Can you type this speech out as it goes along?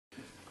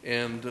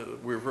And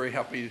we're very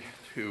happy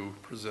to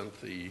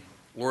present the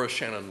Laura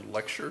Shannon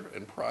Lecture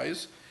and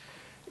Prize.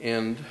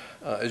 And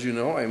as you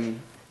know, I'm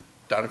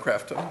Don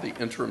Crafton, the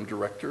interim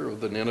director of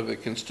the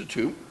Nanovic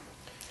Institute.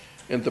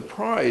 And the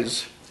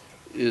prize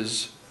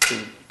is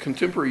in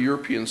Contemporary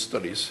European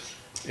Studies,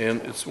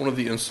 and it's one of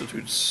the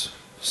Institute's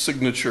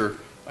signature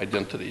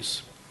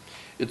identities.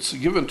 It's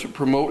given to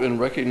promote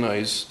and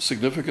recognize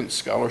significant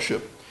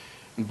scholarship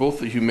in both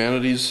the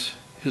humanities,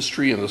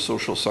 history, and the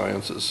social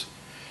sciences.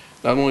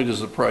 Not only does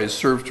the prize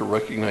serve to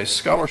recognize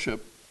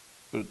scholarship,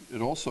 but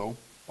it also,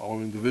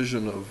 following the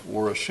vision of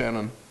Laura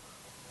Shannon,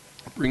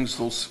 brings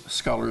those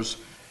scholars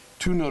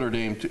to Notre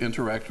Dame to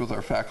interact with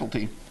our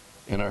faculty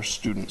and our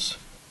students.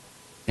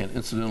 And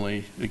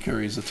incidentally, it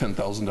carries a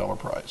 $10,000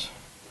 prize.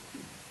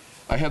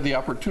 I had the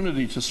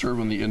opportunity to serve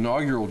in the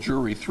inaugural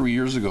jury 3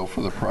 years ago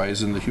for the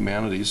prize in the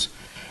humanities,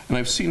 and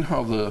I've seen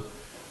how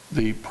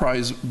the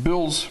prize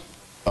builds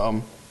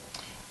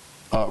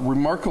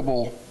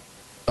remarkable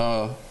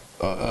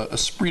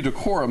esprit de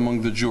corps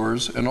among the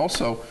jurors, and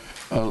also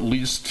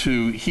leads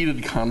to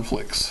heated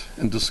conflicts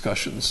and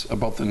discussions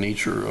about the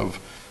nature of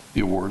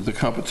the award. The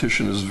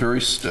competition is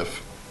very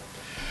stiff.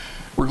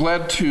 We're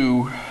glad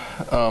to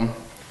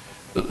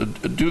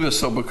do this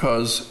though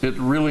because it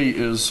really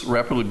is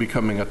rapidly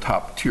becoming a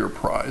top-tier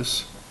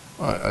prize.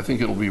 I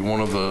think it'll be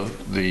one of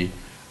the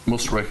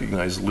most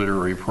recognized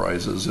literary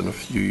prizes in a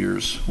few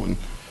years when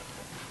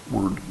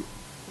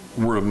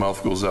word of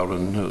mouth goes out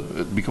and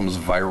it becomes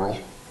viral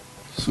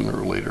sooner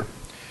or later.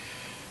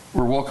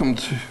 We're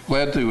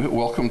glad to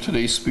welcome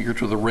today's speaker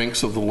to the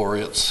ranks of the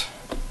laureates.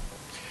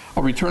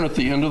 I'll return at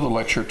the end of the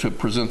lecture to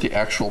present the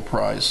actual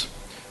prize,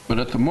 but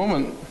at the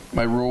moment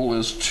my role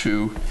is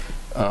to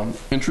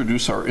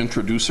introduce our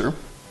introducer.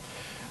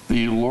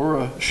 The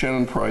Laura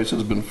Shannon Prize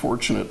has been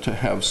fortunate to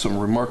have some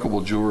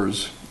remarkable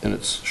jurors in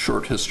its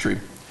short history,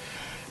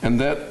 and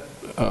that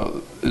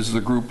is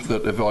the group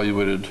that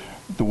evaluated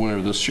the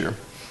winner this year.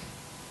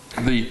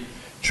 The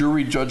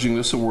jury judging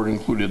this award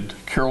included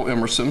Carol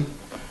Emerson,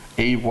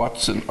 A.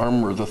 Watson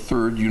Armour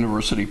III,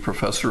 University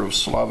Professor of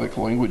Slavic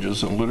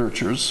Languages and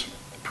Literatures,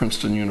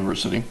 Princeton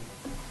University,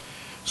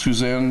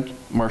 Suzanne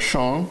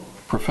Marchand,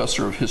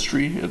 Professor of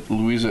History at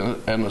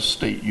Louisiana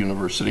State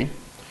University,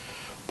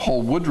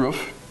 Paul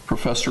Woodruff,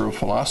 Professor of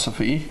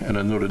Philosophy and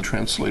a noted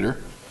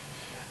translator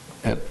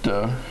at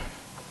the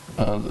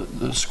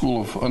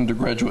School of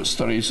Undergraduate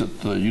Studies at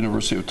the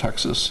University of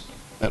Texas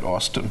at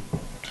Austin.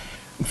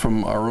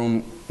 From our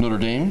own Notre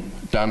Dame,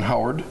 Don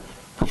Howard,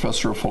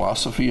 Professor of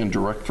Philosophy and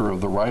Director of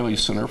the Riley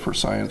Center for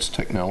Science,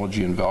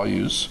 Technology, and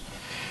Values,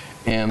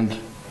 and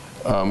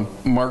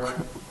Mark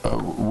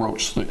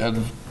Roach,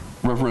 the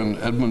Reverend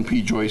Edmund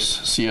P. Joyce,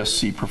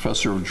 CSC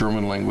Professor of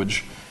German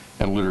Language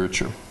and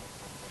Literature.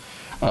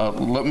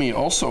 Let me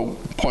also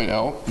point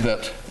out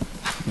that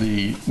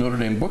the Notre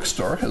Dame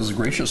bookstore has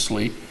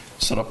graciously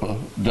set up a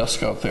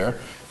desk out there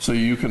so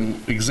you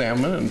can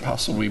examine and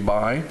possibly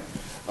buy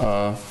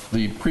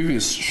the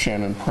previous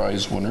Shannon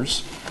Prize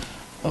winners.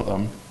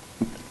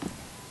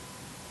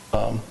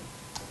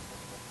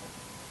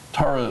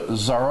 Tara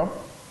Zara,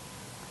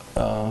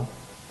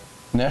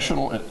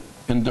 National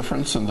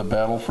Indifference in the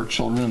Battle for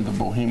Children in the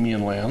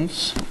Bohemian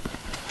Lands,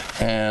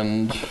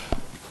 and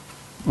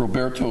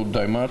Roberto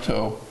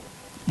D'Amato,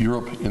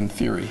 Europe in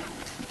Theory,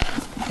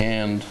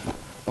 and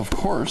of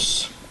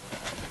course,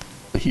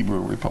 the Hebrew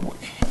Republic.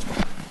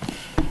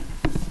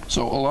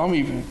 So allow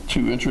me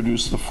to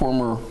introduce the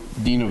former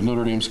Dean of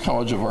Notre Dame's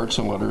College of Arts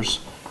and Letters,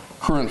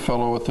 current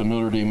fellow at the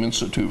Notre Dame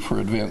Institute for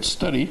Advanced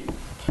Study,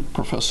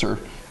 Professor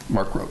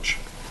Mark Roach.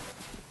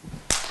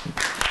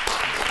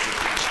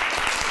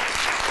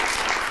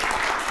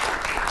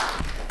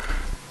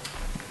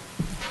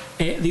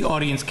 The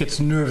audience gets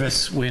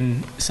nervous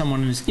when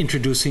someone is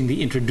introducing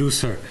the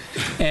introducer.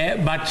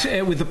 But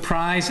with the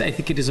prize, I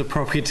think it is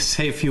appropriate to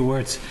say a few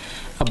words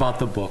about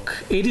the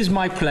book. It is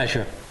my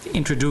pleasure to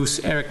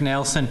introduce Eric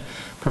Nelson,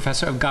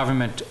 Professor of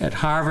Government at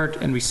Harvard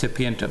and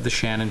recipient of the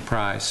Shannon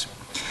Prize.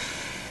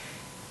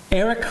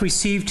 Eric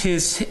received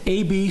his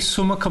A.B.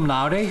 summa cum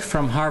laude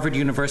from Harvard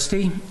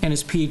University and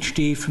his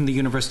Ph.D. from the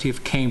University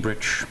of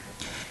Cambridge.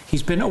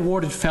 He's been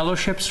awarded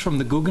fellowships from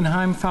the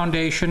Guggenheim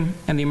Foundation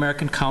and the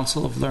American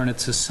Council of Learned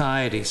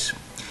Societies.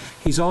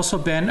 He's also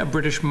been a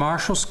British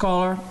Marshall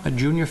Scholar, a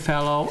Junior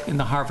Fellow in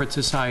the Harvard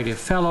Society of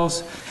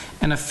Fellows,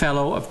 and a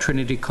Fellow of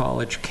Trinity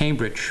College,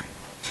 Cambridge.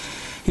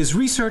 His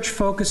research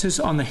focuses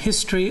on the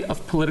history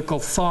of political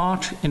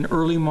thought in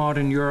early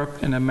modern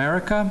Europe and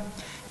America,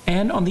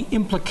 and on the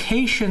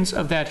implications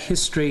of that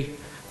history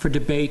for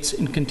debates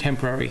in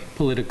contemporary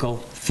political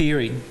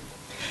theory.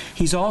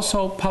 He's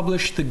also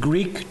published The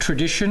Greek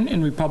Tradition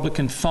in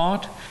Republican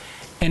Thought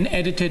and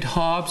edited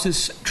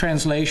Hobbes's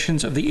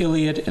translations of the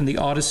Iliad and the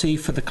Odyssey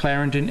for the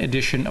Clarendon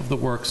edition of the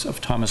works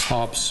of Thomas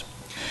Hobbes.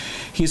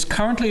 He is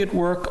currently at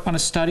work on a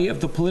study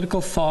of the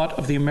political thought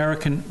of the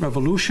American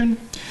Revolution,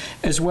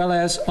 as well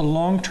as a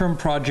long-term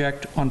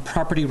project on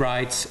property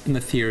rights and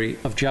the theory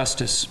of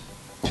justice.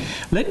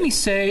 Let me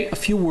say a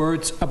few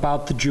words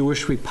about the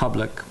Jewish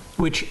Republic,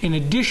 which, in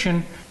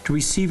addition to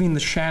receiving the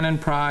Shannon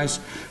Prize,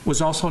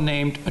 was also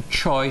named a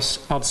Choice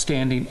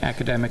Outstanding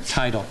Academic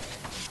title.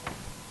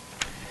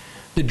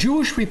 The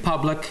Jewish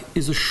Republic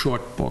is a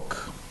short book,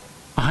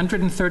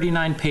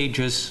 139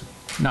 pages,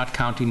 not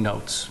counting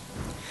notes,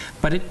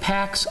 but it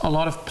packs a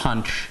lot of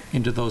punch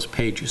into those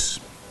pages.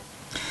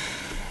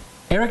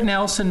 Eric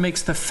Nelson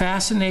makes the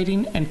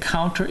fascinating and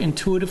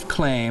counterintuitive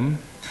claim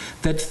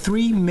that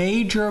three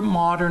major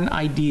modern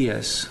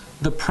ideas,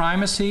 the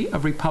primacy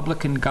of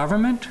Republican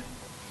government,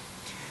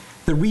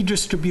 the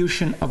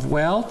redistribution of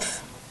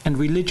wealth, and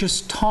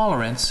religious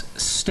tolerance,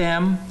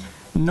 stem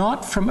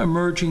not from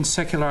emerging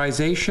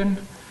secularization,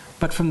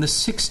 but from the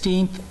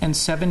 16th and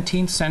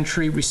 17th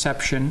century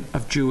reception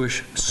of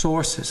Jewish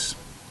sources.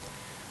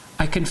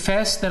 I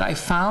confess that I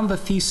found the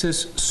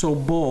thesis so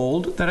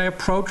bold that I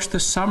approached the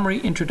summary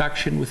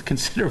introduction with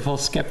considerable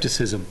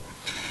skepticism.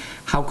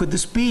 How could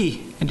this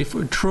be? And if it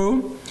were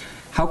true,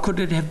 how could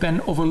it have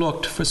been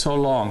overlooked for so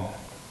long?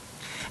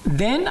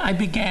 Then I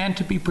began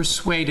to be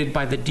persuaded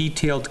by the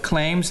detailed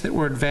claims that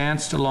were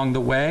advanced along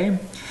the way,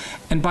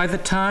 and by the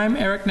time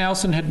Eric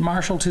Nelson had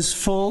marshaled his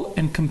full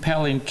and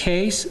compelling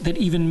case that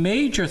even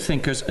major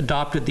thinkers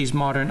adopted these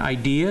modern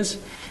ideas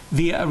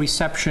via a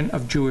reception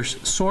of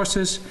Jewish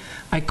sources,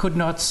 I could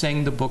not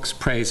sing the book's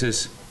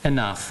praises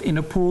enough. In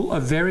a pool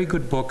of very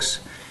good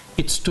books,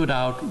 it stood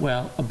out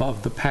well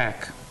above the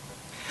pack.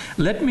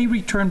 Let me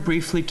return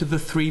briefly to the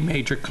three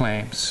major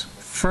claims.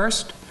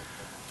 First,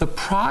 the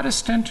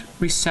Protestant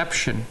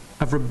reception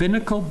of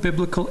rabbinical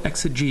biblical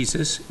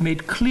exegesis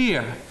made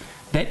clear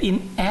that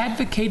in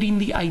advocating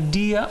the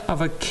idea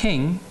of a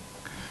king,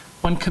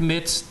 one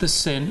commits the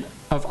sin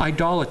of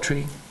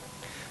idolatry.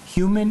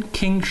 Human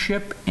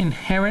kingship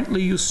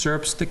inherently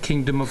usurps the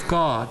kingdom of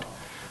God.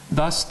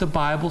 Thus, the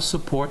Bible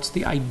supports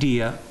the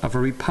idea of a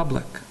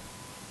republic.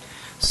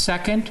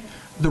 Second,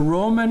 the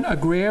Roman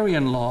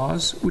agrarian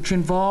laws, which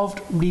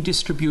involved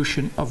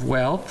redistribution of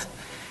wealth,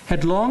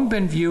 had long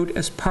been viewed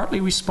as partly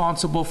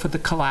responsible for the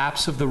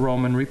collapse of the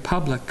Roman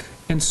Republic,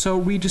 and so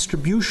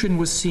redistribution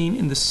was seen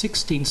in the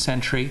 16th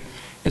century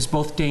as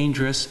both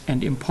dangerous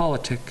and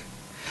impolitic.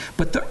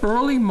 But the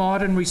early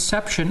modern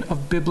reception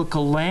of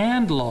biblical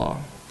land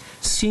law,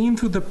 seen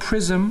through the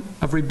prism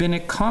of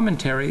rabbinic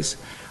commentaries,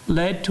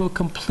 led to a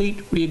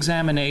complete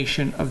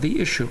re-examination of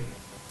the issue.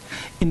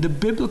 In the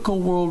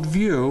biblical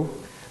worldview,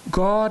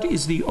 God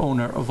is the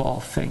owner of all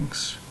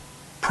things.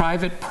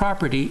 Private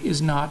property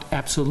is not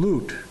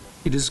absolute.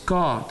 It is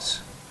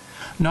God's.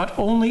 Not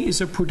only is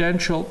a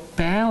prudential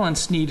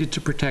balance needed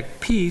to protect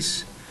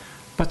peace,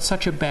 but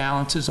such a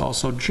balance is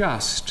also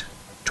just.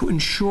 To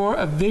ensure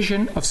a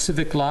vision of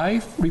civic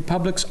life,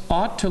 republics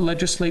ought to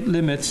legislate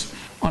limits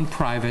on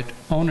private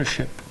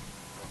ownership.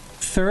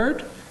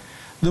 Third,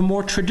 the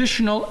more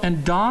traditional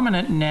and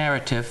dominant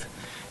narrative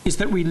is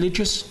that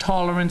religious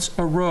tolerance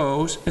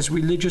arose as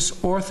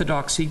religious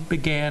orthodoxy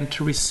began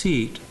to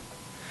recede.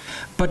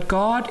 But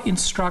God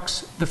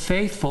instructs the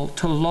faithful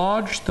to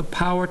lodge the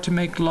power to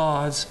make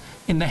laws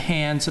in the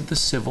hands of the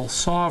civil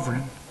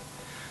sovereign.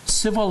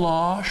 Civil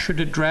law should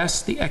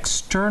address the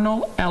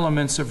external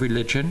elements of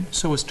religion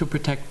so as to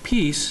protect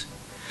peace,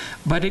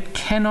 but it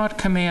cannot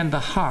command the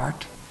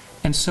heart,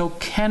 and so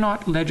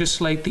cannot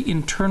legislate the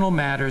internal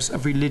matters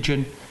of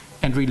religion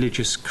and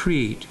religious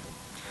creed.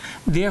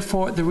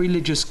 Therefore, the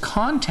religious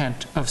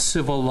content of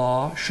civil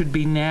law should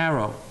be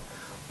narrow,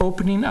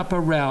 opening up a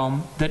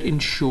realm that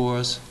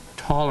ensures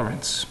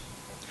tolerance.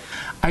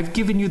 I've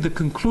given you the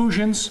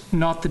conclusions,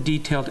 not the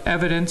detailed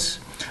evidence,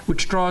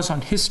 which draws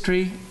on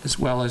history as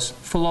well as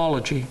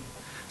philology.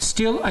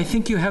 Still, I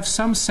think you have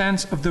some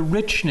sense of the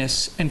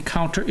richness and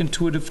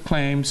counterintuitive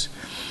claims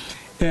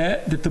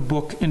that the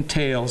book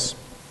entails,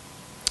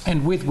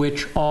 and with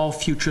which all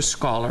future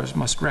scholars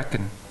must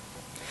reckon.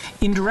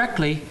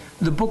 Indirectly,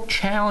 the book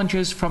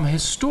challenges from a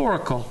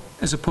historical,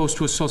 as opposed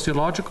to a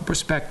sociological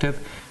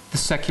perspective, the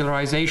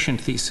secularization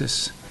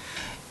thesis.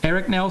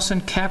 Eric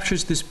Nelson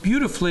captures this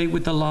beautifully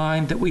with the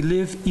line that we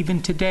live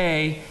even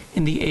today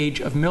in the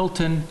age of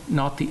Milton,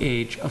 not the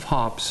age of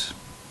Hobbes.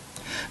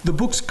 The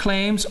book's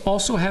claims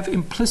also have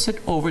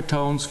implicit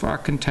overtones for our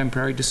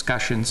contemporary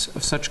discussions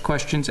of such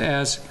questions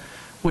as,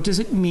 what does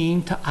it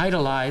mean to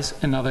idolize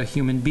another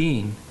human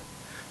being?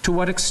 To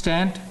what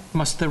extent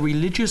must the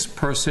religious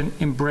person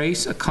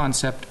embrace a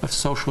concept of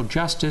social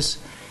justice,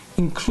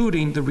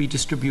 including the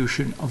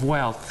redistribution of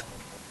wealth?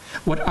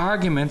 What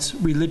arguments,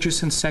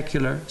 religious and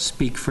secular,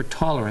 speak for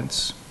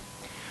tolerance?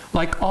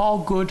 Like all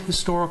good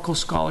historical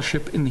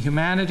scholarship in the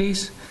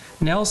humanities,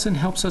 Nelson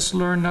helps us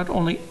learn not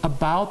only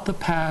about the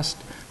past,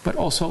 but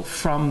also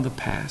from the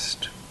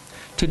past.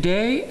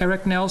 Today,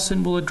 Eric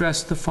Nelson will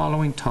address the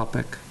following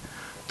topic: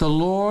 The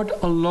Lord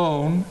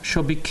alone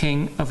shall be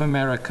King of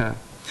America,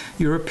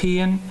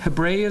 European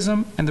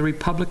Hebraism and the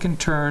Republican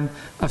turn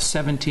of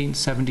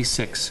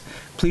 1776.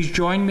 Please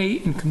join me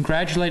in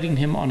congratulating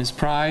him on his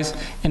prize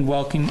and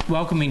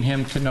welcoming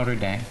him to Notre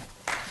Dame.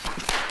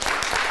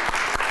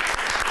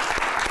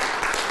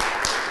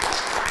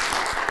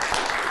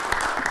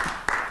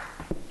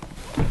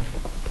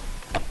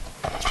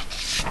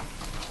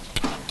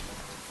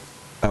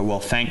 Well,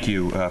 thank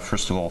you,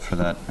 first of all, for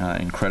that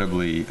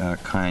incredibly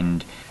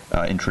kind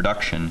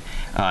introduction.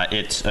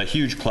 It's a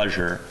huge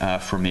pleasure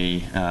for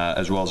me,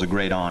 as well as a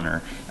great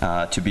honor,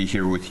 to be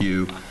here with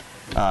you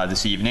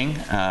this evening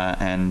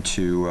and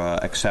to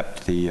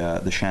accept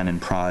the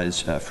Shannon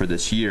Prize for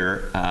this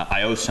year.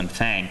 I owe some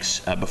thanks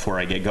before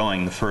I get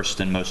going, the first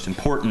and most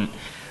important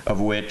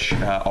of which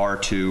are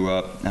to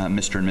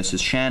Mr. and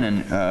Mrs. Shannon,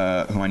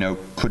 who I know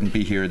couldn't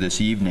be here this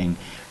evening,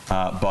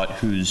 but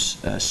whose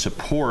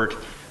support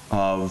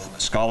of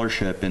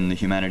scholarship in the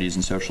humanities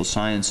and social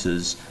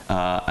sciences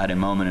at a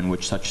moment in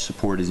which such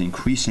support is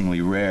increasingly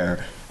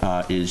rare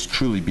is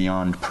truly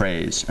beyond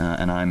praise,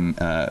 and I'm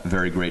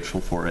very grateful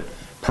for it.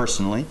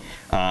 Personally,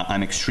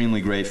 I'm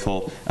extremely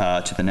grateful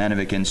to the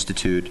Nanovic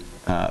Institute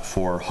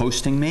for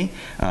hosting me,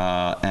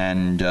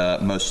 and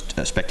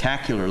most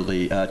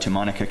spectacularly to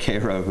Monica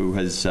Cairo, who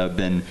has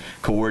been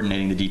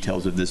coordinating the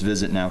details of this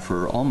visit now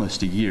for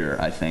almost a year,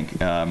 I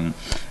think, and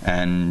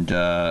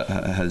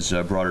has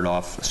brought it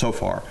off so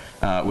far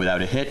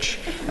without a hitch.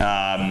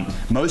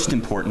 Most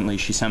importantly,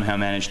 she somehow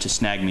managed to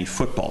snag me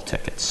football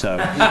tickets. So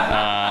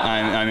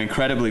I'm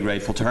incredibly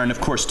grateful to her, and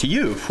of course to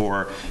you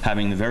for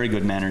having the very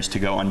good manners to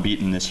go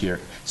unbeaten this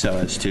year, so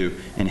as to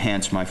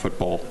enhance my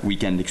football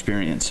weekend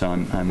experience. So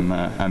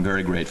I'm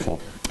very grateful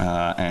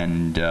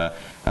and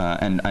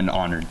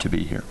honored to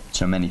be here.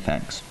 So many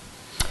thanks.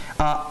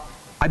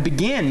 I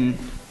begin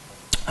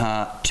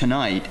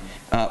tonight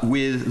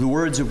with the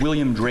words of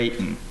William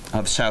Drayton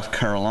of South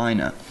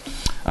Carolina.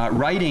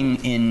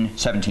 Writing in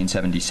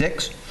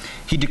 1776,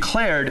 he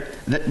declared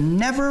that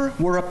never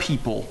were a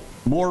people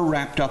more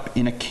wrapped up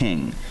in a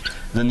king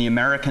than the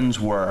Americans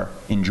were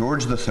in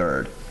George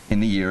III in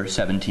the year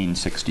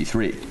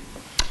 1763.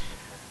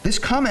 This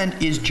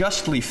comment is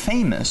justly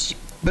famous,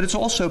 but it's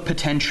also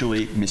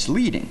potentially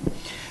misleading.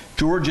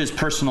 George's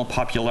personal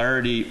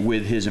popularity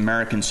with his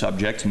American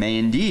subjects may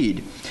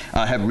indeed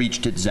have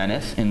reached its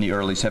zenith in the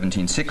early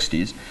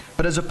 1760s,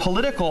 but as a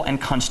political and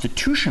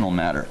constitutional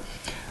matter,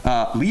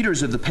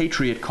 leaders of the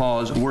Patriot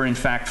cause were in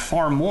fact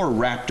far more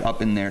wrapped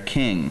up in their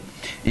king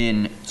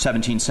in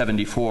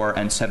 1774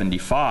 and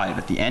 75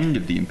 at the end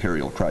of the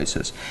imperial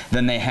crisis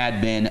than they had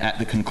been at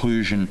the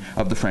conclusion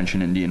of the French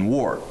and Indian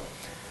War.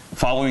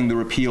 Following the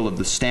repeal of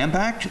the Stamp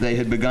Act, they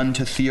had begun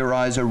to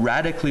theorize a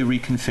radically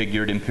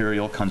reconfigured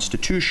imperial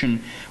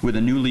constitution with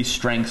a newly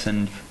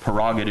strengthened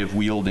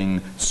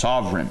prerogative-wielding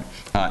sovereign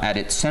at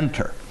its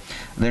center.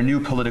 Their new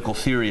political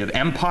theory of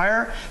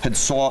empire had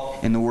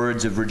sought, in the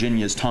words of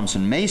Virginia's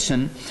Thompson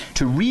Mason,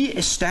 to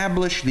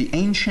re-establish the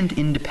ancient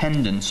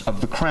independence of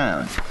the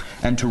crown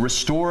and to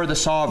restore the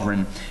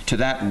sovereign to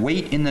that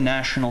weight in the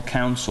national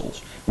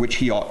councils which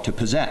he ought to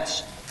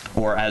possess.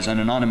 Or, as an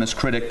anonymous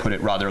critic put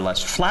it rather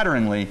less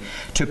flatteringly,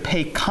 to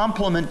pay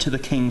compliment to the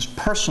king's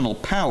personal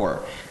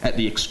power at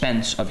the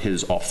expense of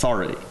his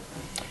authority.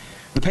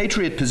 The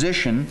Patriot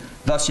position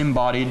thus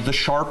embodied the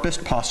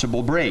sharpest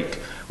possible break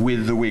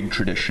with the Whig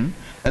tradition,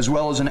 as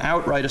well as an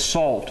outright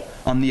assault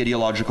on the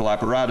ideological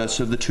apparatus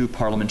of the two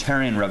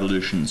parliamentarian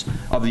revolutions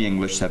of the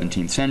English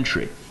 17th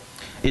century.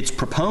 Its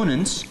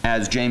proponents,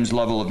 as James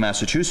Lovell of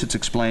Massachusetts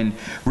explained,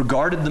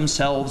 regarded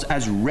themselves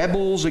as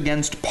rebels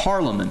against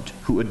Parliament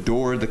who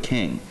adore the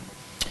king.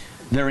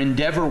 Their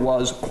endeavor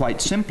was,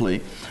 quite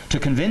simply, to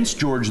convince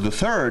George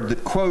III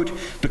that, quote,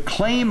 the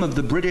claim of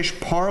the British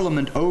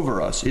Parliament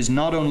over us is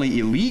not only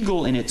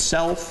illegal in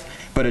itself,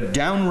 but a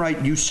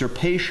downright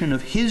usurpation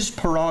of his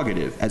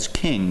prerogative as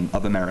King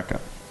of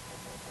America.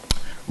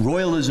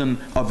 Royalism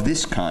of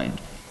this kind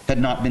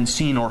had not been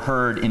seen or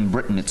heard in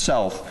Britain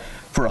itself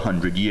for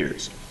 100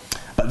 years.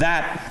 But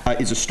that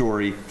is a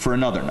story for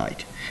another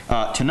night.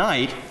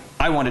 Tonight,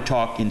 I want to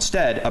talk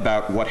instead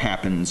about what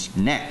happens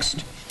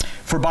next.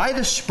 For by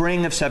the spring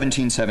of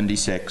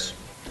 1776,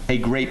 a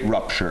great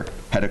rupture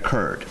had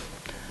occurred.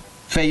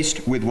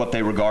 Faced with what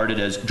they regarded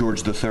as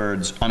George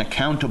III's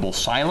unaccountable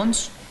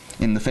silence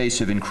in the face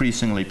of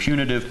increasingly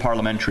punitive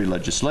parliamentary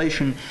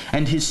legislation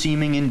and his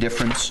seeming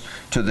indifference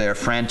to their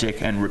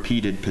frantic and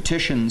repeated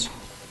petitions,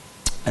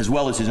 as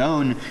well as his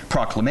own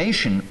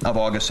proclamation of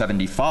August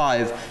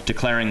 75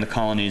 declaring the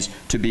colonies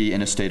to be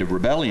in a state of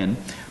rebellion,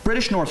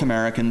 British North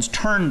Americans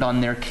turned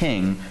on their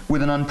king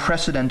with an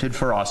unprecedented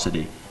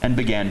ferocity and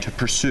began to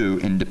pursue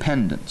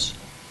independence.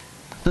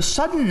 The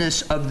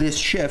suddenness of this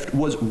shift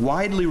was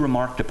widely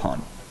remarked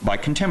upon by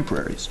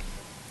contemporaries.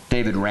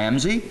 David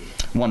Ramsay,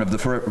 one of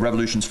the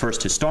Revolution's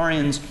first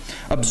historians,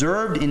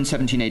 observed in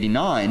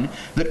 1789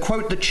 that,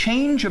 quote, the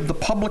change of the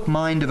public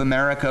mind of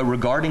America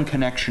regarding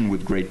connection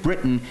with Great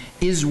Britain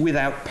is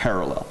without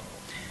parallel.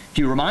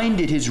 He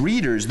reminded his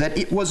readers that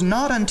it was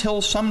not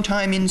until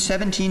sometime in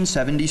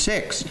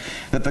 1776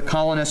 that the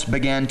colonists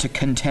began to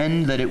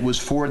contend that it was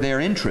for their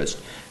interest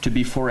to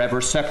be forever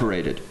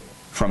separated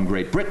from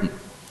Great Britain.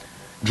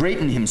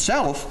 Drayton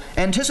himself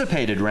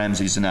anticipated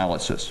Ramsay's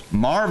analysis,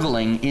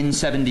 marveling in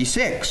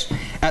 76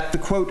 at the,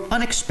 quote,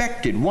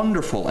 unexpected,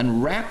 wonderful,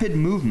 and rapid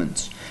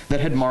movements that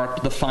had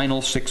marked the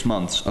final 6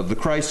 months of the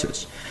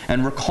crisis,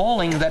 and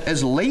recalling that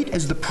as late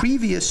as the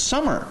previous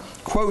summer,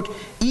 quote,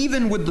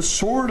 even with the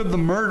sword of the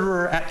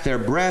murderer at their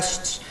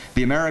breasts,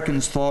 the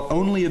Americans thought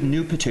only of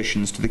new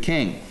petitions to the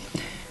king.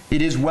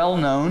 It is well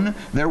known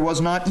there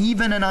was not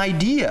even an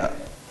idea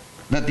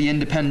that the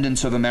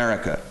independence of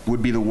America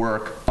would be the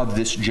work of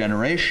this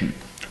generation,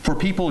 for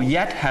people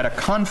yet had a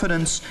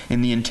confidence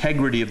in the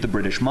integrity of the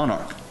British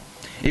monarch.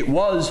 It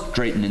was,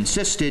 Drayton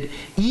insisted,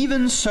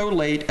 even so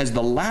late as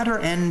the latter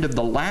end of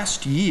the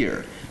last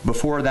year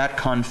before that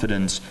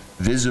confidence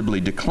visibly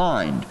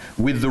declined,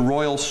 with the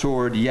royal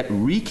sword yet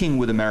reeking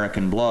with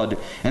American blood,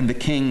 and the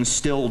king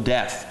still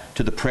deaf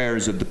to the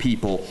prayers of the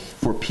people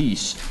for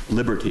peace,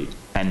 liberty,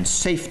 and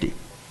safety.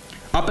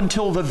 Up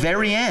until the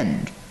very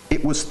end,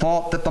 it was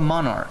thought that the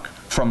monarch,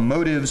 from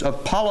motives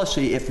of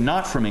policy, if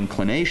not from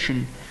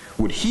inclination,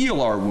 would heal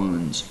our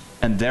wounds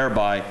and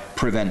thereby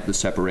prevent the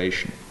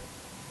separation.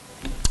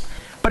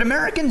 But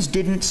Americans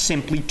didn't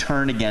simply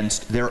turn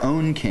against their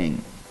own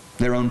king,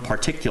 their own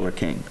particular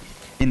king,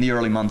 in the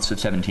early months of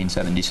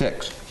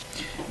 1776.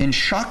 In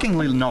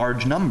shockingly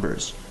large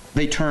numbers,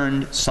 they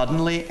turned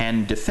suddenly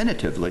and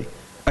definitively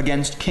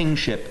against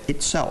kingship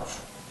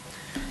itself.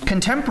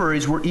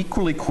 Contemporaries were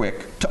equally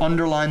quick to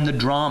underline the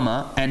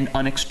drama and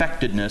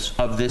unexpectedness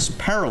of this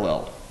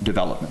parallel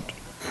development,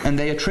 and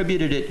they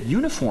attributed it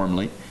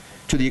uniformly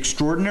to the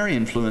extraordinary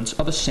influence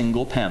of a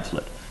single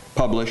pamphlet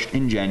published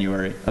in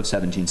January of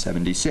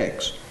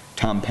 1776,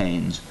 Tom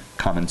Paine's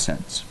Common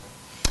Sense.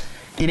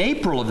 In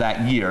April of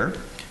that year,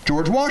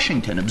 George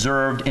Washington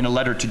observed in a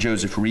letter to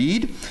Joseph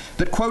Reed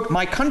that, quote,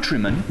 "My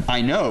countrymen,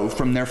 I know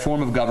from their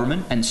form of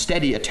government and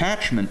steady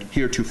attachment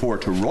heretofore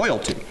to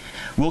royalty,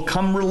 will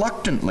come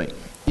reluctantly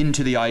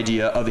into the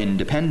idea of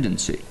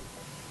independency.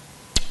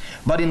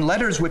 But in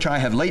letters which I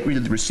have lately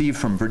received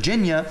from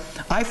Virginia,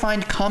 I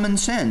find common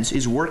sense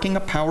is working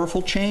a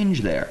powerful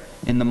change there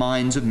in the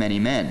minds of many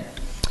men.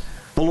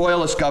 The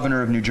Loyalist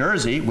governor of New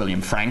Jersey,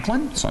 William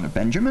Franklin, son of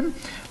Benjamin,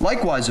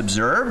 likewise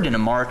observed in a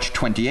March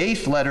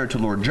 28th letter to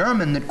Lord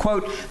Jermyn that,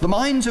 quote, "The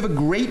minds of a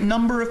great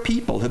number of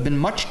people have been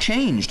much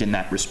changed in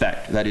that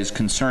respect," that is,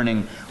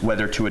 concerning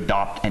whether to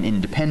adopt an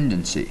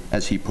independency,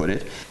 as he put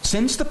it,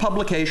 "since the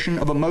publication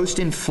of a most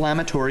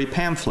inflammatory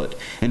pamphlet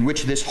in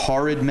which this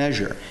horrid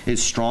measure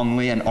is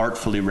strongly and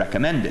artfully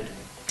recommended."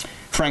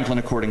 Franklin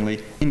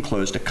accordingly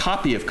enclosed a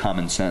copy of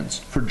Common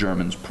Sense for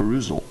Jermyn's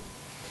perusal.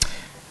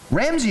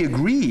 Ramsay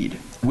agreed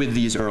with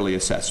these early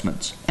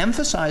assessments,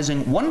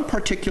 emphasizing one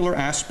particular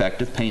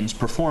aspect of Paine's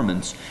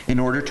performance in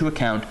order to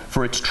account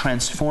for its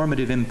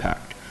transformative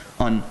impact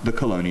on the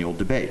colonial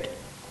debate.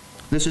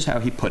 This is how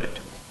he put it.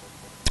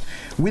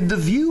 With the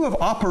view of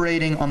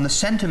operating on the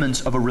sentiments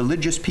of a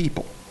religious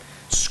people,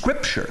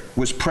 Scripture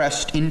was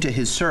pressed into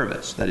his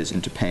service, that is,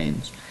 into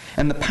Paine's,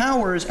 and the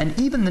powers and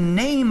even the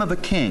name of a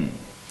king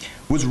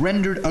was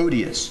rendered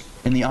odious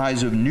in the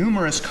eyes of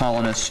numerous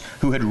colonists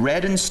who had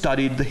read and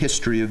studied the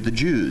history of the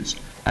Jews,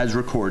 as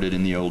recorded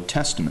in the Old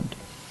Testament.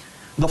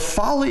 The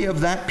folly of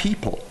that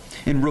people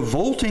in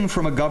revolting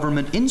from a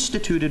government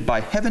instituted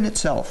by heaven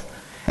itself,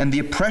 and the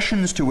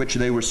oppressions to which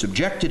they were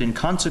subjected in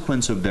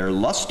consequence of their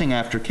lusting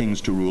after kings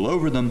to rule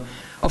over them,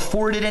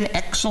 afforded an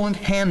excellent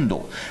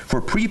handle for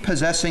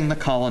prepossessing the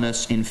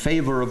colonists in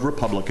favor of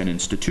republican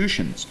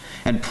institutions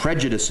and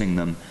prejudicing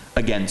them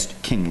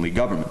against kingly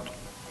government.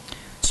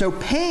 So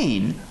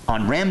Paine,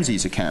 on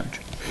Ramsay's account,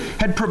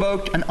 had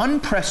provoked an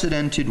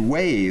unprecedented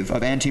wave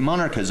of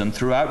anti-monarchism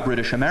throughout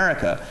British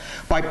America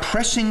by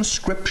pressing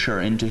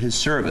Scripture into his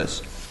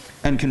service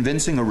and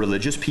convincing a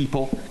religious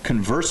people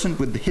conversant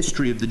with the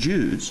history of the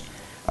Jews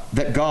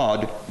that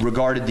God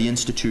regarded the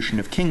institution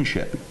of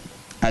kingship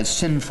as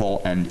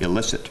sinful and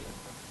illicit.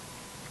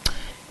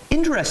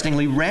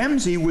 Interestingly,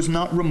 Ramsay was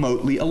not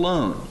remotely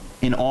alone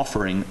in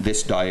offering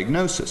this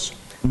diagnosis,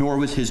 nor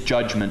was his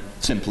judgment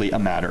simply a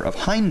matter of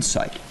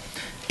hindsight.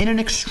 In an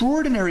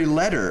extraordinary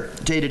letter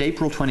dated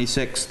April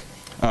 26th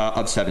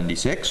of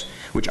 76,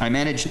 which I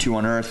managed to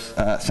unearth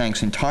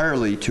thanks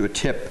entirely to a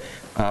tip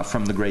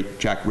from the great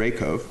Jack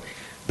Rakove,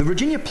 the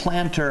Virginia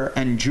planter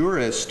and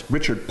jurist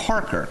Richard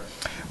Parker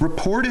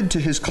reported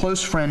to his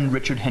close friend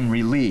Richard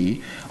Henry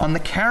Lee on the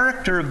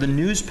character of the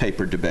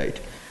newspaper debate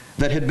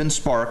that had been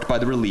sparked by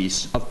the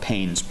release of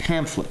Paine's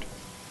pamphlet.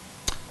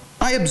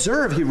 "I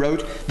observe," he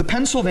wrote, "the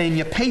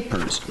Pennsylvania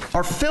papers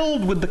are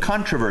filled with the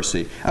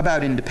controversy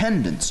about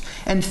independence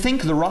and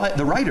think the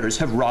writers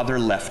have rather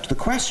left the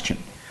question.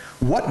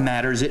 What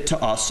matters it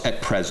to us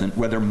at present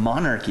whether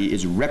monarchy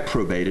is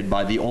reprobated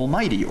by the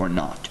Almighty or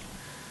not?"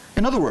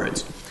 In other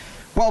words,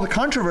 while the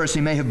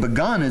controversy may have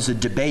begun as a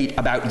debate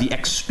about the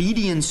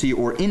expediency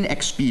or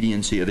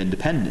inexpediency of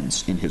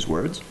independence, in his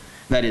words,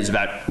 that is,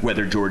 about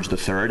whether George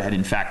III had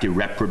in fact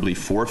irreparably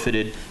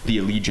forfeited the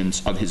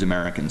allegiance of his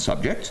American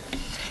subjects,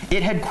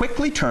 it had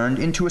quickly turned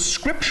into a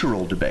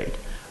scriptural debate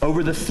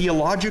over the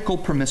theological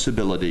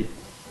permissibility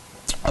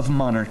of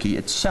monarchy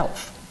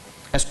itself.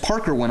 As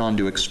Parker went on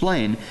to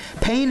explain,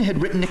 Paine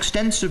had written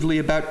extensively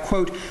about,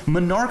 quote,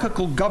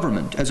 monarchical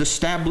government as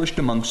established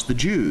amongst the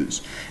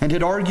Jews, and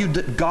had argued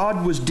that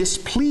God was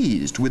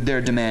displeased with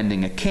their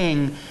demanding a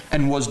king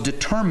and was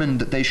determined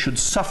that they should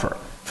suffer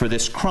for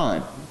this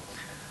crime.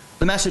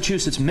 The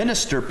Massachusetts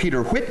minister,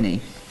 Peter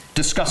Whitney,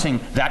 discussing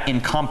that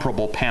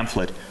incomparable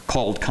pamphlet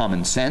called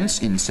Common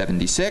Sense in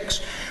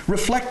 76,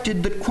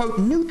 reflected that, quote,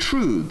 new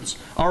truths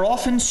are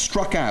often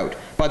struck out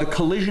by the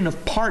collision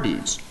of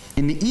parties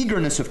in the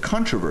eagerness of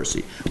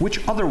controversy,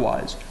 which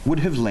otherwise would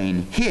have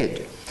lain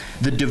hid.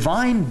 The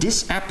divine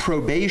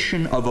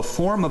disapprobation of a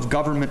form of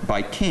government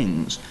by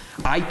kings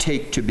I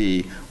take to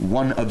be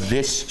one of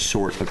this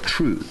sort of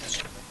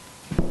truths.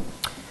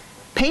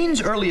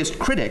 Paine's earliest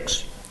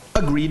critics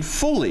agreed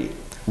fully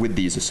with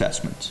these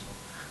assessments.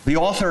 The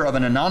author of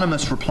an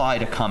anonymous reply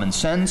to Common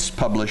Sense,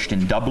 published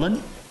in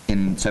Dublin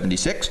in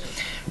 76,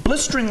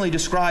 blisteringly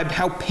described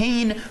how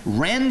Paine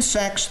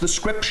ransacks the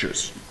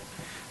scriptures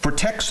for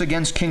texts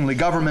against kingly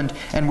government,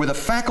 and with a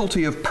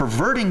faculty of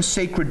perverting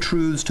sacred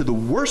truths to the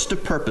worst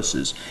of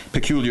purposes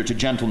peculiar to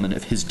gentlemen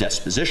of his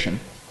disposition,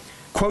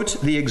 quotes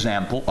the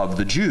example of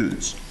the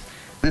Jews.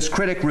 This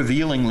critic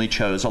revealingly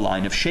chose a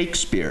line of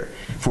Shakespeare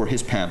for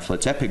his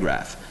pamphlet's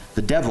epigraph.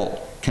 The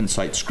devil can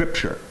cite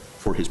scripture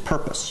for his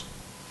purpose.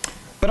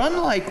 But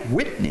unlike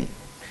Whitney,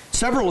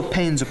 several of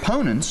Paine's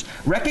opponents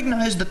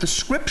recognized that the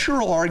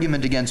scriptural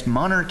argument against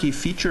monarchy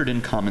featured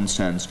in Common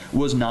Sense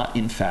was not,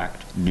 in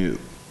fact, new.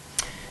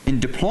 In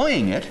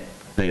deploying it,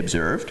 they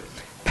observed,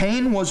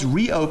 Paine was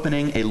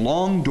reopening a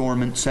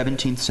long-dormant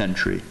 17th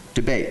century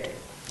debate.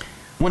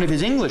 One of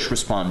his English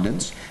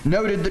respondents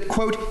noted that,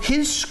 quote,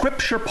 his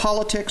scripture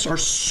politics are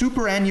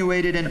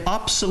superannuated and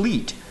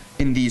obsolete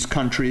in these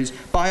countries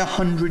by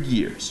 100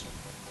 years.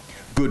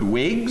 Good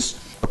Whigs,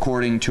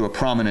 according to a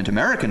prominent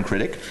American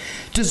critic,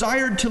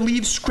 desired to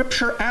leave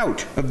scripture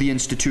out of the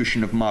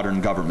institution of modern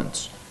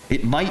governments.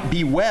 It might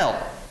be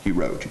well, he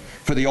wrote,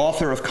 for the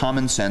author of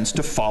Common Sense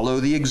to follow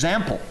the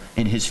example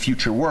in his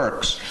future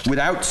works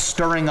without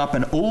stirring up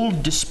an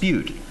old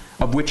dispute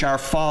of which our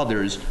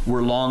fathers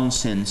were long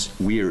since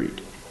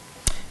wearied.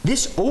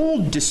 This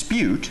old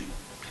dispute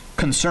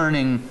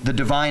concerning the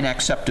divine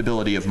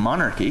acceptability of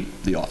monarchy,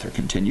 the author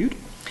continued,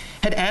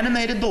 had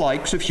animated the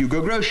likes of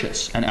Hugo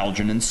Grotius and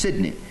Algernon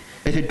Sidney.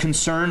 It had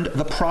concerned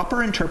the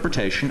proper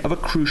interpretation of a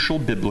crucial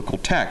biblical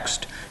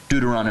text,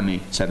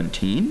 Deuteronomy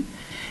 17,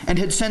 and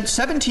had sent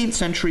 17th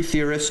century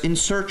theorists in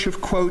search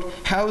of, quote,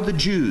 how the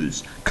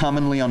Jews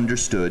commonly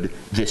understood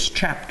this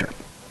chapter.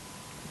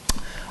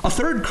 A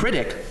third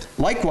critic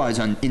likewise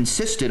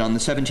insisted on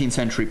the 17th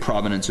century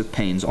provenance of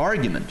Paine's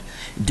argument,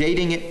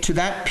 dating it to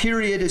that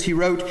period, as he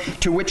wrote,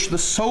 to which the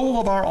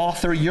soul of our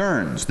author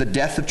yearns, the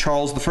death of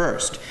Charles I.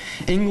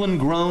 England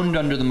groaned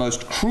under the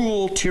most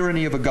cruel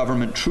tyranny of a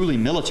government truly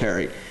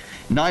military,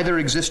 neither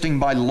existing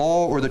by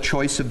law or the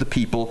choice of the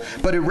people,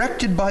 but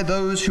erected by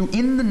those who,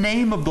 in the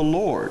name of the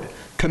Lord,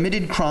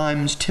 committed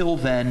crimes till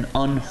then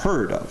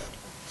unheard of.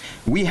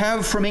 We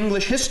have from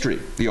English history,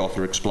 the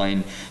author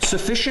explained,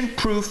 sufficient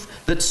proof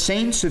that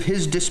saints of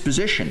his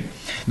disposition,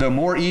 though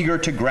more eager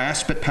to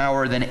grasp at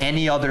power than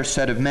any other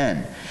set of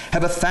men,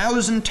 have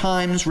 1,000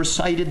 times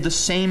recited the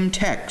same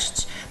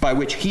texts by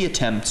which he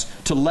attempts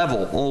to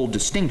level all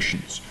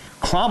distinctions.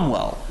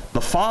 Cromwell,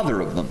 the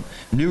father of them,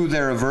 knew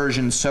their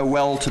aversion so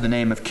well to the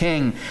name of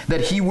king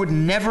that he would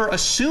never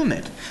assume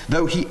it,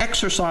 though he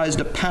exercised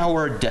a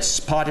power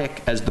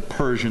despotic as the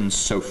Persian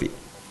Sophie.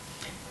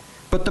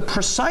 But the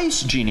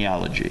precise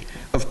genealogy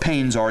of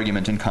Paine's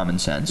argument in Common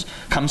Sense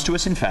comes to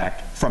us, in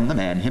fact, from the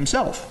man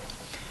himself.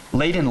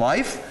 Late in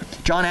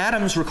life, John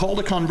Adams recalled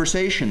a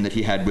conversation that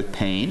he had with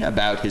Paine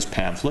about his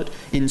pamphlet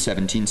in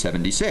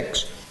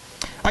 1776.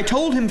 I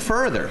told him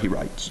further, he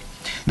writes,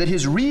 that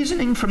his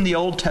reasoning from the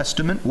Old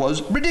Testament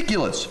was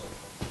ridiculous,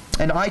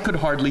 and I could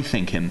hardly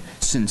think him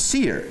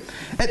sincere.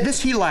 At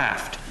this he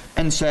laughed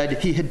and said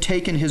he had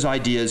taken his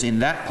ideas in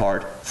that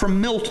part from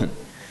Milton,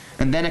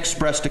 and then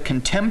expressed a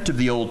contempt of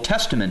the Old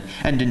Testament,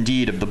 and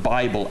indeed of the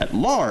Bible at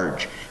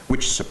large,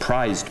 which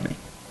surprised me.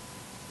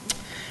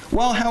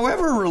 While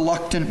however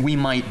reluctant we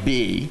might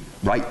be,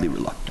 rightly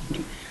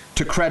reluctant,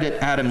 to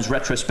credit Adams'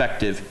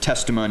 retrospective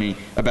testimony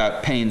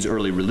about Paine's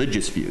early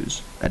religious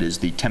views, that is,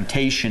 the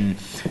temptation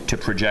to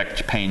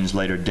project Paine's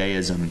later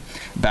deism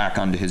back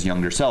onto his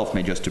younger self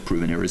may just have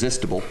proven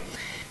irresistible,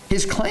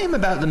 his claim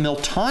about the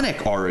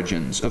Miltonic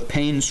origins of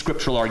Paine's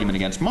scriptural argument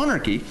against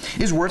monarchy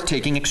is worth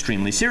taking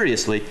extremely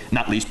seriously,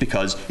 not least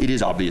because it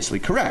is obviously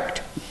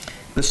correct.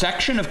 The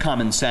section of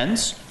Common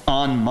Sense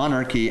on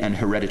monarchy and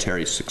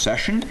hereditary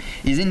succession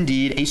is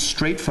indeed a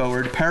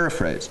straightforward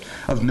paraphrase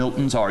of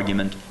Milton's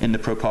argument in the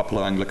Pro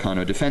Populo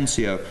Anglicano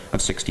Defensio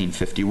of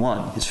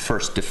 1651, his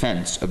first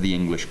defense of the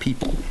English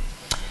people.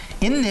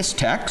 In this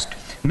text,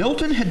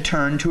 Milton had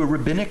turned to a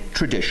rabbinic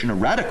tradition, a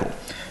radical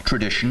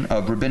tradition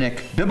of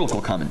rabbinic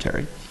biblical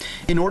commentary,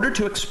 in order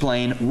to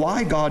explain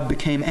why God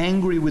became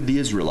angry with the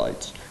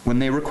Israelites when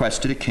they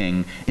requested a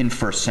king in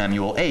 1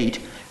 Samuel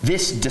 8,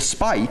 this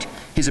despite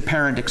his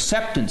apparent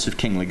acceptance of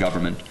kingly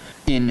government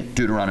in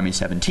Deuteronomy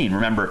 17.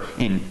 Remember,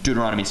 in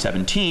Deuteronomy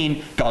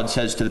 17, God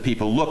says to the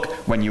people, look,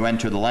 when you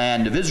enter the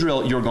land of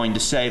Israel, you're going to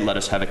say, let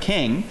us have a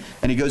king.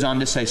 And he goes on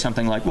to say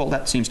something like, well,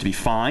 that seems to be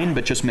fine,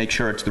 but just make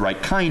sure it's the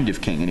right kind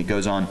of king. And he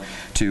goes on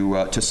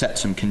to set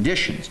some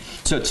conditions.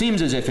 So it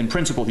seems as if, in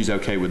principle, he's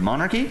okay with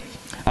monarchy.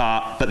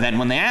 But then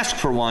when they ask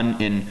for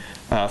one in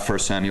 1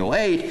 Samuel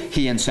 8,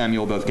 he and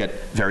Samuel both get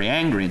very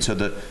angry. And so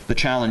the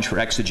challenge for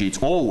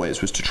exegetes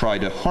always was to try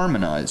to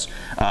harmonize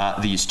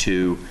these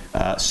two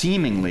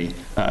seemingly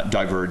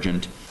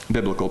divergent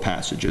biblical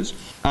passages.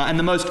 And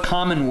the most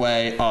common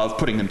way of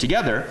putting them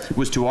together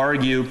was to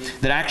argue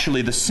that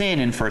actually the sin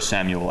in 1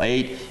 Samuel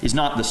 8 is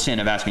not the sin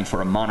of asking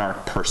for a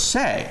monarch per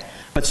se,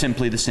 but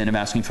simply the sin of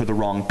asking for the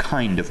wrong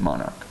kind of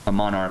monarch, a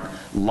monarch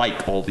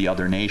like all the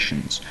other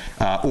nations,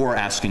 or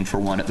asking for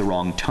one at the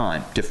wrong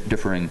time.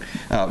 Differing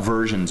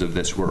versions of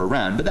this were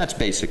around, but that's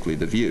basically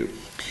the view.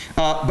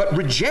 But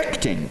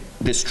rejecting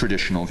this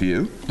traditional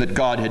view, that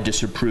God had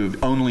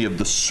disapproved only of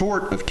the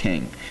sort of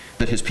king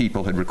that his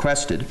people had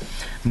requested,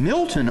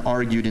 Milton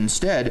argued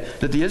instead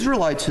that the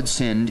Israelites had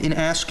sinned in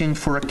asking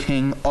for a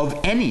king of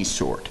any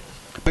sort,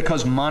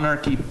 because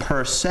monarchy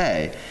per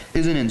se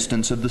is an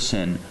instance of the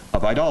sin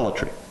of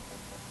idolatry.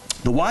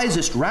 The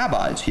wisest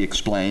rabbis, he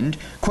explained,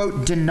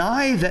 quote,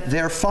 deny that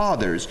their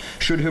fathers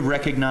should have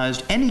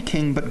recognized any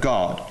king but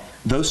God,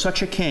 though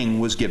such a king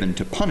was given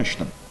to punish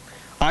them.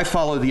 I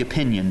follow the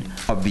opinion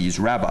of these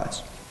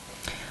rabbis.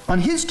 On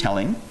his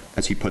telling,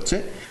 as he puts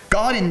it,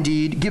 God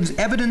indeed gives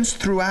evidence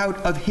throughout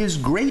of his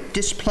great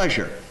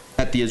displeasure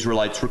at the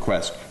Israelites'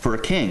 request for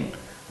a king.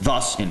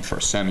 Thus, in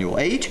 1 Samuel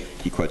 8,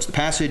 he quotes the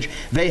passage,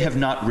 they have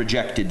not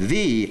rejected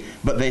thee,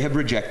 but they have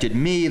rejected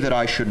me, that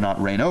I should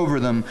not reign over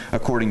them,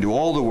 according to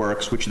all the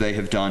works which they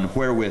have done,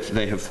 wherewith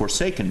they have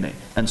forsaken me,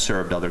 and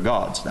served other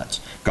gods.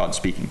 That's God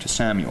speaking to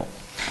Samuel.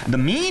 The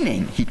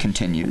meaning, he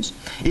continues,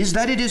 is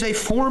that it is a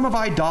form of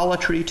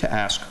idolatry to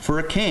ask for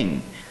a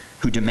king,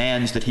 who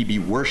demands that he be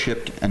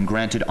worshipped and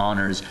granted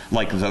honors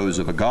like those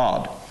of a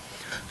god.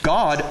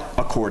 God,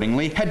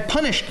 accordingly, had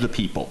punished the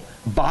people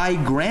by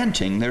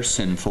granting their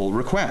sinful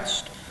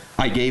request.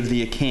 I gave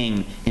thee a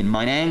king in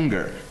mine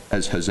anger,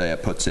 as Hosea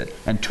puts it,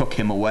 and took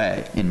him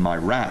away in my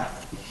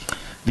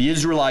wrath. The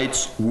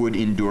Israelites would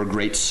endure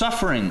great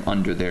suffering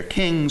under their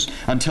kings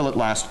until at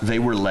last they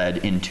were led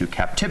into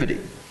captivity.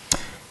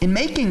 In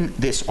making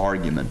this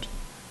argument,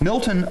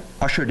 Milton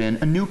ushered in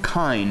a new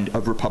kind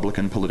of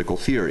Republican political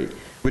theory,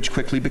 which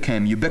quickly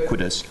became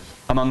ubiquitous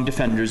among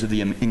defenders of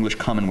the English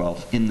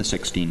Commonwealth in the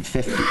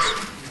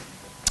 1650s.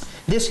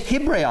 This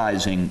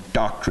Hebraising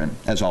doctrine,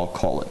 as I'll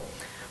call it,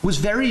 was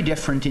very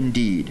different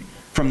indeed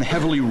from the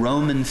heavily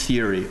Roman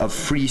theory of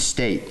free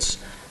states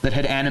that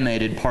had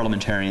animated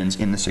parliamentarians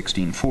in the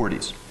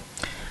 1640s.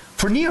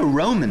 For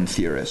neo-Roman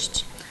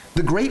theorists,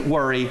 the great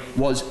worry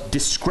was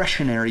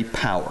discretionary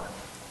power.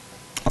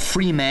 A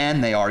free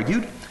man, they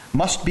argued,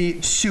 must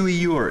be sui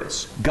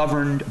juris,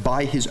 governed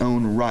by his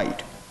own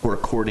right, or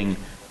according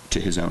to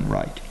his own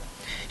right.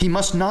 He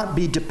must not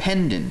be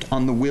dependent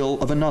on the will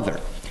of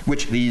another,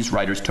 which these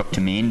writers took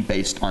to mean,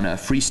 based on a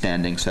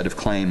freestanding set of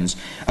claims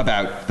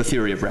about the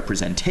theory of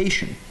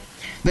representation,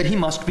 that he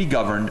must be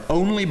governed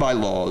only by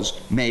laws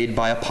made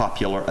by a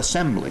popular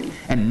assembly,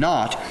 and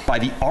not by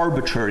the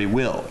arbitrary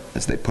will,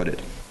 as they put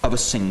it, of a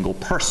single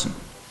person.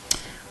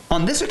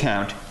 On this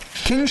account,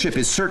 kingship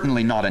is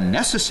certainly not a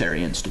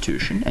necessary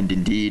institution, and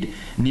indeed,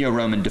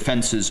 neo-Roman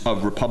defenses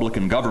of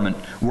republican government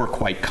were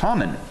quite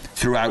common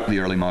throughout the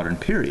early modern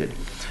period.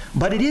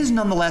 But it is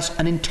nonetheless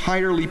an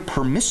entirely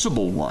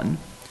permissible one,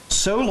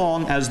 so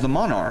long as the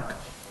monarch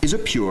is a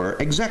pure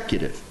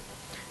executive,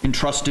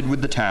 entrusted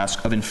with the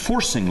task of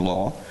enforcing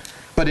law,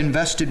 but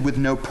invested with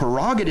no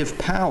prerogative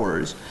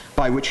powers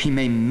by which he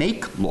may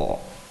make law,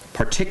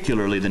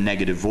 particularly the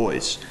negative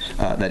voice,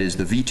 that is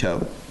the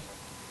veto,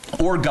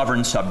 or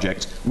govern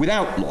subjects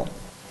without law.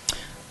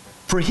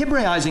 For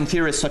Hebraising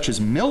theorists such as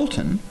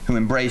Milton, who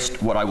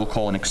embraced what I will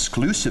call an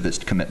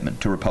exclusivist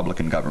commitment to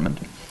republican government,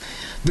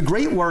 the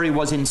great worry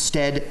was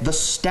instead the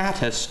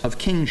status of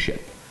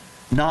kingship,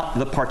 not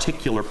the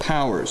particular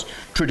powers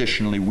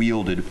traditionally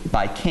wielded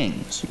by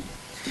kings.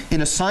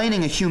 In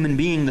assigning a human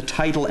being the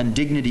title and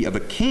dignity of a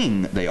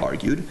king, they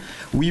argued,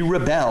 we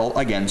rebel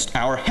against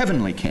our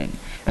heavenly king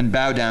and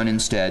bow down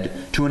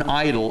instead to an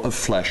idol of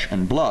flesh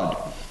and blood.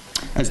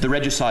 As the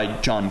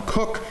regicide John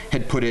Cook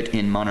had put it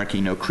in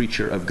Monarchy, No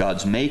Creature of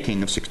God's Making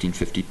of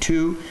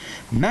 1652,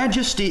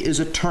 majesty is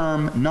a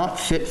term not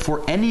fit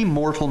for any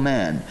mortal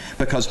man,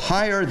 because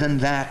higher than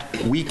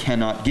that we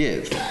cannot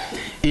give.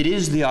 It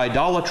is the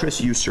idolatrous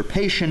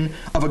usurpation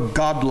of a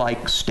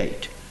godlike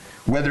state.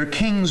 Whether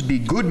kings be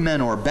good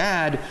men or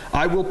bad,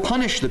 I will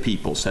punish the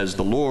people, says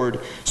the Lord,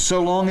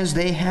 so long as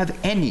they have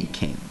any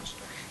kings.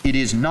 It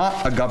is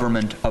not a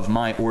government of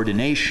my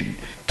ordination.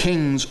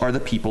 Kings are the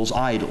people's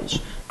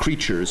idols,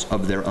 creatures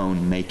of their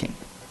own making.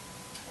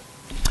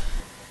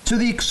 So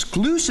the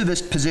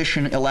exclusivist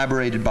position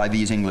elaborated by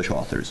these English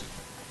authors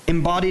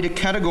embodied a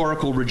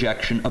categorical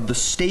rejection of the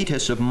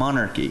status of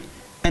monarchy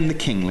and the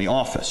kingly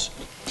office.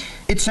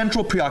 Its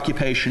central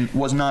preoccupation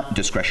was not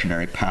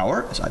discretionary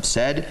power, as I've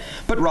said,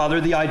 but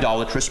rather the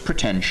idolatrous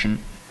pretension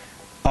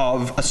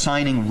of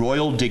assigning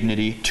royal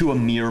dignity to a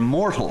mere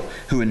mortal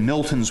who, in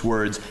Milton's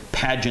words,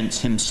 pageants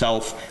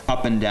himself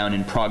up and down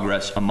in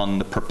progress among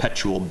the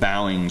perpetual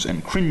bowings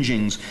and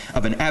cringings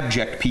of an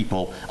abject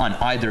people on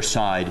either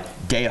side,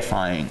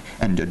 deifying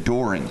and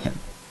adoring him.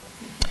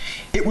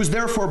 It was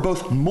therefore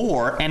both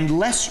more and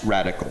less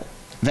radical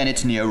than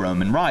its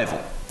neo-Roman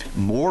rival.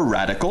 More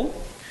radical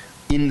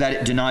in that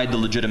it denied the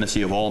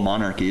legitimacy of all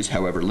monarchies,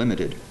 however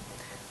limited.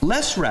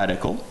 Less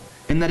radical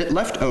in that it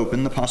left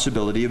open the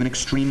possibility of an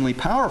extremely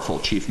powerful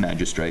chief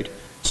magistrate,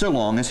 so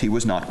long as he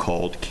was not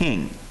called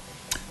king.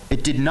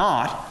 It did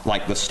not,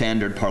 like the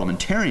standard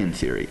parliamentarian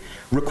theory,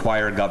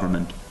 require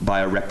government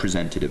by a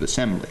representative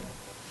assembly.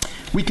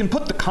 We can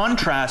put the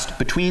contrast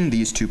between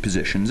these two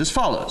positions as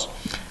follows.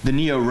 The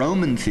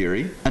neo-Roman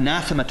theory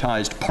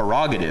anathematized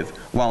prerogative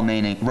while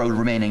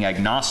remaining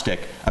agnostic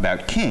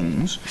about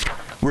kings,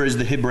 whereas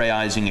the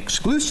Hebraizing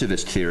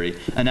exclusivist theory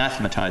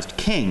anathematized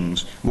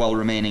kings while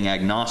remaining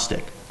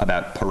agnostic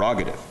about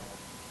prerogative.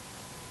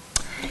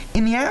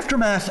 In the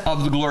aftermath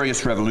of the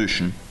Glorious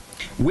Revolution,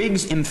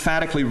 Whigs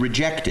emphatically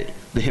rejected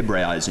the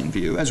Hebraizing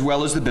view, as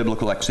well as the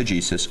biblical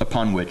exegesis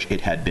upon which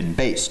it had been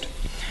based.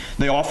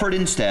 They offered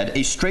instead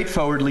a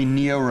straightforwardly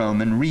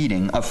neo-Roman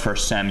reading of 1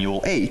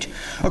 Samuel 8,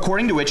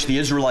 according to which the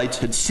Israelites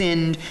had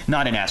sinned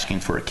not in asking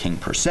for a king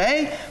per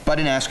se, but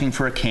in asking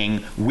for a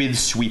king with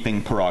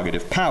sweeping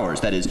prerogative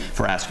powers, that is,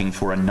 for asking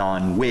for a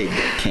non-Whig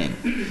king.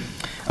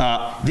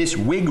 This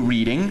Whig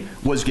reading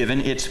was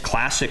given its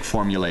classic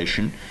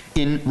formulation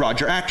in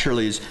Roger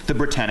Acherley's The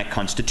Britannic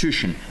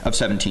Constitution of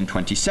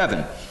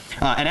 1727.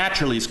 And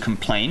Acherley's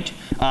complaint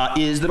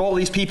is that all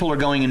these people are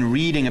going and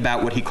reading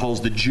about what he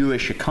calls the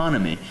Jewish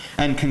economy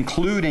and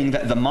concluding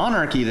that the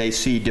monarchy they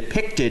see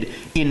depicted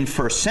in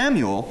 1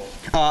 Samuel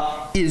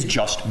is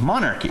just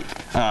monarchy.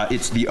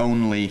 It's the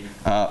only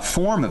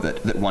form of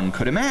it that one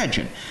could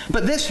imagine.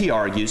 But this, he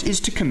argues, is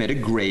to commit a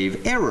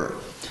grave error.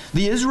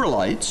 The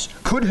Israelites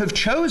could have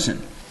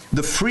chosen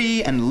the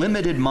free and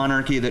limited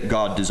monarchy that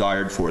God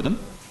desired for them,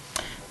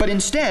 but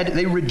instead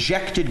they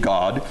rejected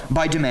God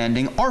by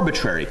demanding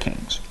arbitrary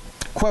kings.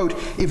 Quote,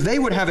 if they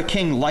would have a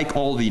king like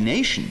all the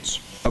nations,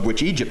 of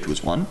which Egypt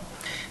was one,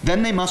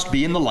 then they must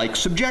be in the like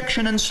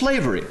subjection and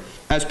slavery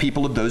as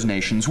people of those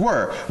nations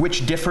were,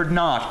 which differed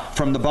not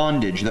from the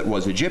bondage that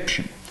was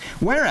Egyptian.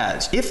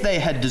 Whereas, if they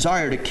had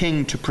desired a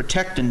king to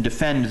protect and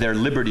defend their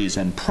liberties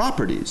and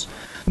properties,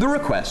 the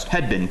request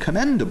had been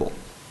commendable.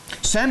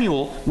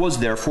 Samuel was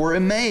therefore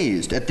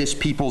amazed at this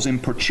people's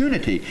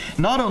importunity,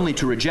 not only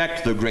to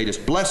reject the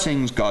greatest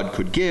blessings God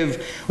could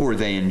give or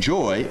they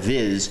enjoy,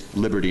 viz.,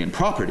 liberty and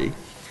property,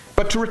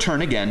 but to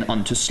return again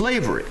unto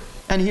slavery.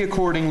 And he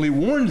accordingly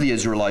warned the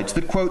Israelites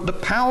that, quote, the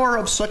power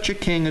of such a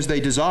king as they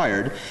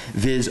desired,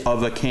 viz.,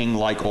 of a king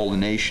like all the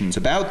nations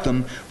about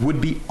them,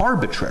 would be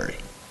arbitrary,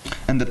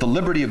 and that the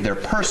liberty of their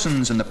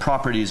persons and the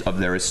properties of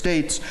their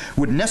estates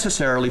would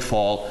necessarily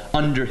fall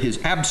under his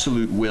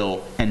absolute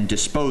will and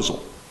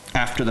disposal,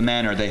 after the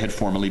manner they had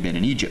formerly been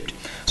in Egypt.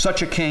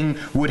 Such a king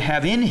would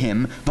have in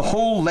him the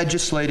whole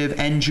legislative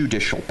and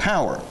judicial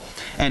power,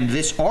 and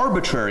this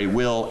arbitrary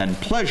will and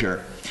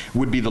pleasure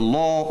would be the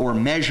law or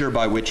measure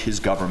by which his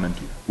government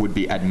would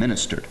be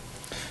administered.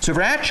 So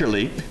for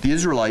Acherley, the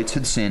Israelites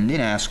had sinned in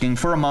asking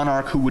for a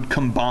monarch who would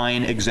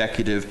combine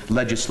executive,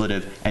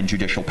 legislative, and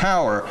judicial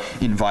power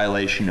in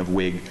violation of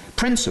Whig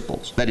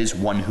principles, that is,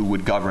 one who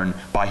would govern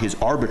by his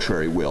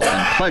arbitrary will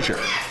and pleasure.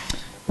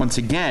 Once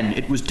again,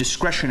 it was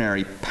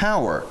discretionary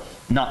power,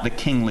 not the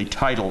kingly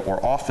title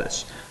or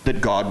office,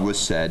 that God was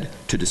said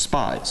to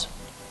despise.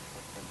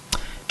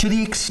 To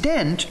the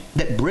extent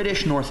that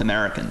British North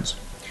Americans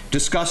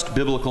discussed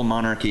biblical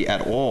monarchy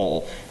at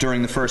all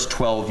during the first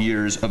 12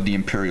 years of the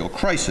imperial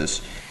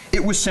crisis,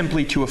 it was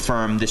simply to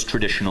affirm this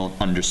traditional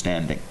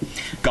understanding.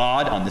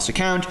 God, on this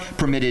account,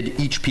 permitted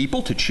each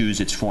people to choose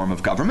its form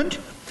of government,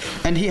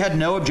 and he had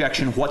no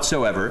objection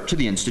whatsoever to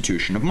the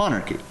institution of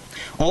monarchy.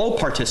 All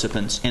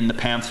participants in the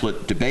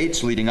pamphlet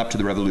debates leading up to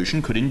the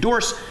revolution could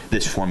endorse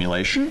this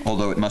formulation,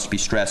 although it must be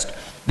stressed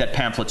that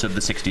pamphlets of the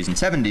 60s and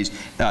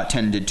 70s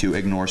tended to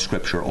ignore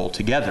Scripture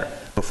altogether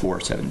before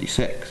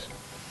 76.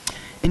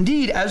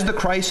 Indeed, as the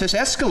crisis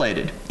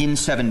escalated in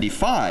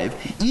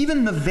 75,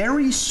 even the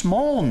very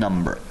small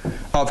number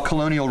of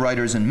colonial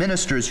writers and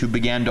ministers who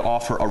began to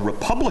offer a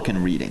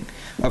Republican reading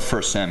of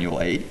 1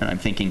 Samuel 8, and I'm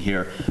thinking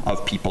here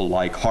of people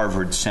like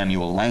Harvard's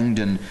Samuel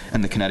Langdon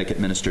and the Connecticut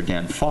minister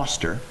Dan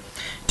Foster,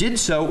 did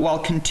so while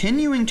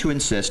continuing to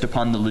insist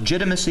upon the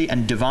legitimacy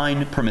and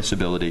divine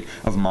permissibility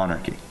of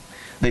monarchy.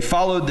 They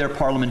followed their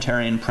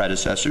parliamentarian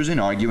predecessors in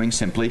arguing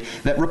simply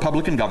that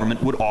Republican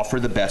government would offer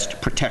the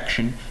best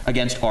protection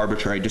against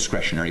arbitrary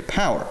discretionary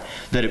power,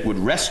 that it would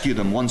rescue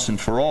them once and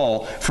for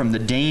all from the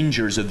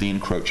dangers of the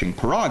encroaching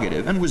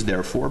prerogative, and was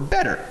therefore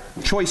better,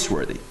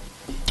 choice-worthy,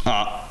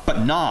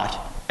 but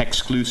not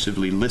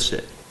exclusively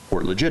licit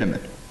or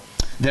legitimate.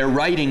 Their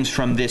writings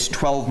from this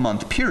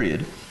 12-month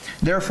period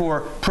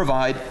therefore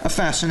provide a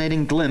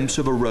fascinating glimpse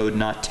of a road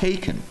not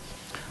taken,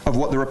 of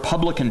what the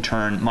Republican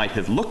turn might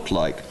have looked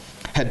like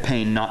had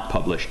Paine not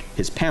published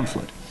his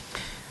pamphlet.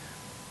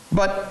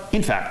 But,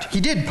 in fact,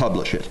 he did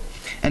publish it,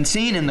 and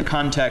seen in the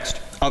context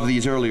of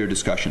these earlier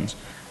discussions,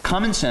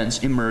 common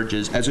sense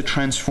emerges as a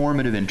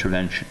transformative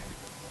intervention.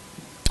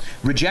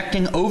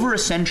 Rejecting over a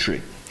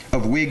century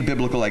of Whig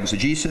biblical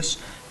exegesis,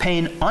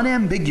 Paine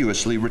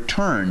unambiguously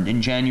returned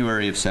in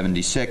January of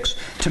 76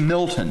 to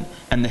Milton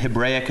and the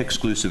Hebraic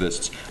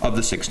exclusivists of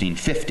the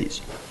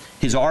 1650s.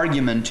 His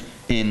argument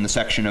in the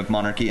section of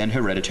monarchy and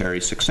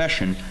hereditary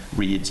succession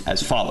reads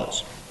as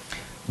follows.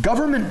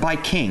 Government by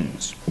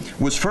kings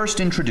was first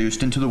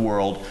introduced into the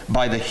world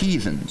by the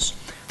heathens,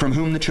 from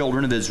whom the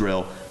children of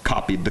Israel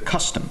copied the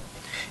custom.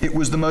 It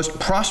was the most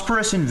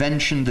prosperous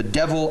invention the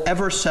devil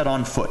ever set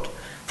on foot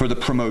for the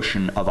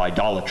promotion of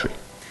idolatry.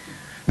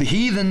 The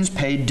heathens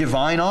paid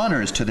divine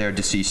honors to their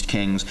deceased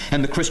kings,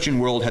 and the Christian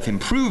world hath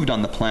improved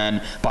on the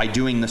plan by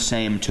doing the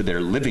same to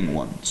their living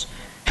ones.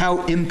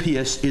 How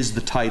impious is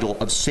the title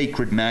of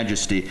sacred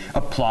majesty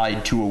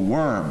applied to a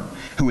worm,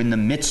 who in the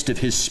midst of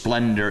his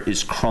splendor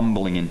is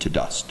crumbling into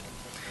dust.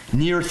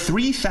 Near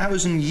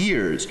 3,000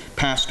 years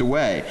passed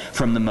away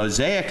from the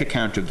Mosaic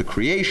account of the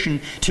creation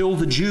till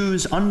the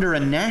Jews, under a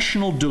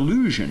national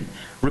delusion,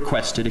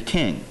 requested a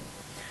king.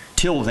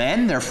 Till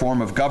then, their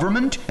form of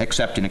government,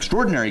 except in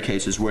extraordinary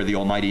cases where the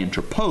Almighty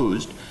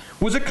interposed,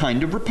 was a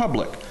kind of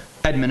republic,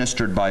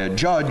 administered by a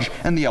judge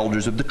and the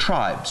elders of the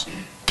tribes.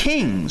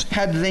 Kings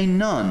had they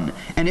none,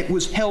 and it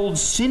was held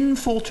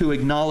sinful to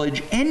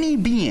acknowledge any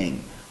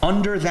being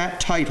under that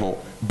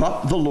title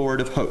but the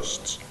Lord of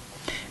hosts.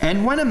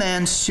 And when a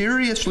man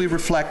seriously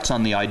reflects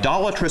on the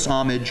idolatrous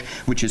homage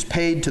which is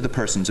paid to the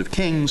persons of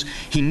kings,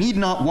 he need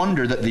not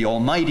wonder that the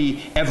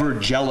Almighty, ever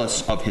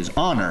jealous of his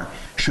honor,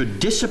 should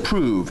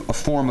disapprove a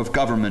form of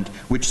government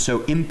which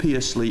so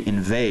impiously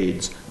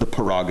invades the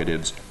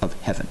prerogatives of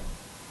heaven.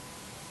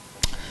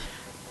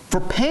 For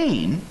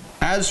Paine,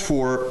 as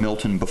for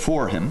Milton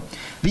before him,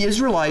 the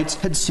Israelites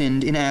had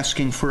sinned in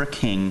asking for a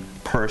king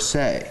per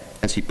se.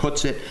 As he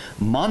puts it,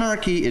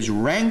 monarchy is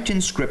ranked in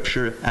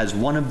Scripture as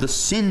one of the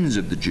sins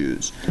of the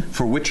Jews,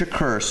 for which a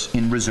curse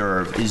in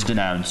reserve is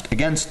denounced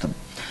against them.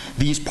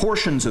 These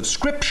portions of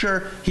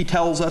Scripture, he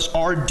tells us,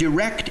 are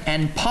direct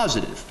and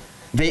positive.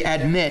 They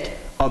admit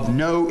of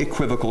no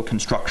equivocal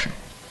construction.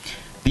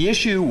 The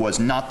issue was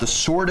not the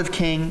sort of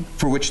king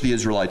for which the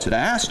Israelites had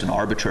asked, an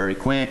arbitrary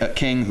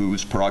king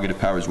whose prerogative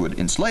powers would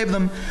enslave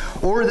them,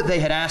 or that they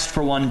had asked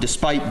for one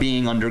despite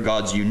being under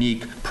God's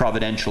unique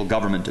providential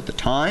government at the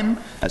time,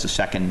 as a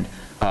second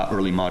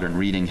early modern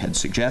reading had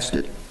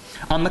suggested.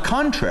 On the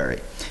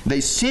contrary, they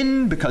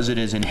sinned because it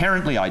is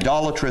inherently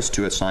idolatrous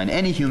to assign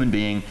any human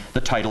being the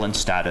title and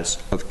status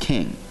of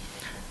king.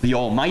 The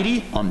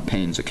Almighty, on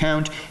Paine's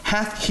account,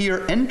 hath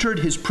here entered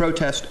his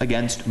protest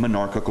against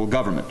monarchical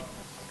government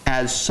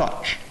as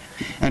such.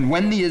 And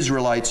when the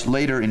Israelites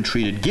later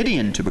entreated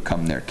Gideon to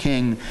become their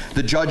king,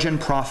 the judge and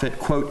prophet,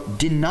 quote,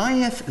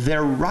 denieth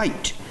their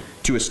right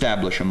to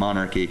establish a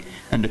monarchy,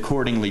 and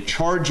accordingly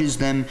charges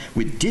them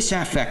with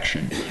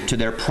disaffection to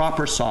their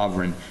proper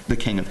sovereign, the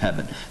King of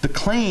Heaven. The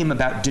claim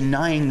about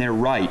denying their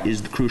right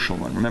is the crucial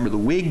one. Remember, the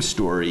Whig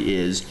story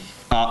is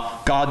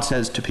God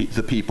says to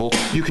the people,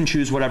 you can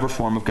choose whatever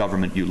form of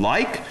government you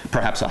like.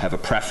 Perhaps I'll have a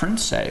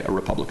preference, say a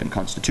Republican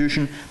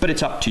Constitution, but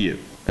it's up to you,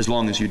 as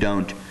long as you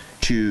don't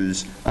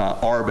choose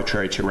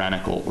arbitrary,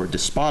 tyrannical, or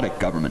despotic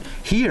government.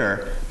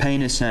 Here,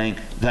 Paine is saying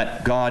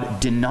that God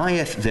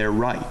denieth their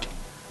right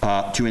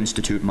to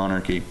institute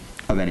monarchy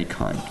of any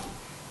kind.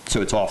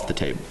 So it's off the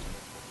table,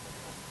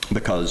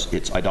 because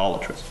it's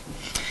idolatrous.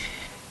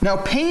 Now,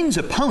 Paine's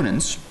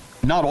opponents,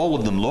 not all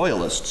of them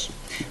loyalists,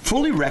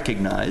 fully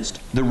recognized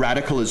the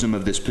radicalism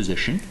of this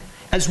position,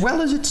 as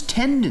well as its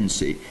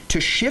tendency to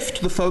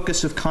shift the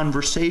focus of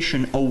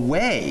conversation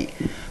away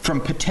from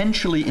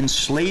potentially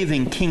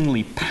enslaving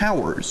kingly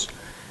powers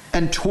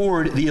and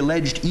toward the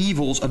alleged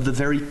evils of the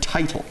very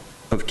title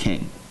of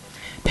king.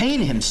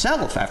 Paine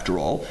himself, after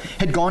all,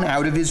 had gone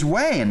out of his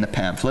way in the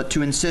pamphlet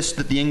to insist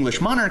that the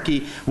English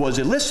monarchy was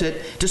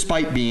illicit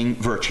despite being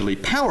virtually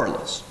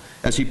powerless.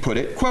 As he put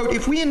it, quote,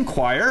 if we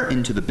inquire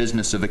into the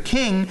business of a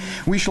king,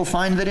 we shall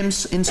find that in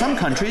some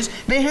countries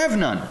they have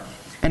none.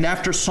 And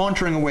after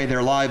sauntering away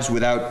their lives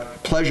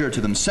without pleasure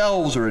to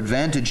themselves or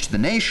advantage to the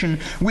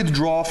nation,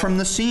 withdraw from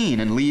the scene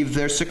and leave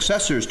their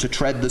successors to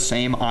tread the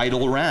same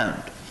idle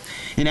round.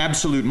 In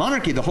absolute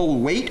monarchy, the whole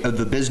weight of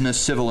the business,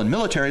 civil, and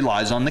military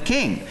lies on the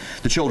king.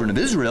 The children of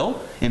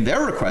Israel, in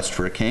their request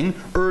for a king,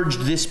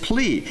 urged this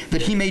plea,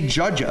 that he may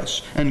judge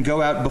us and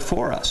go out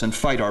before us and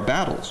fight our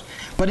battles.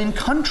 But in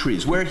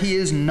countries where he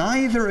is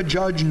neither a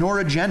judge nor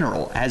a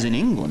general, as in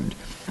England,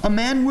 a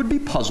man would be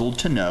puzzled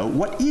to know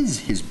what is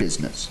his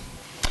business.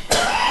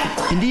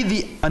 Indeed,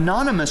 the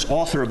anonymous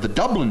author of the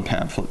Dublin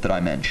pamphlet that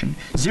I mentioned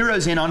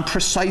zeroes in on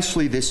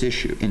precisely this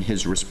issue in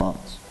his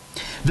response.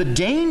 The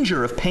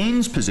danger of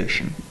Paine's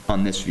position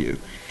on this view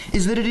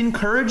is that it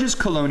encourages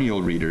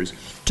colonial readers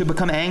to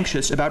become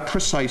anxious about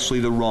precisely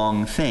the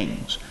wrong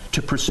things,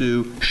 to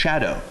pursue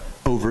shadow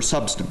over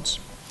substance.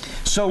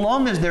 So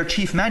long as their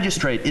chief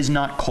magistrate is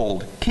not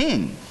called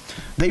king,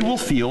 they will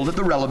feel that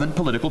the relevant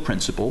political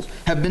principles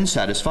have been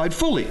satisfied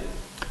fully.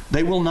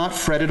 They will not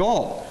fret at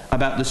all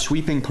about the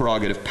sweeping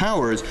prerogative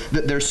powers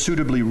that their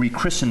suitably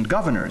rechristened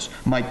governors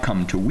might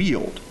come to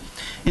wield.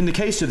 In the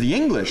case of the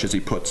English, as he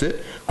puts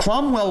it,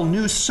 Cromwell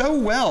knew so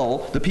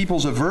well the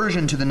people's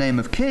aversion to the name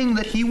of king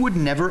that he would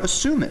never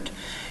assume it.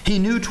 He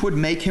knew 'twould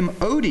make him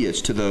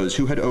odious to those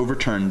who had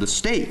overturned the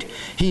state.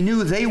 He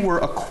knew they were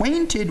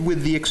acquainted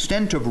with the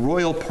extent of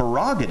royal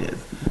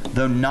prerogative,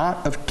 though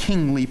not of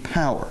kingly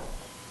power.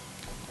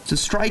 It's a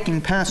striking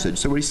passage.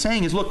 So what he's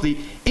saying is, look, the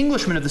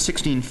Englishmen of the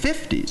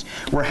 1650s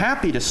were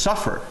happy to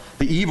suffer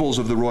the evils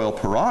of the royal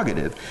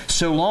prerogative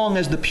so long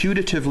as the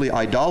putatively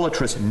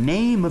idolatrous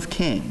name of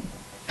king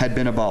had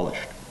been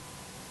abolished.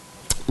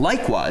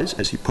 Likewise,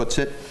 as he puts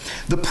it,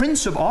 the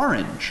Prince of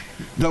Orange,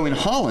 though in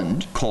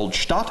Holland called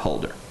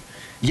Stadtholder,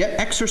 yet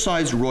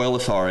exercised royal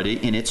authority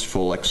in its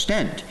full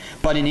extent.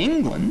 But in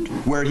England,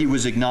 where he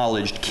was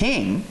acknowledged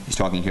king, he's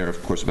talking here,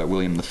 of course, about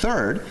William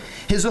III,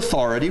 his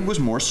authority was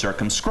more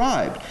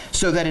circumscribed,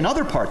 so that in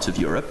other parts of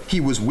Europe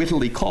he was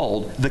wittily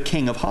called the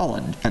King of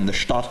Holland and the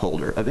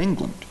Stadtholder of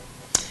England.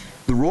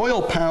 The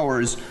royal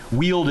powers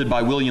wielded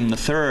by William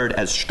III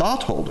as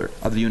Stadtholder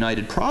of the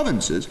United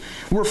Provinces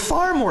were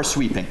far more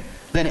sweeping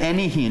than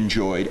any he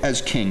enjoyed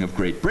as King of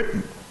Great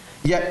Britain.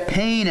 Yet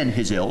Paine and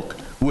his ilk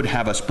would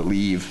have us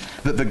believe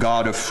that the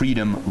God of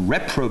freedom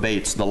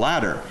reprobates the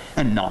latter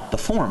and not the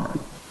former.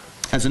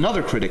 As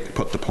another critic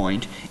put the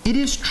point, it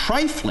is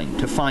trifling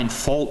to find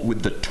fault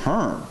with the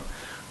term.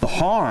 The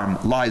harm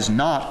lies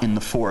not in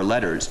the four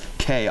letters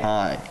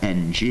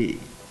K-I-N-G.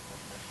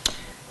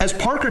 As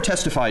Parker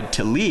testified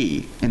to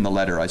Lee in the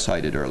letter I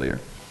cited earlier,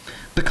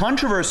 the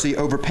controversy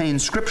over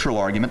Paine's scriptural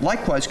argument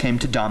likewise came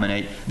to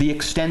dominate the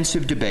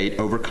extensive debate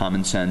over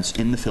common sense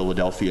in the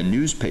Philadelphia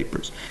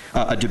newspapers,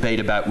 a debate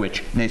about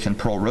which Nathan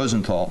Pearl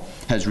Rosenthal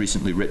has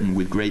recently written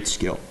with great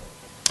skill.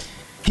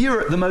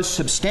 Here, the most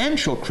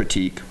substantial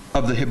critique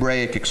of the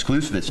Hebraic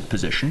exclusivist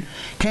position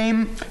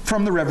came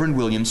from the Reverend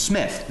William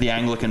Smith, the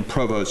Anglican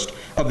provost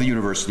of the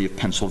University of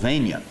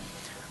Pennsylvania.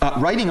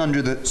 Writing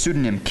under the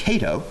pseudonym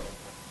Cato,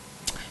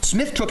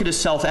 Smith took it as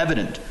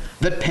self-evident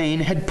that Paine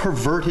had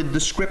perverted the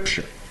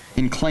scripture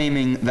in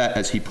claiming that,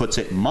 as he puts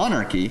it,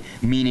 monarchy,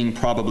 meaning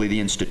probably the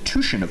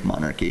institution of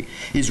monarchy,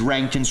 is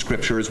ranked in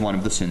scripture as one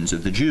of the sins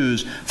of the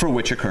Jews, for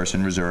which a curse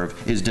and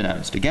reserve is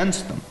denounced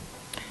against them.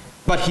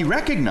 But he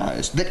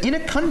recognized that in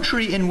a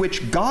country in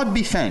which, God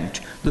be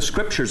thanked, the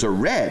scriptures are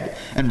read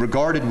and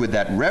regarded with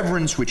that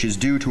reverence which is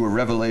due to a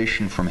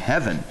revelation from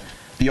heaven,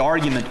 the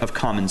argument of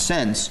common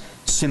sense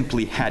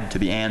simply had to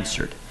be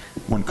answered.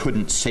 One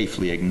couldn't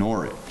safely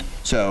ignore it.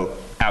 So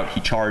out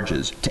he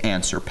charges to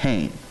answer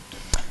Paine.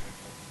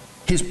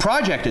 His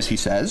project, as he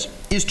says,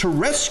 is to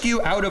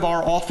rescue out of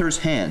our author's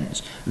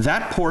hands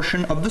that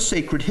portion of the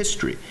sacred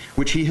history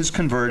which he has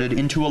converted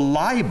into a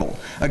libel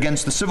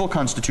against the civil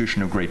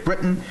constitution of Great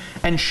Britain,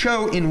 and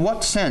show in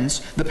what sense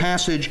the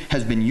passage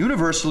has been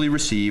universally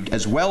received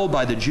as well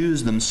by the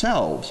Jews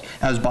themselves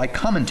as by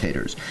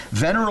commentators,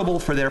 venerable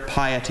for their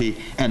piety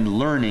and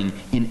learning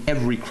in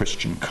every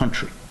Christian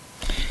country.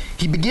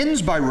 He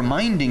begins by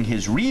reminding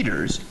his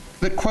readers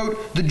that,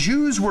 quote, the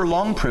Jews were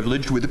long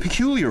privileged with a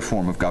peculiar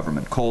form of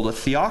government called a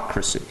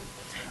theocracy,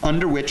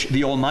 under which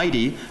the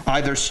Almighty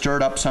either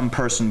stirred up some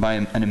person by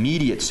an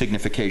immediate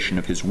signification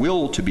of his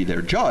will to be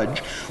their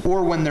judge,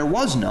 or when there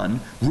was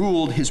none,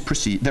 ruled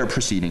their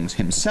proceedings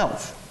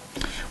himself.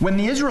 When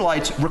the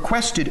Israelites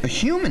requested a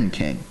human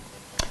king,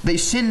 they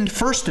sinned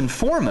first and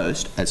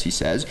foremost, as he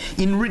says,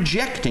 in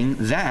rejecting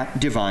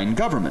that divine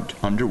government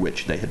under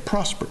which they had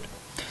prospered.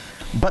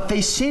 But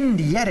they sinned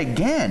yet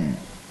again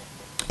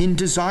in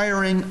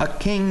desiring a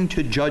king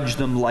to judge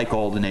them like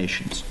all the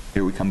nations.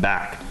 Here we come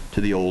back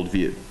to the old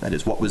view. That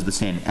is, what was the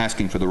sin?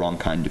 Asking for the wrong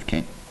kind of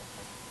king.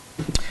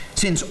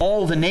 Since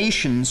all the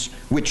nations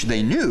which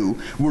they knew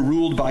were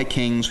ruled by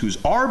kings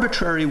whose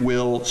arbitrary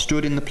will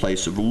stood in the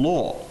place of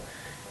law.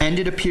 And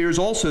it appears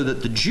also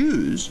that the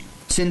Jews,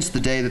 since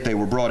the day that they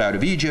were brought out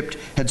of Egypt,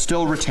 had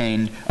still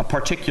retained a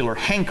particular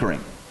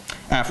hankering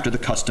after the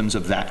customs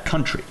of that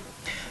country.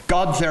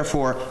 God,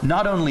 therefore,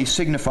 not only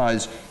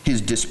signifies his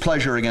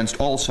displeasure against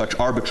all such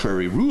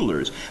arbitrary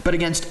rulers, but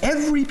against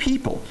every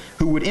people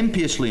who would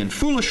impiously and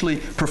foolishly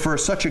prefer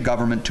such a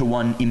government to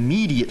one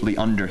immediately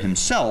under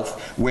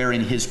himself, where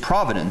in his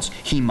providence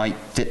he might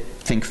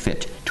think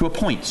fit to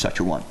appoint such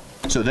a one.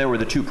 So there were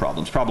the two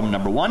problems. Problem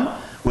number one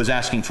was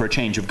asking for a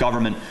change of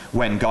government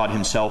when God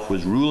himself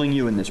was ruling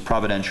you in this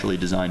providentially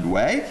designed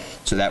way.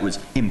 So that was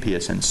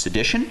impious and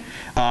sedition.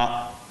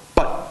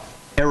 But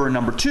error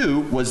number two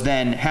was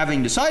then,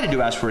 having decided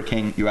to ask for a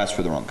king, you asked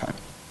for the wrong kind.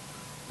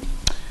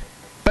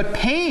 But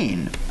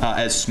Paine,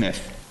 as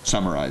Smith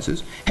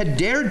summarizes, had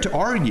dared to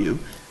argue,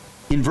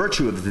 in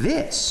virtue of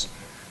this,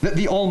 that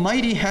the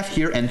Almighty hath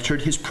here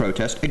entered his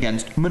protest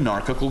against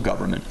monarchical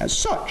government as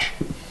such.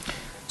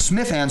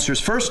 Smith answers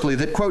firstly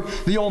that,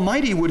 quote, the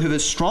Almighty would have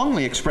as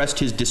strongly expressed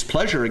his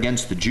displeasure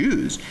against the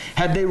Jews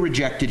had they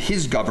rejected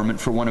his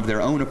government for one of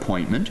their own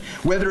appointment,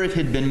 whether it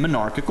had been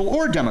monarchical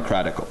or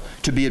democratical,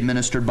 to be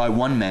administered by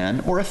one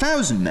man or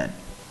 1,000 men.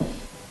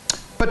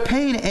 But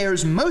Paine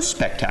errs most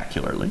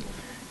spectacularly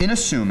in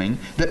assuming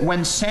that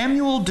when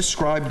Samuel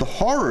described the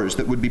horrors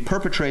that would be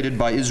perpetrated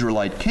by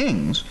Israelite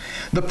kings,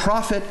 the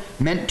prophet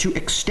meant to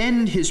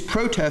extend his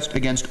protest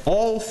against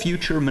all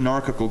future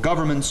monarchical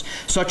governments,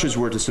 such as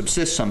were to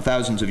subsist some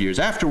thousands of years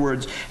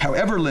afterwards,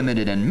 however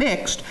limited and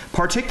mixed,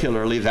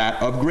 particularly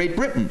that of Great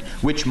Britain,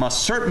 which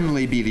must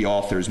certainly be the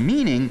author's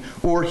meaning,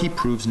 or he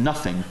proves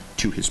nothing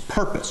to his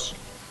purpose.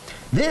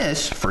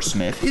 This, for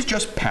Smith, is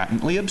just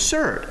patently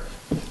absurd.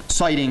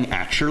 Citing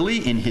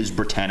Atcherley in his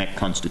Britannic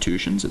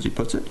Constitutions, as he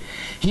puts it,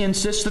 he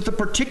insists that the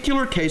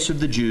particular case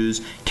of the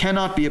Jews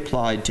cannot be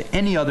applied to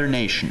any other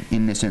nation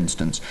in this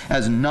instance,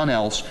 as none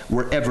else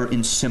were ever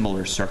in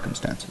similar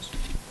circumstances.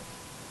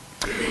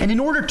 And in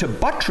order to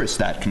buttress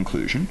that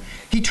conclusion,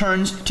 he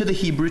turns to the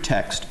Hebrew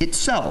text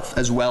itself,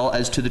 as well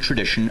as to the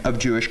tradition of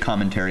Jewish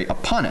commentary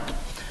upon it.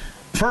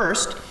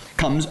 First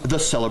comes the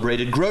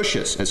celebrated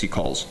Grotius, as he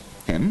calls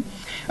him,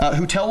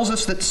 who tells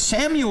us that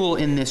Samuel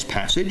in this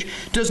passage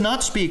does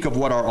not speak of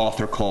what our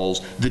author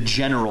calls the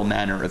general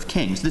manner of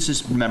kings. This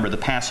is, remember, the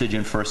passage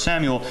in 1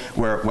 Samuel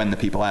where when the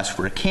people ask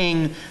for a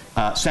king,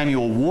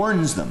 Samuel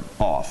warns them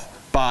off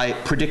by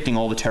predicting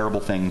all the terrible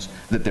things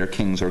that their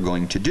kings are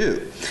going to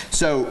do.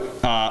 So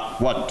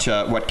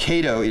what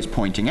Cato is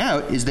pointing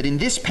out is that in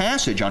this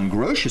passage on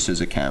Grotius's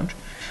account,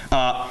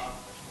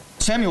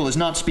 Samuel is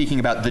not speaking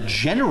about the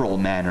general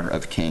manner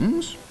of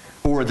kings,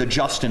 or the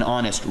just and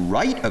honest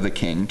right of a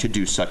king to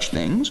do such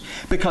things,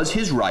 because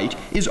his right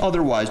is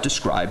otherwise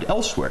described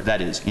elsewhere, that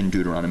is, in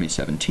Deuteronomy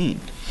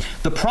 17.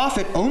 The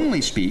prophet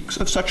only speaks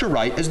of such a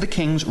right as the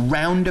kings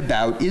round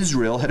about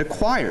Israel had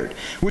acquired,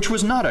 which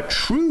was not a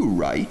true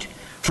right,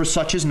 for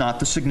such is not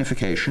the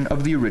signification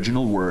of the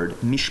original word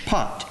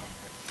mishpat.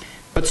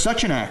 But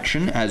such an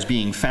action, as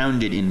being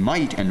founded in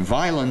might and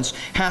violence,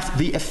 hath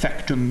the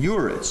effectum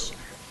juris,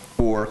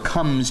 or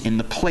comes in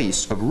the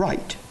place of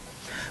right.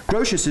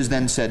 Grotius is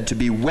then said to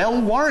be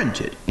well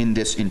warranted in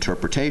this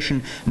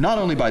interpretation, not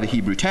only by the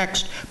Hebrew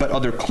text, but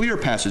other clear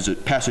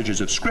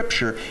passages of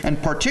Scripture,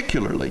 and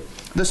particularly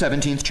the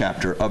 17th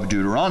chapter of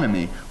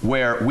Deuteronomy,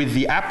 where, with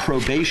the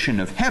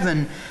approbation of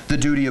heaven, the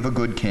duty of a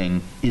good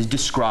king is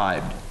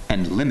described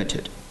and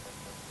limited.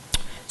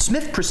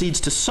 Smith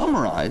proceeds to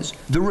summarize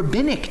the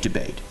rabbinic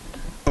debate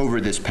over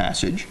this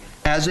passage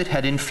as it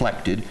had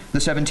inflected the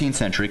 17th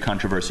century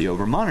controversy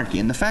over monarchy,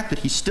 and the fact that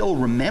he still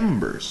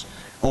remembers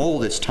all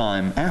this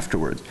time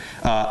afterwards,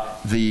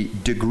 the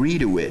degree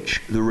to which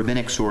the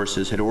rabbinic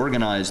sources had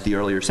organized the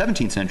earlier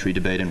 17th century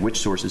debate and which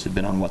sources had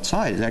been on what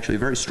side is actually a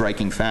very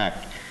striking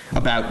fact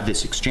about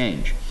this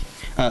exchange.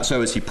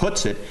 So as he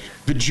puts it,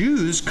 the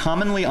Jews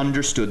commonly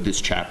understood this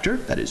chapter,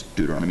 that is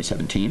Deuteronomy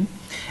 17,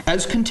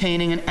 as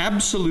containing an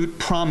absolute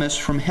promise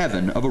from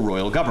heaven of a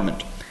royal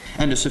government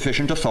and a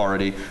sufficient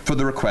authority for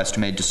the request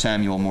made to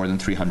Samuel more than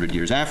 300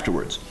 years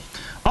afterwards.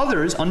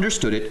 Others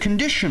understood it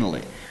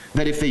conditionally,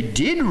 that if they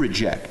did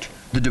reject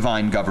the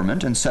divine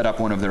government and set up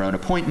one of their own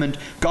appointment,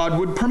 God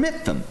would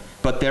permit them,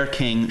 but their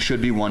king should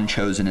be one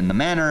chosen in the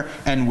manner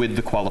and with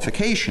the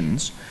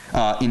qualifications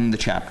in the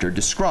chapter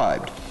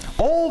described.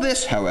 All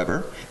this,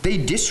 however, they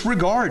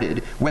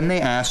disregarded when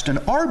they asked an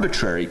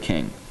arbitrary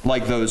king,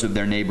 like those of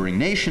their neighboring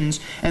nations,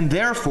 and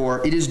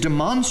therefore it is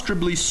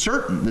demonstrably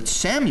certain that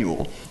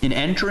Samuel, in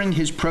entering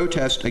his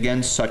protest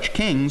against such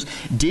kings,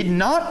 did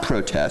not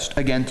protest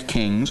against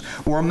kings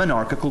or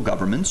monarchical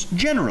governments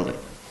generally.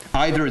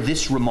 Either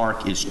this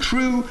remark is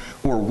true,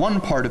 or one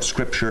part of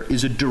Scripture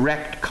is a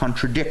direct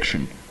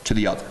contradiction to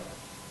the other,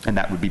 and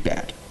that would be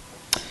bad.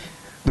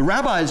 The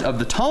rabbis of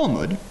the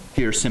Talmud,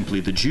 here simply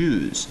the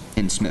Jews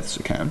in Smith's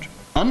account,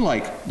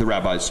 unlike the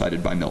rabbis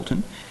cited by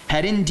Milton,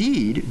 had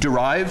indeed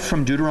derived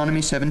from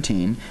Deuteronomy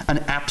 17 an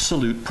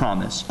absolute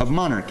promise of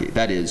monarchy,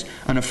 that is,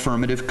 an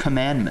affirmative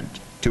commandment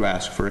to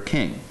ask for a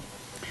king.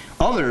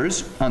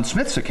 Others, on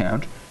Smith's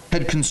account,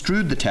 had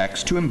construed the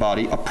text to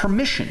embody a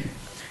permission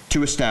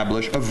to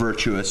establish a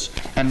virtuous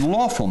and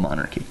lawful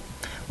monarchy.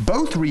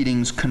 Both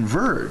readings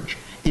converge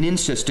in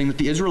insisting that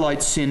the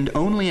Israelites sinned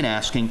only in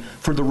asking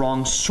for the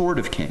wrong sort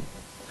of king.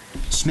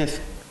 Smith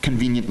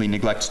conveniently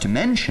neglects to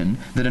mention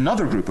that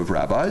another group of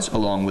rabbis,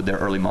 along with their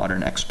early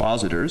modern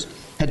expositors,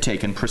 had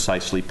taken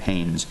precisely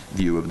Paine's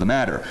view of the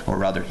matter, or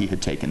rather he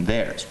had taken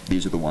theirs.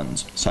 These are the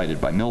ones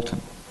cited by Milton.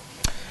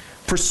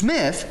 For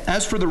Smith,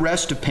 as for the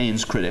rest of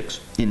Paine's critics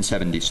in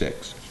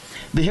 76,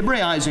 the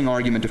Hebraizing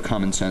argument of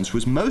common sense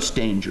was most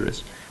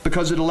dangerous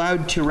because it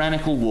allowed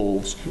tyrannical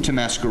wolves to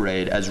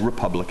masquerade as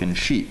republican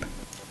sheep.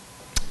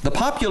 The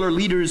popular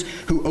leaders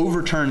who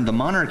overturned the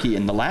monarchy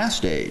in the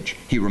last age,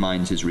 he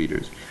reminds his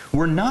readers,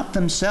 were not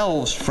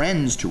themselves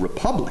friends to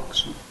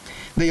republics.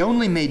 They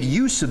only made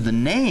use of the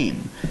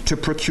name to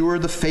procure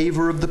the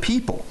favor of the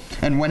people,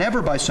 and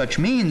whenever by such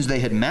means they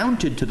had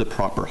mounted to the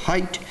proper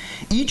height,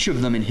 each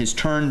of them in his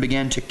turn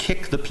began to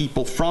kick the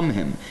people from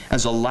him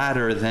as a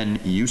ladder then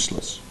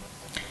useless.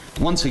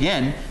 Once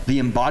again, the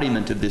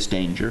embodiment of this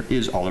danger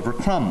is Oliver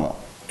Cromwell.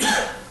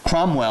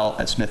 Cromwell,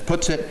 as Smith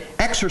puts it,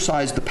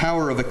 exercised the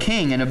power of a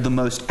king and of the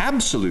most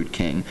absolute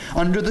king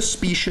under the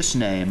specious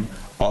name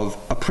of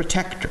a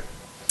protector.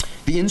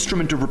 The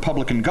instrument of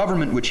republican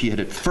government, which he had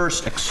at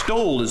first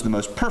extolled as the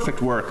most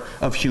perfect work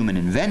of human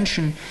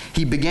invention,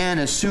 he began,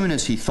 as soon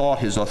as he thought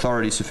his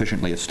authority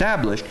sufficiently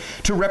established,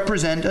 to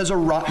represent as a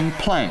rotten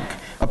plank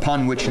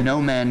upon which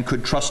no man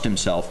could trust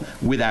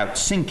himself without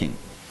sinking.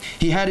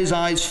 He had his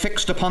eyes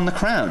fixed upon the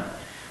crown,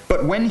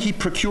 but when he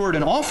procured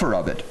an offer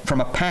of it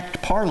from a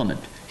packed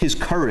parliament, his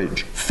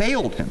courage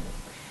failed him.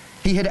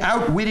 He had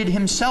outwitted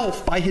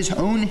himself by his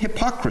own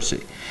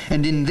hypocrisy,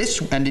 and in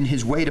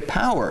his way to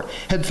power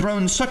had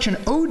thrown such an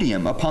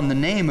odium upon the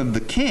name of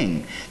the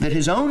king that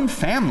his own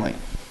family,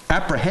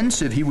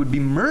 apprehensive he would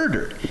be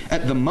murdered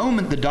at the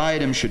moment the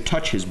diadem should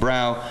touch his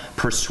brow,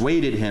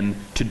 persuaded him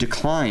to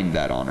decline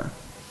that honor.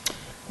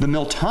 The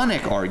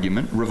Miltonic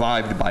argument,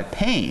 revived by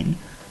Paine,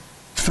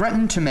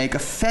 threatened to make a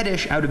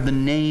fetish out of the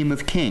name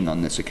of king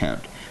on this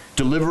account,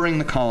 delivering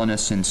the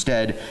colonists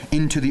instead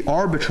into the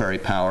arbitrary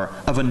power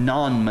of a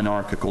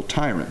non-monarchical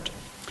tyrant.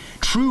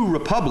 True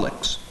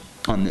republics,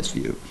 on this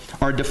view,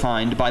 are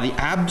defined by the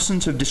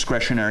absence of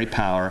discretionary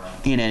power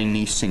in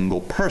any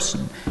single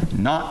person,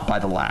 not by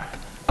the lack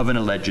of an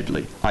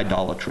allegedly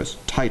idolatrous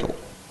title.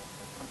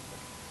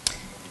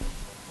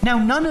 Now,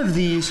 none of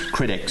these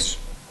critics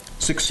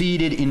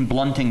succeeded in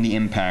blunting the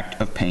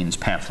impact of Paine's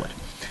pamphlet.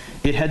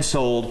 It had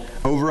sold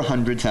over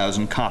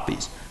 100,000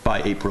 copies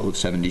by April of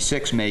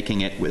 '76, making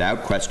it,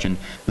 without question,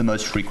 the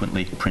most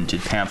frequently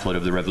printed pamphlet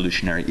of the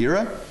Revolutionary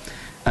era.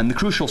 And the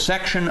crucial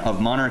section of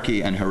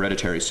monarchy and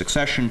hereditary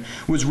succession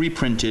was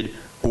reprinted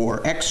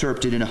or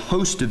excerpted in a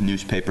host of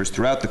newspapers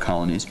throughout the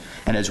colonies,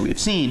 and as we have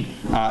seen,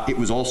 it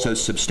was also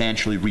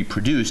substantially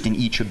reproduced in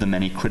each of the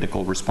many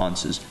critical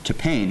responses to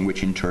Paine,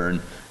 which in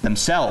turn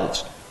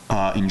themselves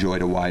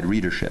enjoyed a wide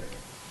readership.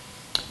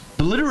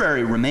 The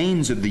literary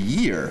remains of the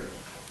year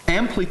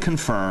amply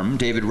confirm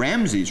David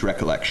Ramsay's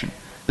recollection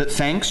that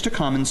thanks to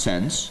common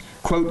sense,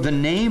 quote, the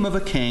name of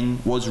a king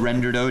was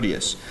rendered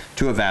odious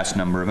to a vast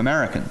number of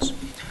Americans.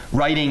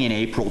 Writing in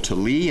April to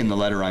Lee in the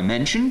letter I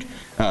mentioned,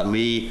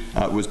 Lee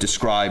was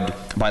described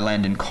by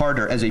Landon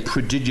Carter as a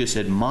prodigious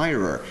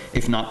admirer,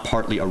 if not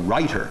partly a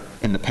writer,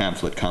 in the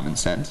pamphlet Common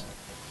Sense.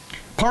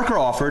 Parker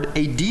offered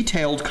a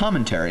detailed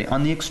commentary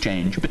on the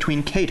exchange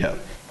between Cato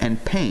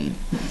and Paine.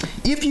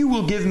 "If you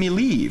will give me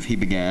leave," he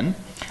began,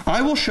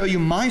 "I will show you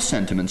my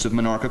sentiments of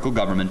monarchical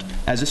government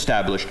as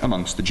established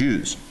amongst the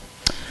Jews.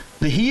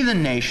 The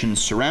heathen nations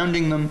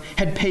surrounding them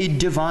had paid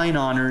divine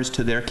honors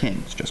to their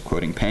kings," just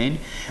quoting Paine,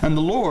 "and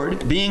the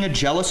Lord, being a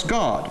jealous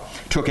God,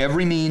 took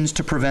every means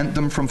to prevent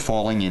them from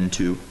falling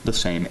into the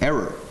same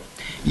error.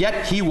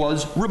 Yet he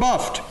was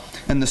rebuffed,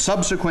 and the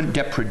subsequent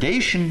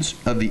depredations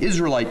of the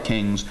Israelite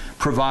kings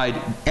provide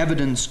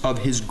evidence of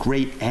his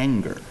great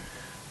anger.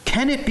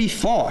 Can it be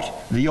thought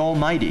the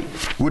Almighty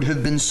would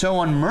have been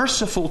so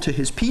unmerciful to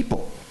his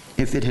people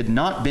if it had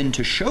not been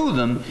to show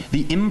them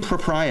the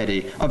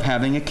impropriety of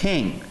having a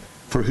king,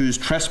 for whose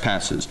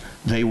trespasses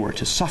they were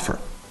to suffer?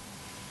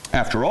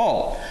 After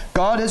all,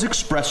 God has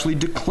expressly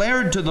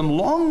declared to them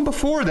long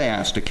before they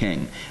asked a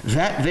king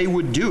that they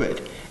would do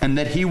it, and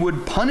that he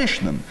would punish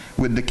them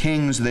with the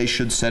kings they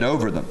should set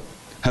over them.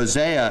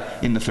 Hosea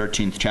in the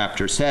 13th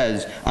chapter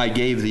says, I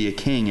gave thee a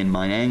king in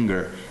mine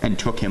anger, and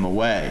took him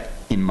away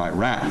in my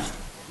wrath.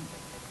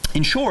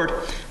 In short,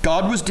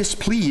 God was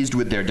displeased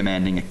with their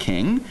demanding a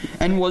king,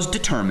 and was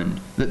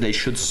determined that they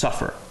should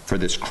suffer for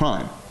this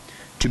crime.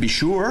 To be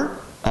sure,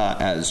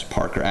 as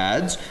Parker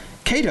adds,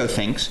 Cato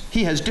thinks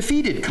he has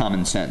defeated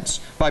common sense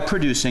by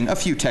producing a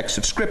few texts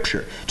of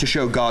Scripture to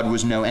show God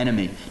was no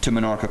enemy to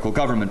monarchical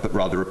government, but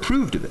rather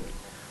approved of it.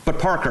 But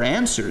Parker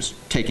answers,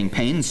 taking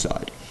Paine's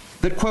side,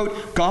 that,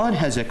 quote, God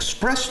has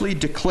expressly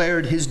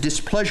declared his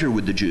displeasure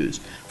with the Jews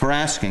for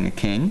asking a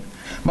king,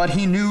 but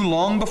he knew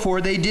long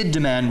before they did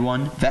demand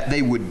one that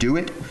they would do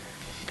it,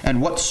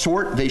 and what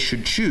sort they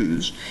should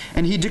choose,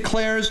 and he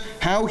declares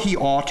how he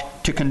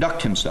ought to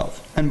conduct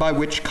himself, and by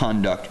which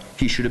conduct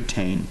he should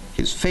obtain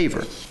his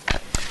favor.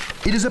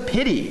 It is a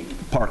pity,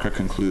 Parker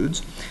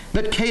concludes,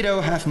 that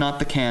Cato hath not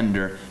the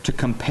candor to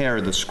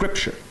compare the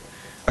Scripture,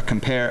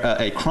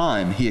 a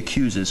crime he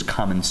accuses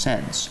common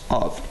sense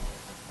of.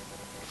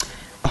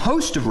 A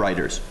host of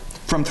writers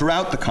from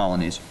throughout the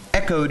colonies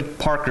echoed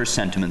Parker's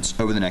sentiments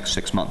over the next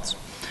 6 months.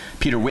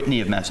 Peter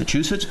Whitney of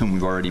Massachusetts, whom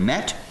we've already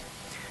met,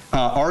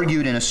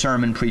 argued in a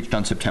sermon preached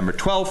on September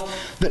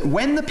 12th that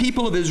when the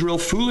people of Israel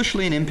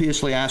foolishly and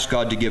impiously asked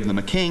God to give them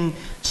a king,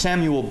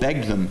 Samuel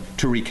begged them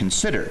to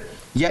reconsider.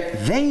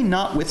 Yet they,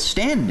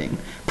 notwithstanding,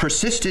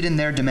 persisted in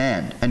their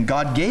demand, and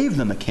God gave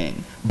them a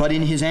king, but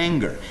in his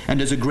anger,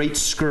 and as a great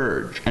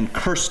scourge and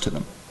curse to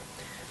them.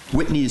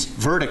 Whitney's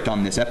verdict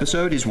on this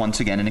episode is once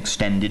again an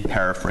extended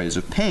paraphrase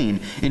of Paine,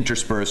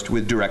 interspersed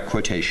with direct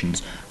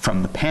quotations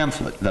from the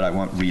pamphlet that I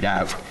won't read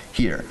out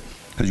here,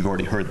 because you've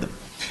already heard them.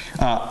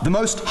 The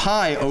Most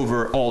High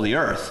over all the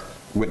earth,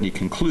 Whitney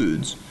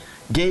concludes,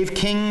 gave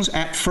kings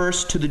at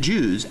first to the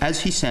Jews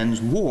as he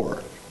sends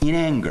war, in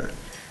anger,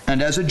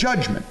 and as a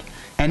judgment,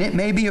 and it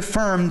may be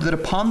affirmed that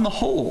upon the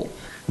whole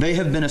they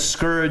have been a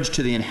scourge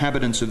to the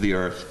inhabitants of the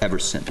earth ever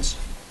since.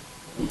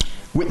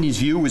 Whitney's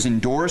view was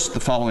endorsed the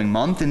following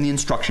month in the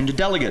Instruction to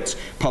Delegates,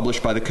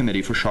 published by the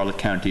Committee for Charlotte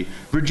County,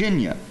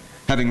 Virginia.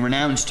 Having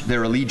renounced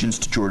their allegiance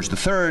to George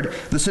III,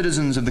 the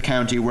citizens of the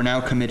county were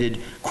now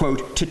committed,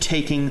 quote, to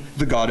taking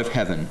the God of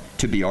heaven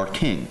to be our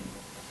king.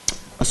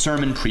 A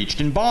sermon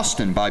preached in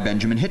Boston by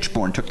Benjamin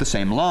Hitchborn took the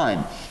same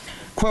line.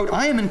 Quote,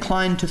 I am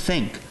inclined to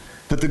think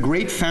that the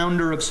great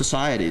founder of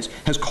societies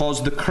has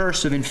caused the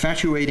curse of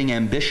infatuating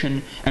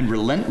ambition and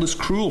relentless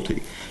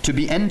cruelty to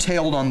be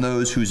entailed on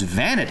those whose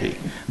vanity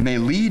may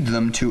lead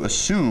them to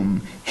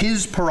assume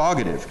his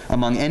prerogative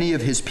among any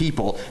of his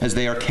people as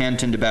they are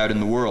cantoned about in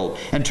the world,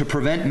 and to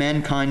prevent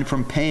mankind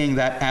from paying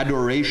that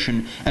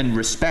adoration and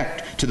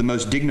respect to the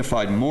most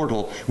dignified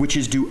mortal, which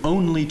is due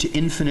only to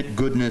infinite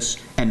goodness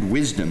and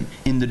wisdom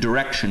in the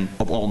direction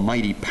of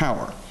almighty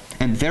power,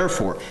 and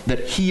therefore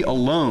that he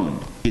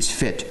alone is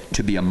fit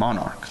to be a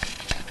monarch.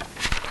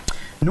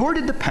 Nor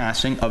did the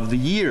passing of the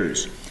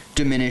years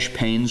diminish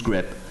Paine's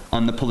grip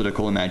on the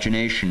political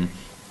imagination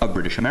of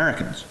British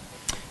Americans.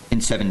 In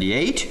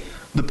 78,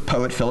 the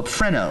poet Philip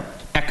Freneau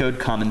echoed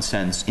common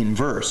sense in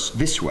verse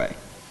this way.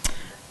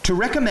 To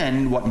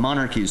recommend what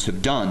monarchies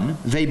have done,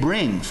 they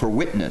bring for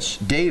witness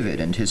David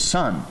and his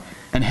son,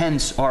 and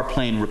hence our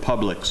plain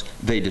republics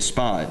they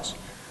despise.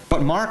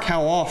 But mark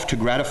how oft, to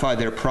gratify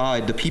their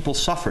pride, the people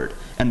suffered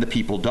and the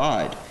people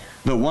died.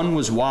 Though one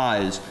was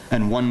wise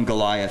and one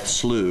Goliath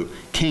slew,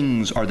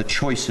 kings are the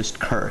choicest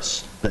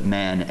curse that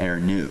man e'er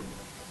knew.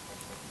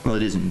 Well,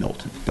 it isn't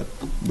Milton, but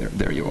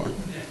there you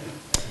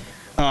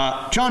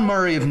are. John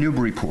Murray of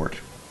Newburyport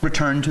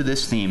returned to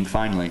this theme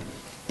finally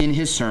in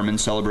his sermon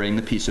celebrating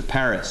the Peace of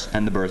Paris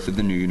and the birth of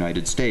the new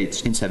United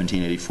States in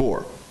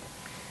 1784.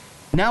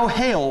 Now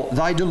hail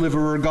thy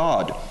deliverer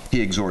God,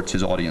 he exhorts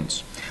his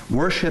audience.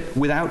 Worship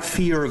without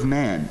fear of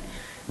man.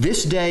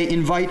 This day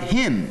invite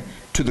him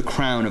to the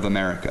crown of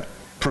America.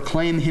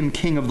 Proclaim him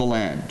king of the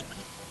land.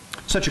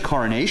 Such a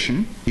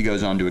coronation, he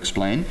goes on to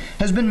explain,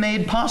 has been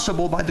made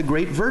possible by the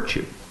great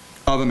virtue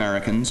of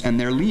Americans and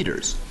their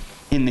leaders.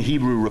 In the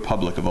Hebrew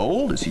Republic of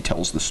old, as he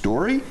tells the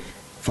story,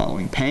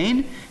 following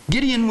Paine,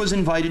 Gideon was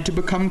invited to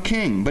become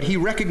king, but he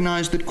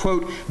recognized that,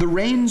 quote, the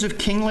reins of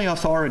kingly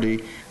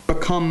authority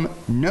become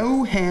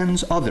no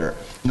hands other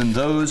than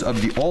those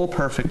of the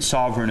all-perfect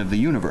sovereign of the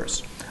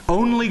universe.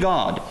 Only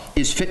God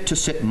is fit to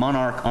sit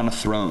monarch on a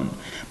throne.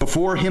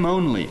 Before him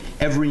only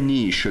every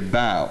knee should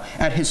bow.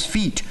 At his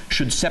feet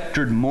should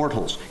sceptered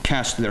mortals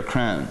cast their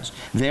crowns.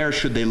 There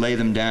should they lay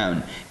them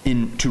down,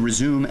 to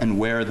resume and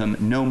wear them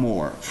no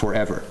more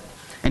forever.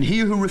 And he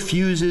who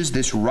refuses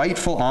this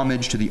rightful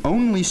homage to the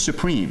only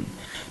supreme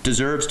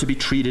deserves to be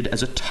treated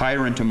as a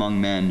tyrant among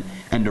men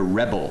and a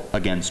rebel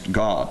against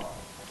God.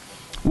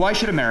 Why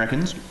should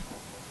Americans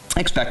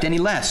expect any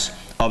less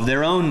of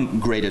their own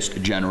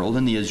greatest general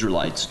than the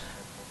Israelites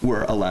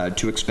were allowed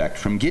to expect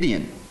from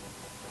Gideon?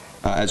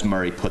 As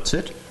Murray puts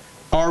it,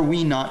 are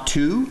we not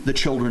too the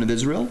children of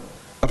Israel,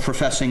 a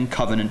professing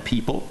covenant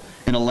people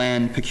in a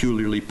land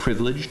peculiarly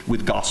privileged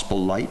with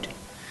gospel light?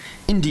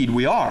 Indeed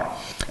we are.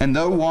 And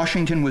though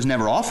Washington was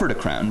never offered a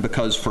crown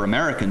because for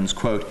Americans,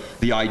 quote,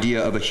 the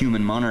idea of a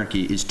human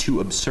monarchy is too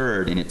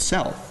absurd in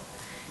itself,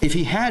 if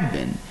he had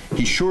been,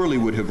 he surely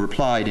would have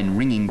replied in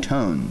ringing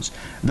tones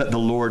that the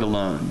Lord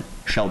alone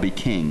shall be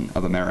king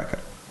of America.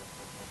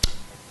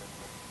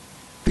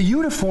 The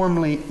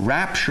uniformly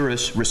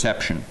rapturous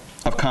reception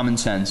of common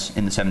sense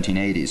in the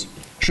 1780s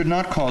should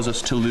not cause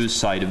us to lose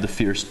sight of the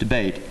fierce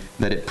debate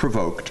that it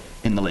provoked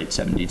in the late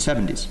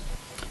 1770s.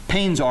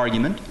 Paine's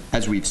argument,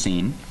 as we've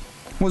seen,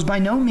 was by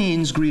no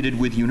means greeted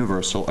with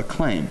universal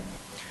acclaim.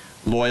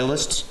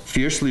 Loyalists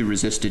fiercely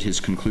resisted his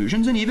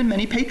conclusions, and even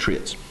many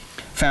patriots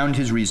found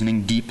his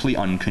reasoning deeply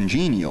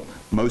uncongenial,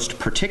 most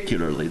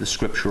particularly the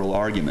scriptural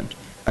argument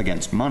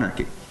against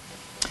monarchy.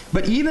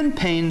 But even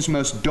Paine's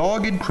most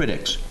dogged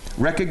critics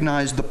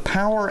recognized the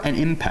power and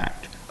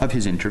impact of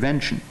his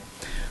intervention.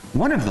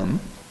 One of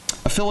them,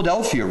 a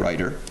Philadelphia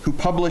writer who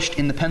published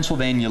in the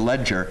Pennsylvania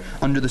Ledger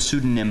under the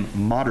pseudonym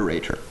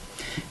Moderator,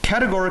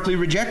 categorically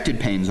rejected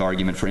Paine's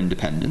argument for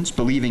independence,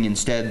 believing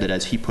instead that,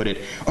 as he put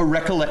it, a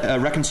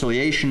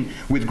reconciliation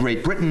with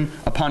Great Britain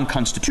upon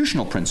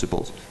constitutional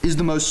principles is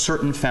the most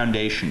certain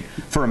foundation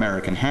for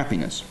American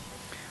happiness.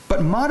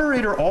 But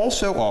Moderator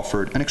also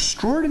offered an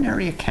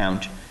extraordinary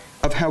account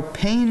of how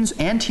Paine's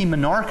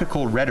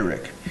anti-monarchical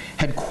rhetoric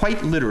had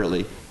quite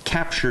literally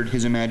captured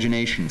his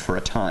imagination for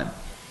a time.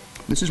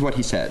 This is what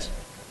he says.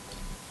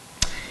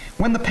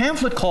 When the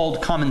pamphlet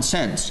called Common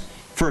Sense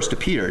first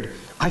appeared,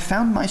 I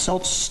found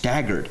myself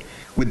staggered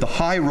with the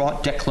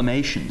high-wrought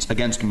declamations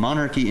against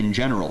monarchy in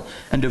general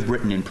and of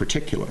Britain in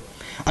particular.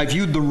 I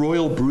viewed the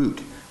royal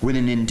brute with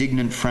an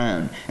indignant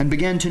frown and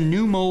began to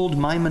new-mold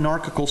my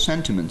monarchical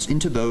sentiments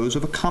into those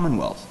of a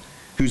commonwealth,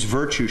 whose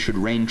virtue should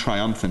reign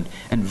triumphant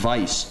and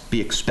vice be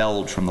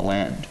expelled from the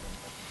land.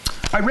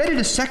 I read it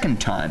a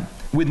second time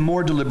with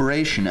more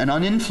deliberation and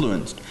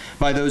uninfluenced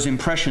by those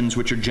impressions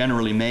which are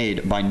generally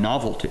made by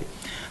novelty.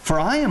 For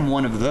I am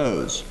one of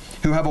those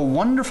who have a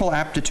wonderful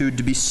aptitude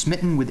to be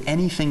smitten with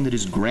anything that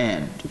is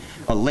grand,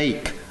 a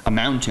lake, a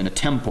mountain, a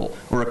temple,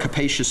 or a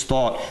capacious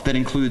thought that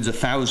includes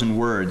 1,000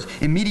 words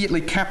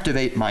immediately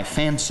captivate my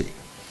fancy.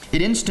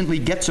 It instantly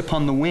gets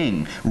upon the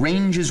wing,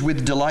 ranges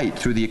with delight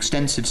through the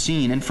extensive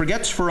scene, and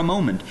forgets for a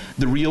moment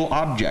the real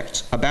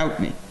objects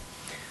about me.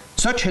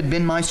 Such had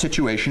been my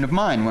situation of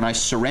mind when I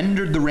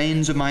surrendered the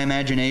reins of my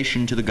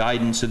imagination to the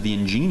guidance of the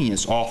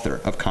ingenious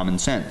author of Common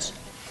Sense.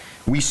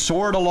 We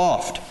soared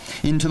aloft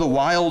into the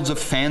wilds of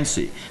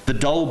fancy, the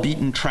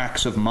dull-beaten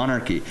tracks of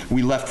monarchy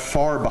we left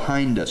far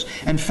behind us,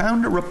 and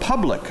found a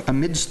republic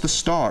amidst the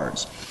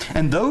stars.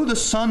 And though the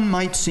sun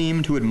might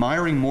seem to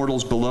admiring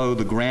mortals below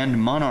the grand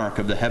monarch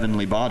of the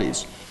heavenly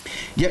bodies,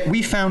 yet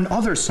we found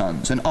other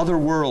suns and other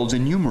worlds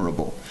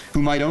innumerable,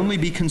 who might only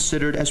be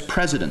considered as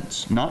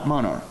presidents, not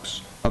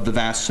monarchs, of the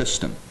vast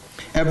system.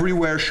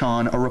 Everywhere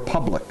shone a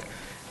republic,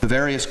 the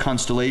various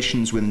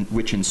constellations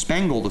which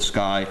enspangle the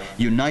sky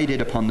united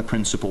upon the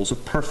principles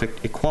of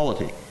perfect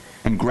equality,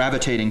 and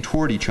gravitating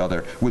toward each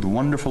other with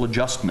wonderful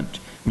adjustment,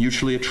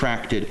 mutually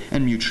attracted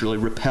and mutually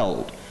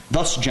repelled.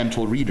 Thus,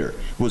 gentle reader,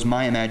 was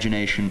my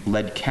imagination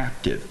led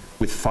captive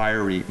with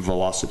fiery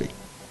velocity.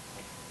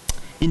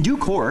 In due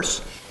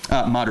course,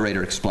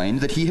 moderator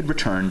explained that he had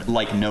returned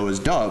like Noah's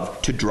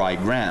dove to dry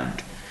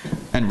ground,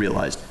 and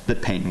realized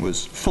that Paine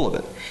was full of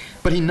it.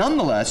 But he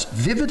nonetheless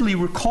vividly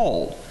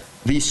recalled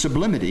the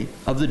sublimity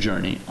of the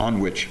journey on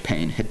which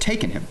Paine had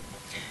taken him.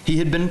 He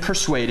had been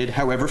persuaded,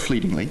 however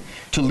fleetingly,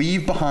 to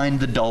leave behind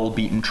the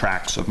dull-beaten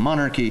tracks of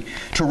monarchy,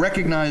 to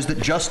recognize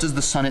that just as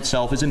the sun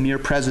itself is a mere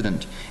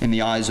president in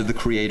the eyes of the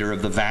creator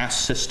of the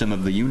vast system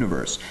of the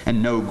universe,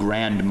 and no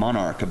grand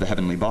monarch of the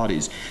heavenly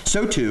bodies,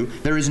 so too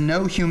there is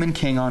no human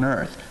king on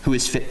earth who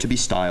is fit to be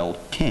styled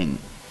king.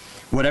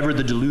 Whatever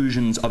the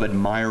delusions of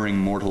admiring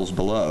mortals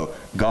below,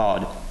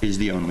 God is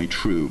the only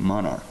true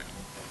monarch.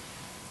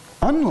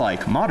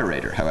 Unlike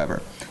moderator,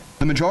 however,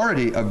 the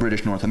majority of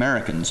British North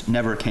Americans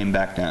never came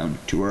back down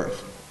to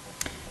earth.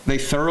 They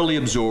thoroughly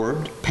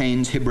absorbed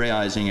Paine's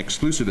Hebraising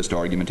exclusivist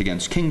argument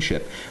against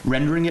kingship,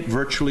 rendering it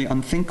virtually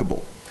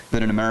unthinkable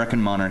that an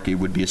American monarchy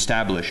would be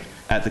established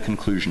at the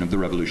conclusion of the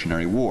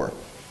Revolutionary War.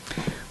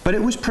 But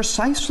it was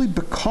precisely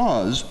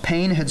because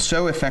Paine had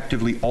so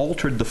effectively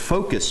altered the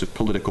focus of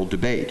political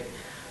debate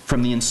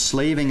from the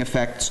enslaving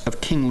effects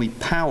of kingly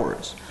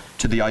powers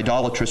to the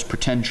idolatrous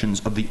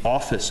pretensions of the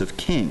office of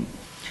king,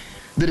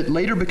 that it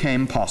later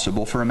became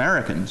possible for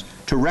Americans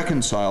to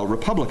reconcile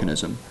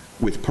republicanism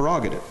with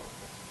prerogative.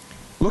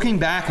 Looking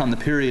back on the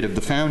period of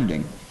the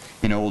founding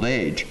in old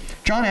age,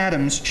 John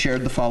Adams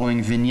shared the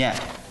following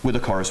vignette with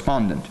a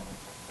correspondent.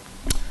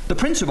 The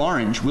Prince of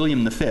Orange,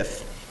 William V,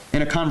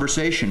 in a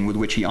conversation with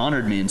which he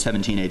honored me in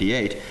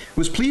 1788,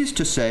 was pleased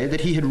to say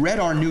that he had read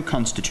our new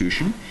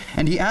Constitution,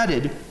 and he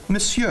added,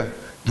 "Monsieur,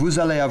 vous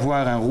allez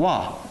avoir un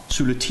roi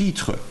sous le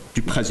titre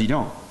du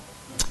président,"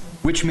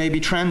 which may be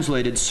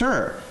translated,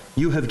 "Sir,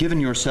 you have given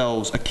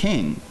yourselves a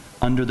king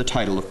under the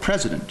title of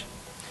president."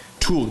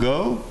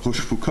 Turgot,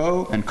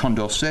 Rochefoucauld, and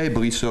Condorcet,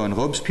 Brissot, and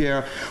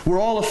Robespierre were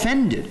all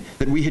offended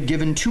that we had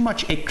given too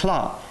much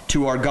éclat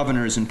to our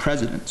governors and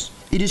presidents.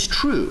 It is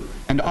true,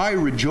 and I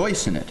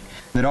rejoice in it,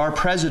 that our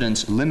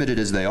presidents, limited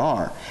as they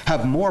are,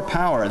 have more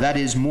power, that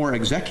is, more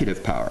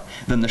executive power,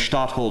 than the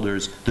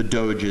stadtholders, the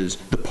doges,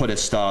 the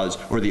podestats,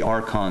 or the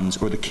archons,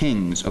 or the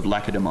kings of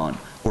Lacedaemon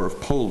or of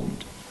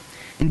Poland.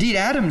 Indeed,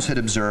 Adams had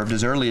observed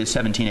as early as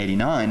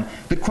 1789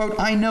 that, quote,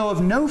 "I know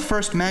of no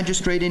first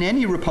magistrate in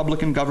any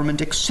republican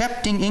government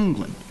excepting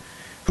England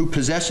who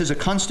possesses a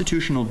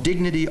constitutional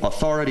dignity,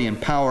 authority, and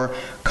power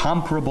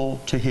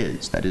comparable to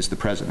his," that is, the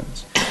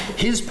president's.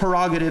 "His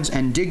prerogatives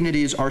and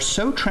dignities are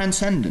so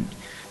transcendent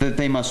that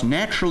they must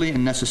naturally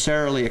and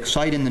necessarily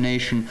excite in the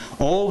nation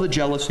all the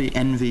jealousy,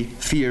 envy,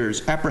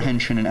 fears,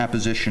 apprehension, and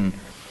apposition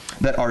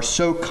that are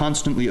so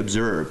constantly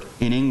observed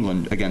in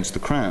England against the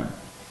crown."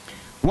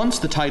 Once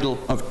the title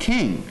of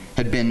king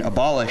had been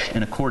abolished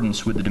in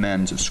accordance with the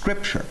demands of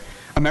Scripture,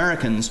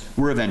 Americans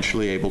were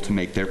eventually able to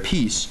make their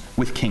peace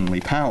with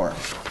kingly power.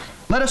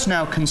 "Let us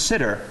now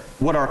consider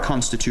what our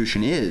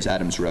Constitution is,"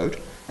 Adams wrote,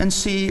 "and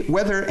see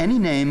whether any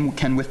name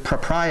can with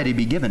propriety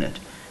be given it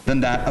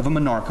than that of a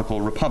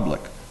monarchical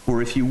republic,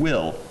 or, if you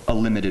will, a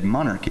limited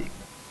monarchy."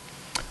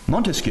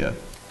 Montesquieu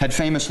had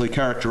famously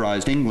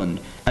characterized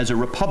England as a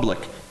republic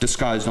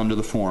disguised under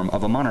the form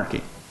of a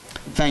monarchy.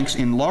 Thanks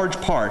in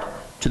large part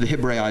to the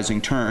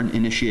Hebraising turn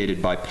initiated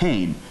by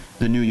Paine,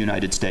 the new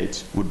United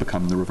States would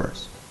become the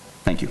reverse.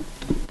 Thank you.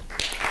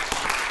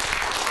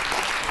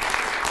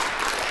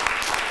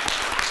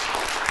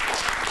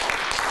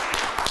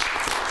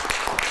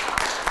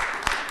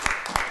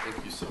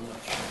 Thank you so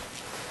much.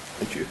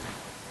 Thank you.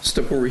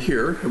 Step over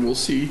here, and we'll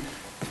see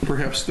if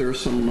perhaps there are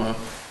some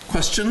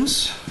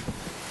questions.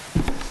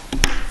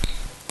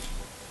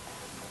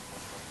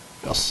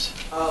 Yes.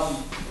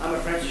 I'm a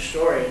French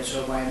historian,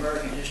 so my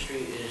American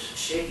history is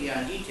shaky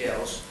on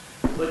details.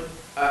 But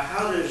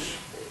how does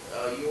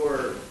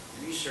your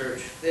research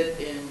fit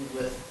in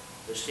with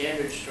the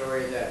standard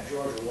story that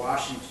George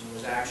Washington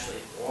was actually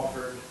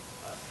offered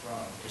a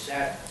throne? Is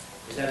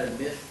that a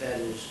myth that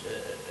is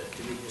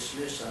to be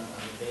dismissed on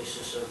the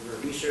basis of your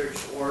research,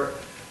 or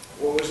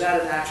or was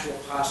that an actual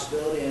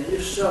possibility? And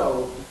if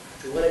so,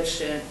 to what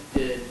extent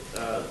did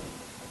the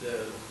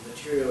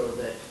material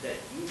that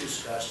you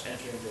discussed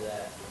enter into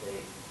that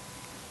debate?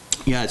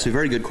 Yeah, it's a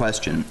very good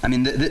question. I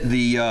mean,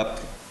 the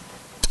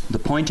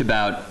point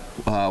about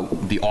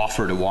the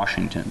offer to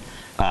Washington,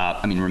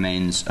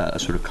 remains a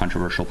sort of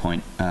controversial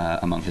point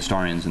among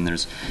historians, and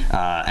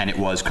and it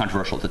was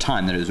controversial at the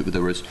time. There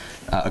was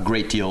a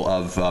great deal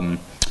of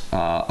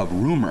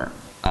rumor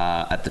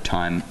at the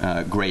time.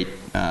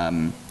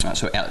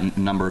 So a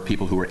number of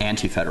people who were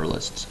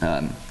anti-federalists.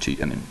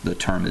 The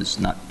term is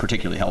not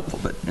particularly helpful,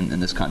 but in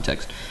this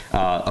context,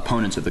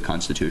 opponents of the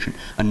Constitution.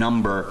 A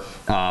number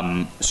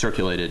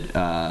circulated,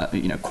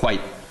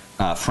 quite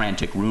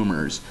frantic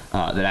rumors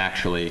that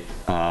actually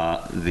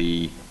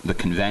the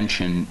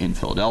convention in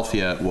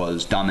Philadelphia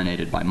was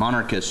dominated by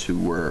monarchists who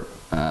were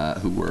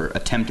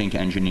attempting to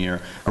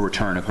engineer a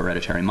return of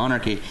hereditary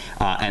monarchy,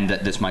 and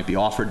that this might be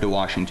offered to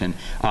Washington.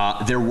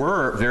 There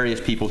were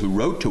various people who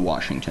wrote to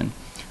Washington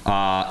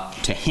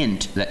to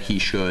hint that he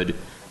should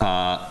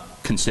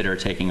consider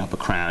taking up a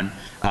crown.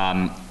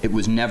 It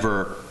was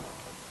never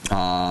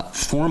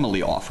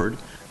formally offered,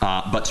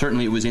 but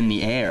certainly it was in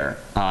the air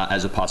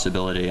as a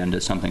possibility and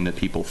as something that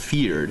people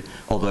feared,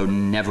 although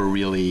never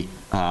really,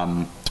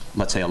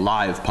 let's say, a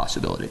live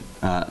possibility,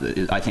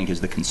 I think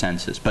is the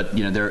consensus. But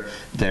there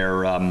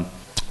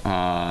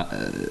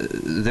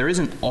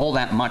isn't all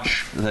that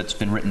much that's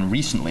been written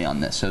recently on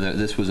this. So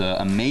this was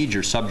a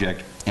major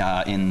subject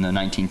in the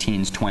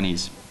 19-teens,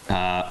 20s,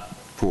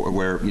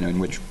 in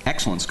which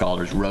excellent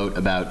scholars wrote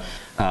about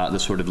the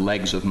sort of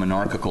legs of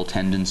monarchical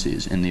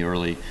tendencies in the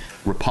early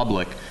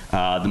republic.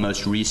 The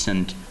most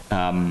recent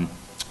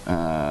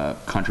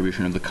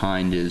contribution of the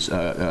kind is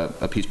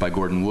a piece by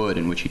Gordon Wood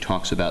in which he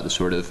talks about the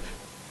sort of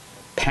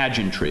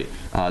pageantry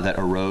that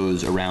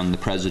arose around the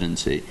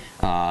presidency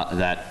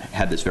that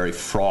had this very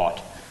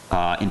fraught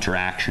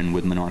interaction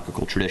with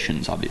monarchical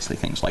traditions, obviously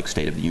things like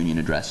State of the Union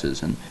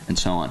addresses and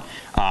so on.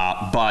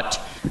 But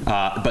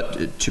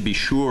to be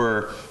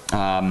sure,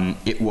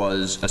 it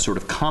was a sort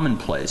of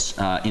commonplace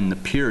in the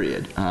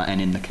period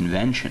and in the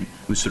convention.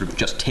 It was sort of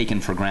just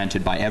taken for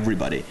granted by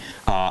everybody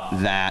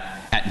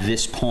that at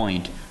this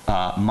point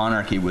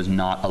monarchy was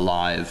not a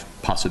live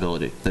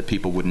possibility, that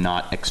people would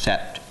not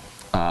accept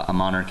a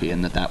monarchy,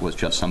 and that was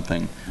just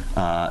something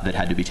that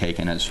had to be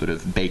taken as sort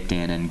of baked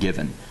in and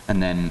given,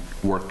 and then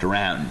worked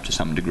around to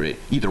some degree,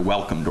 either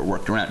welcomed or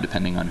worked around,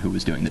 depending on who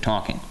was doing the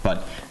talking.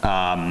 But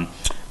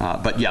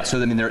yeah,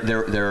 so I mean,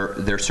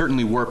 there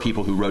certainly were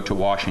people who wrote to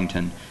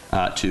Washington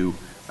to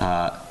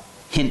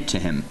hint to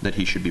him that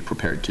he should be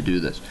prepared to do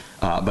this.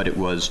 But it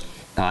was,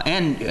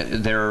 and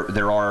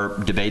there are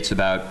debates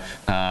about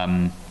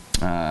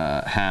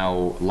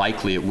how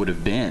likely it would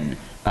have been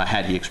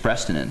had he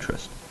expressed an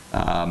interest.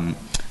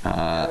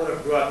 That would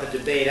have brought the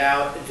debate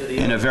out into the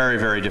in a very,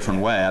 very different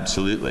way,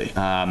 absolutely.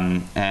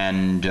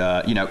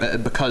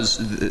 Because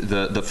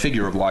the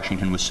figure of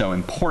Washington was so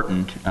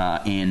important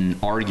in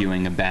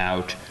arguing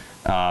about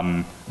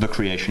the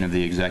creation of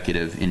the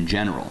executive in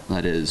general.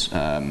 That is,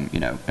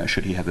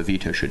 should he have a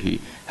veto? Should he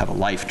have a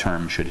life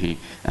term? Should he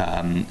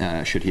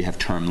have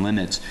term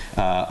limits?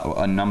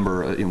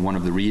 One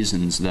of the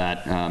reasons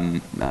that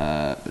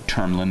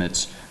term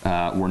limits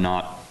were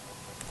not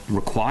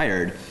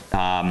required,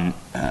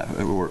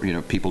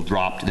 or people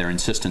dropped their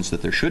insistence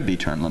that there should be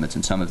term limits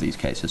in some of these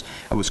cases.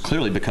 It was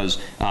clearly because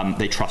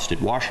they trusted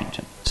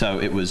Washington. So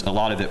it was, a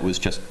lot of it was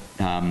just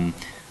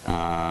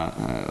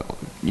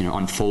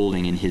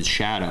unfolding in his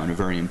shadow in a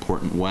very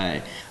important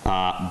way.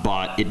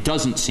 But it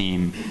doesn't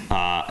seem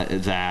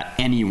that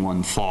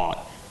anyone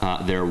thought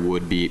there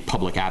would be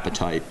public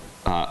appetite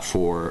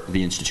for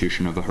the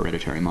institution of a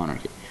hereditary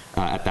monarchy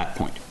at that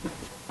point.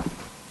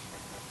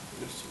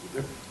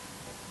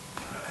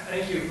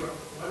 Thank you for a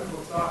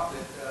wonderful talk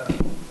that I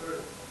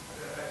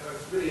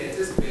was really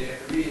anticipating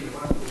after reading the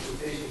wonderful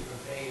quotation from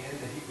Paine in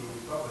the Hebrew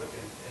Republic,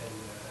 and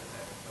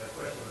my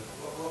question was,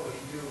 what would he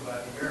do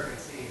about the American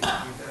scene if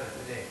you've done it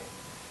today?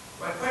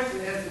 My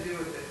question has to do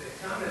with the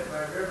comment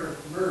by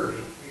Reverend Murray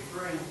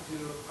referring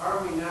to,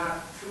 are we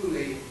not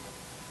truly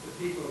the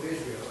people of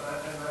Israel?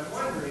 And I'm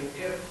wondering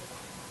if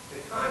the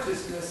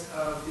consciousness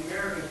of the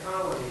American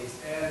colonies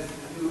as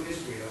the new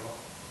Israel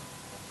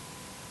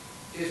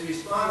is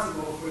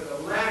responsible for the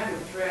lack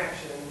of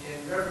traction in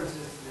references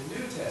to the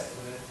New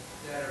Testament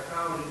that are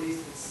found at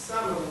least in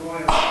some of the royal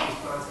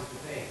responses to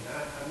Paine.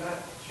 I'm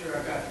not sure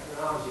I got the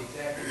chronology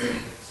exactly right,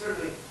 but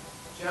certainly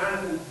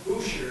Jonathan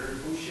Boucher's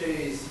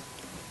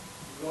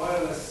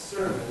royalist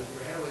sermons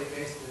were heavily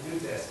based in the New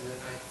Testament.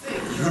 I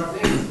think Charles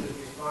Inglis's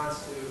response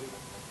to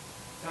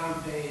Tom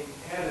Paine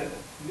had a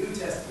New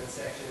Testament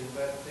section,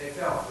 but they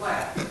fell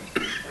flat. And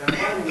I'm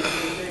wondering if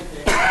you think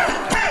they fell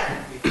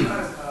flat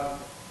because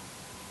of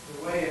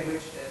the way in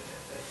which the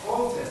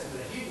Old Testament,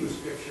 the Hebrew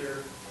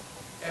Scripture,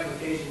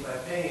 application by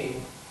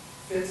Paine,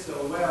 fits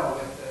so well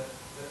with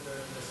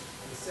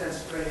the sense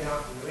spreading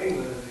out from New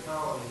England and the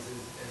colonies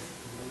as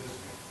the New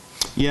Israel.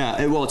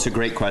 Yeah, well, it's a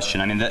great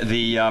question. I mean,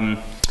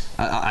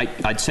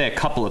 I'd say a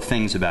couple of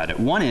things about it.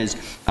 One is,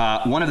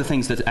 one of the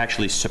things that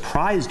actually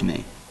surprised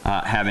me,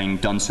 having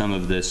done some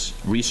of this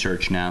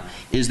research now,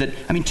 is that,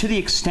 I mean, to the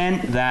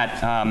extent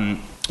that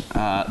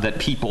that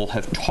people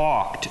have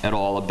talked at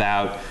all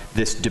about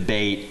this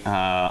debate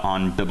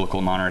on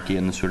biblical monarchy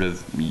and the sort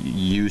of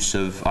use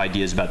of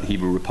ideas about the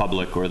Hebrew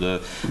Republic, or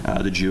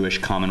the Jewish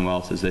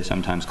Commonwealth, as they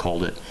sometimes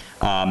called it,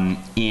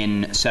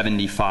 in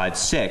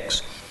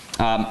 75-6,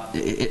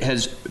 it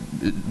has,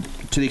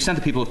 to the extent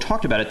that people have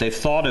talked about it, they've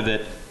thought of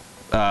it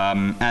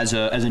as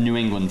a New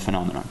England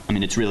phenomenon. I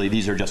mean, it's really,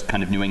 these are just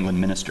kind of New England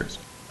ministers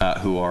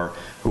who are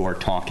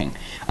talking.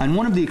 And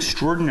one of the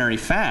extraordinary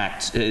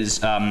facts is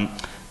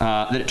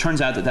that it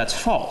turns out that that's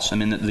false. I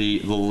mean, that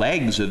the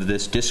legs of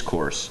this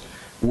discourse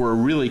were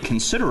really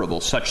considerable,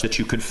 such that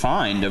you could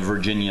find a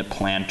Virginia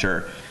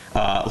planter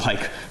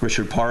like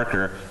Richard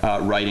Parker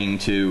writing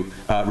to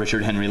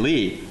Richard Henry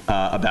Lee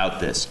about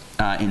this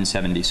in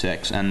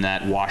 76, and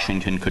that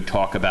Washington could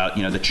talk about,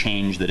 you know, the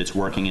change that it's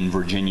working in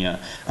Virginia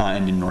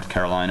and in North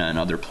Carolina and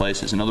other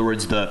places. In other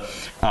words, the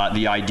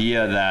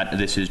idea that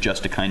this is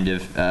just a kind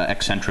of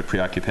eccentric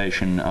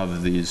preoccupation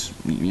of these,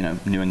 you know,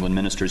 New England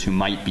ministers who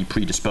might be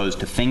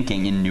predisposed to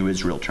thinking in New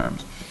Israel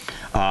terms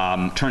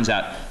turns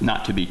out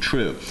not to be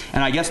true.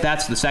 And I guess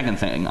that's the second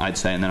thing I'd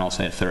say, and then I'll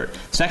say a third.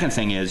 Second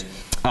thing is,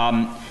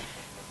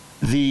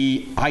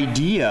 the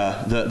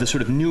idea, the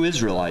sort of New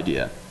Israel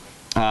idea,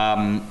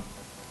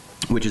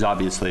 which is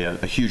obviously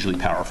a hugely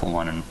powerful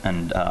one,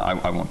 and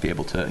I won't be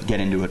able to get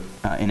into it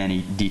in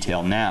any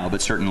detail now,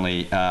 but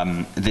certainly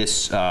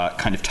this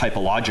kind of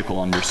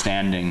typological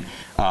understanding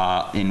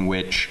in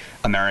which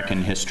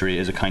American history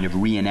is a kind of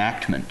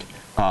reenactment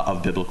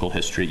of biblical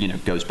history, you know,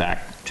 goes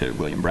back to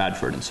William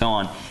Bradford and so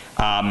on.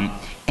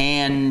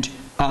 And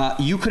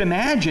you could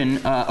imagine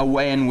a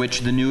way in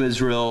which the New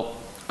Israel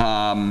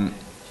kind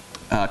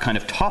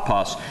of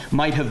topos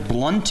might have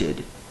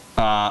blunted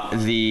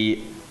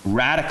the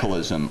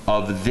radicalism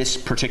of this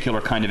particular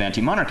kind of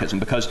anti-monarchism.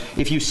 Because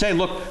if you say,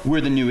 look,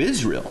 we're the New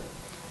Israel,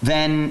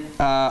 then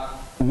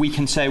we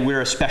can say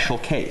we're a special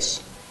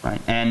case,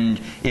 right? And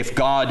if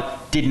God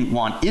didn't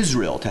want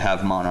Israel to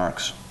have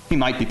monarchs, he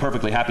might be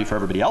perfectly happy for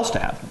everybody else to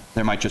have them.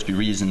 There might just be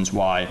reasons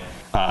why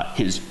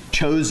his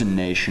chosen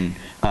nation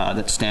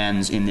that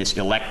stands in this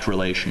elect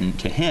relation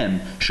to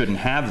him shouldn't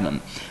have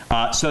them.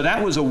 So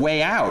that was a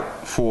way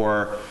out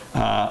for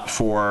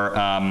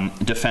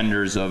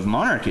defenders of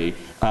monarchy.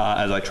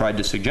 As I tried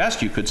to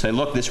suggest, you could say,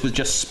 look, this was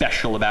just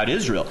special about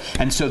Israel.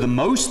 And so the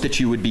most that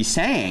you would be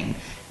saying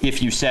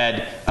if you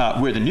said,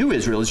 we're the New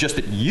Israel, is just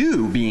that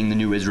you, being the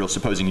New Israel,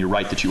 supposing you're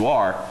right that you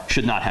are,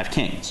 should not have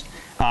kings.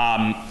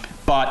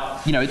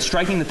 But, you know, it's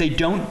striking that they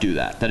don't do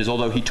that. That is,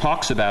 although he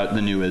talks about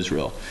the New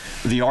Israel,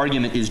 the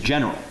argument is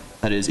general.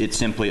 That is, it's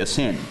simply a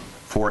sin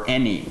for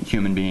any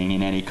human being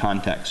in any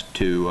context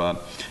to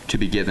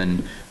be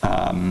given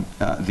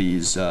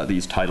these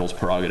titles,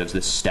 prerogatives,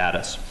 this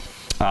status.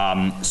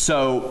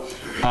 So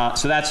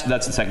that's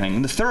the second thing.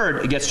 And the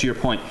third, it gets to your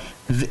point.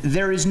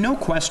 There is no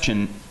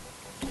question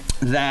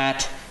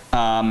that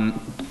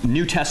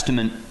New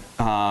Testament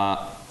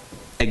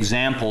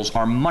examples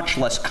are much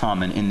less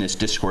common in this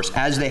discourse,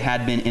 as they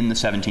had been in the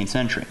 17th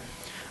century.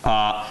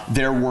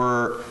 There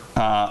were,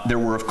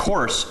 of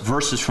course,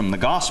 verses from the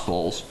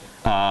Gospels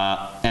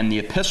and the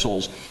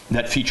epistles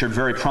that featured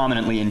very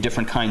prominently in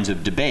different kinds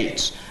of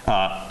debates.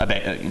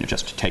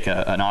 Just to take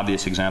an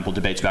obvious example,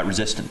 debates about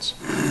resistance,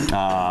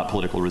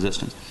 political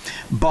resistance.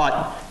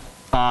 But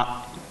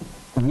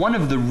one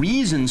of the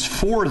reasons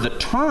for the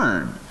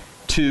turn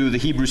to the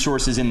Hebrew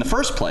sources in the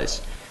first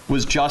place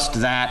was just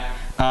that,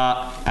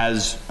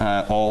 as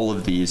all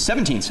of these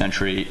 17th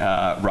century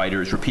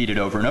writers repeated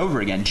over and over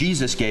again,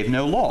 Jesus gave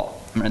no law.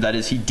 That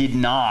is, he did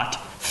not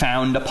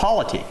found a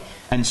polity.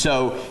 And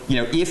so, you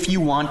know, if you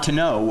want to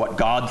know what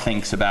God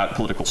thinks about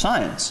political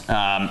science,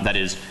 that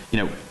is, you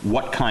know,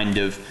 what kind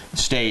of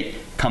state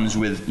comes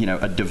with, you know,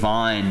 a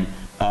divine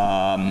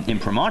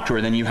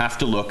imprimatur, then you have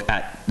to look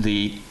at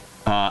the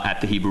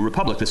Hebrew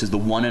Republic. This is the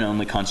one and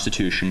only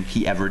constitution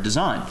he ever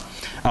designed.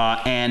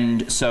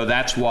 And so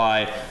that's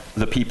why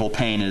the people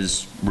Paine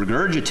is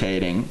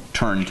regurgitating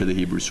turned to the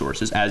Hebrew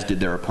sources, as did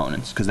their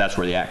opponents, because that's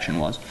where the action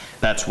was.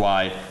 That's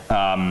why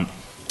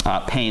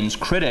Paine's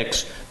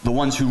critics, the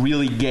ones who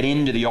really get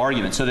into the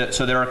argument, so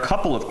there are a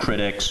couple of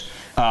critics.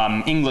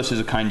 Inglis is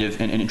a kind of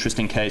an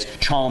interesting case.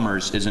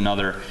 Chalmers is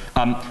another,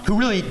 who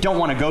really don't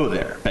want to go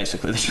there,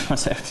 basically. They just want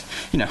to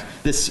say, you know,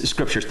 this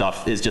scripture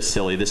stuff is just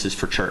silly. This is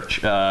for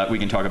church. We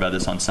can talk about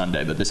this on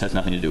Sunday, but this has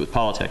nothing to do with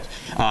politics.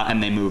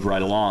 And they move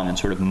right along and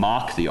sort of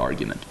mock the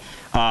argument.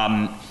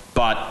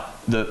 But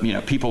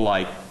people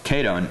like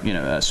Cato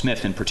and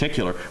Smith in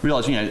particular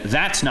realize,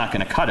 that's not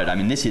going to cut it. I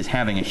mean, this is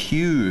having a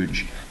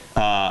huge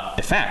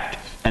effect,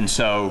 and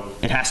so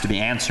it has to be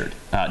answered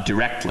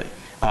directly.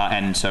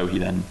 And so he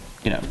then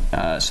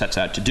sets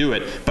out to do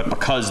it. But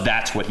because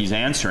that's what he's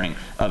answering,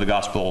 the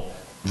gospel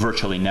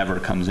virtually never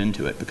comes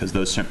into it, because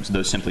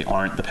those simply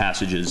aren't the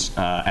passages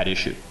at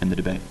issue in the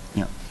debate.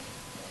 Yeah.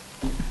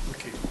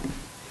 Okay.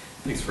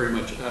 Thanks very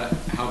much.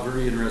 How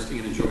very interesting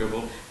and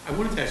enjoyable. I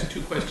wanted to ask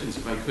two questions,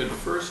 if I could.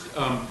 First,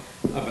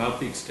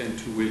 about the extent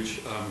to which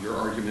your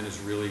argument is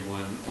really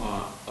one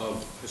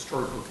of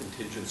historical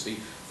contingency,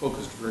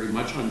 focused very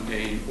much on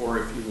pain, or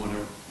if you want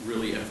to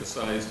really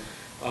emphasize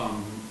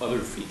other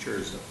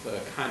features of the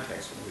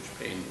context in which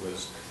pain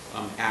was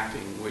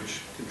acting,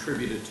 which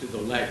contributed to the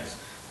legs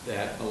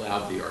that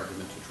allowed the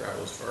argument to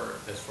travel as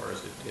far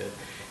as it did.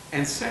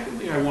 And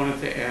secondly, I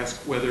wanted to ask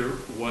whether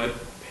what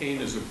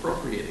Paine is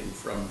appropriating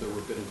from the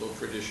rabbinical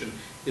tradition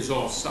is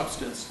all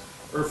substance,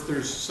 or if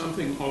there's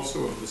something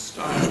also of the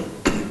style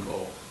of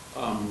rabbinical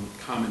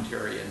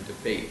commentary and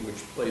debate which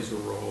plays a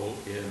role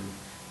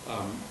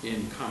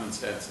in common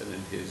sense and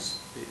in his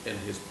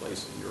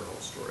place in your whole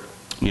story.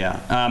 Yeah,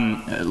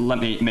 let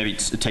me maybe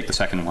take the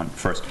second one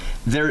first.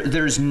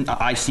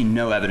 I see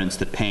no evidence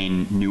that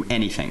Paine knew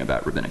anything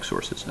about rabbinic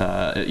sources.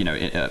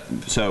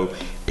 So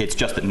it's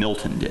just that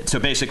Milton did. So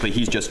basically,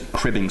 he's just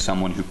cribbing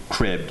someone who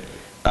cribbed.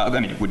 I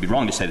mean, it would be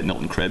wrong to say that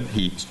Milton cribbed.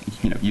 He,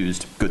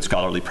 used good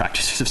scholarly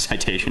practices of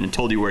citation and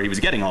told you where he was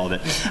getting all of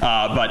it.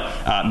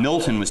 But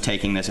Milton was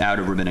taking this out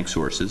of rabbinic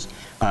sources,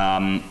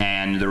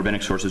 and the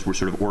rabbinic sources were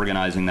sort of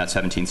organizing that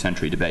 17th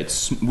century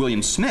debate.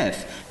 William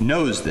Smith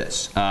knows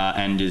this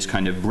and is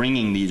kind of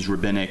bringing these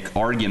rabbinic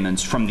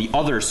arguments from the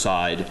other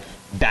side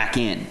back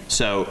in.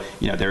 So,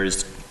 there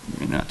is,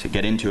 not to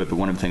get into it, but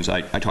one of the things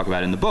I talk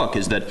about in the book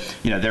is that,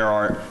 there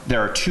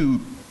are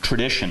two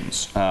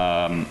traditions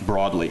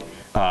broadly.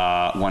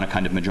 One a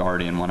kind of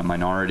majority and one a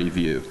minority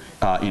view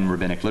in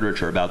rabbinic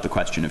literature about the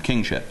question of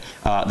kingship.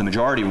 The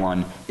majority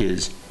one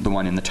is the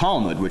one in the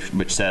Talmud,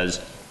 which says,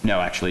 no,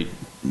 actually,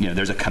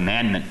 there's a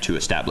commandment to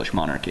establish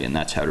monarchy, and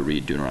that's how to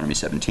read Deuteronomy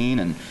 17.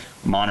 And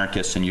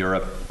monarchists in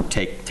Europe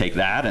take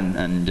that,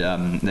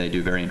 and they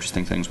do very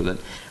interesting things with it.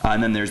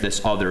 And then there's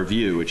this other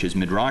view, which is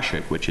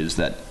midrashic, which is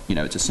that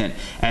it's a sin.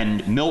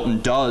 And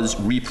Milton does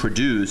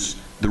reproduce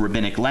the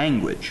rabbinic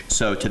language.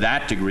 So to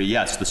that degree,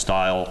 yes, the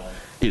style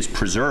is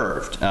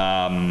preserved.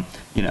 The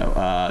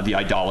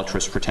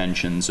idolatrous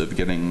pretensions of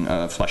giving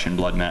flesh and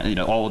blood man,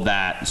 all of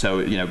that.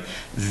 So,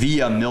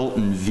 via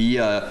Milton,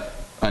 via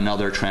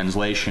another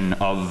translation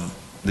of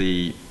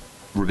the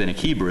rabbinic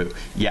Hebrew,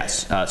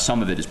 yes,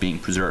 some of it is being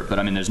preserved. But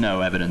I mean, there's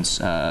no evidence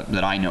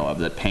that I know of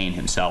that Paine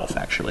himself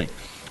actually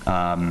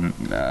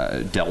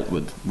dealt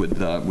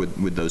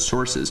with those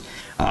sources.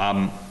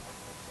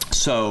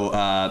 So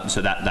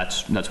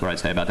that's what I'd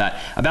say about that.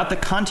 About the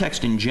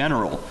context in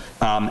general,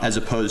 as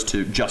opposed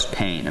to just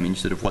Paine. I mean,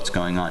 sort of what's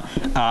going on.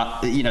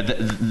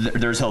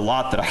 There's a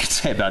lot that I could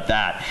say about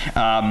that.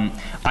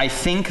 I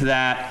think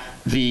that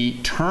the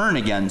turn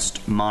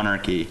against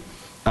monarchy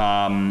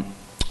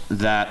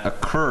that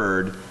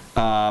occurred.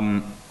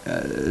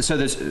 So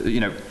there's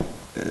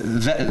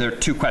there are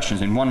two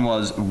questions, and one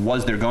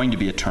was there going to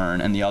be a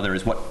turn, and the other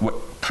is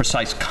what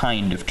precise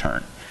kind of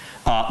turn.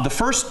 The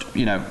first,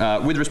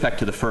 with respect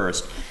to the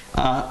first,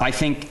 I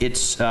think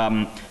it's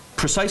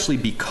precisely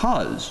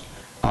because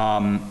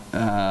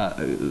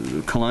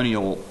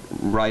colonial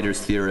writers,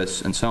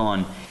 theorists, and so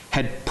on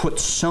had put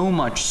so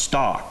much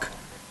stock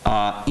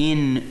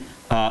in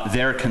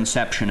their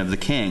conception of the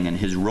king and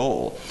his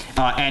role,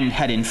 and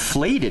had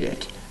inflated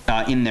it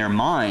in their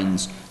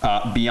minds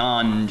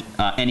beyond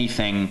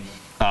anything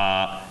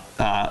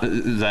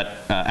that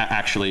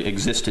actually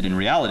existed in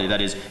reality.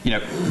 That is,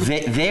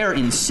 they're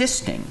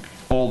insisting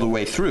all the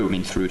way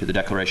through, through to the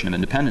Declaration of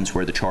Independence,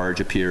 where the charge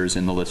appears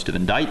in the list of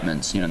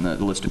indictments, in the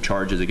list of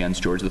charges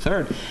against George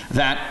III,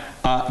 that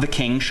the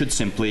king should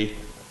simply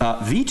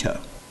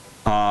veto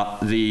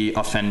the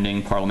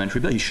offending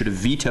parliamentary bill. He should have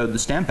vetoed the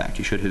Stamp Act.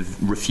 He should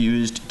have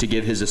refused to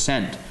give his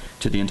assent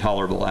to the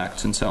intolerable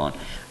acts and so on.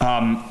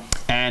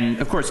 And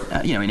of course,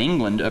 in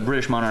England, a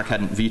British monarch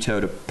hadn't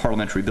vetoed a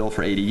parliamentary bill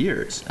for 80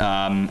 years.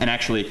 And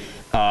actually,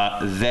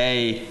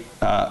 the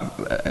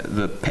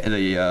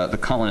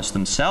colonists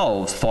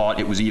themselves thought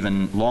it was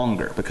even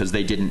longer because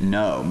they didn't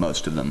know,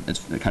 most of them. It's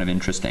kind of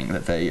interesting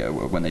that they,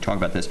 when they talk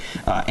about this,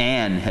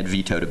 Anne had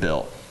vetoed a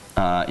bill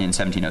in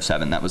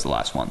 1707. That was the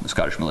last one, the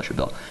Scottish Militia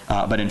Bill.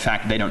 But in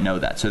fact, they don't know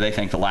that. So they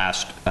think the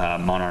last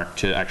monarch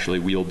to actually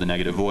wield the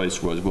negative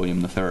voice was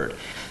William III.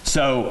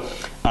 So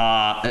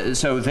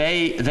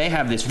they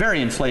have this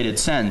very inflated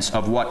sense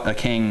of what a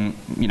king,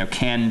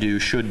 can do,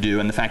 should do,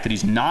 and the fact that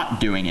he's not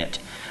doing it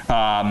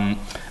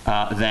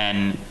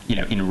then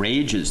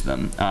enrages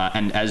them,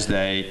 and as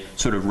they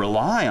sort of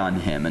rely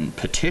on him and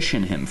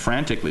petition him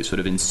frantically, sort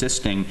of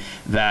insisting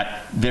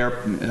that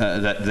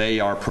they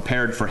are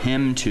prepared for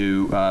him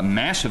to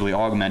massively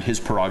augment his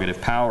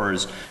prerogative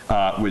powers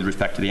with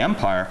respect to the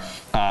empire,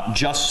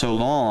 just so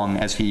long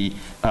as he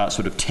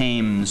sort of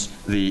tames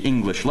the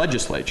English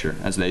legislature,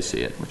 as they see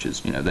it, which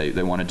is,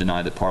 they want to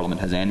deny that Parliament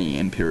has any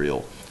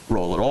imperial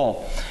role at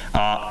all.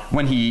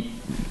 When he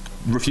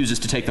refuses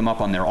to take them up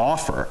on their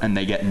offer, and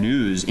they get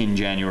news in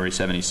January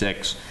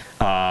 76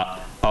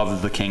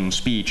 of the king's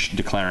speech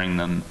declaring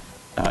them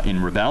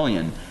in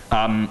rebellion,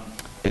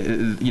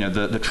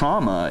 the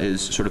trauma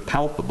is sort of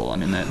palpable. I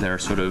mean, they're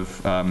sort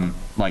of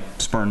like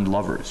spurned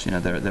lovers.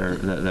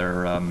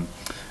 They're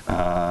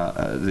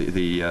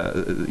their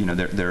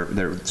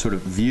sort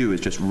of view is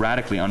just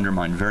radically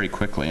undermined very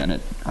quickly,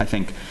 and I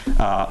think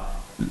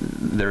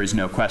there is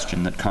no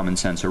question that common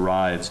sense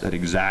arrives at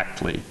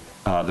exactly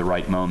the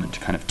right moment to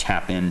kind of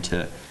tap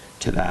into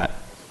that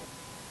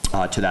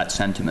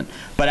sentiment.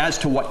 But as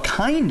to what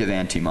kind of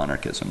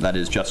anti-monarchism, that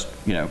is just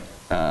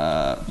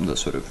the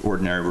sort of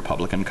ordinary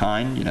Republican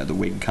kind, the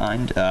Whig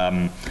kind,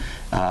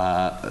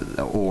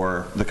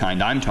 or the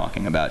kind I'm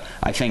talking about,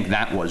 I think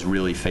that was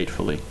really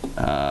fatefully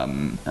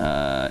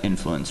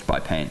influenced by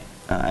Paine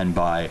and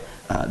by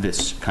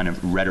this kind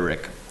of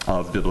rhetoric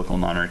of biblical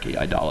monarchy,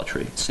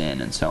 idolatry,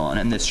 sin, and so on,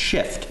 and this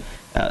shift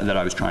that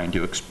I was trying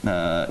to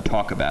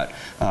talk about,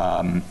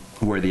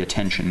 where the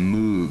attention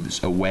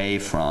moves away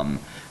from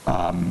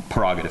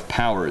prerogative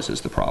powers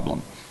as the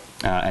problem,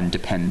 and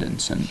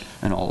dependence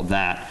and all of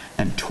that,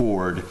 and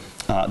toward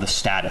the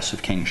status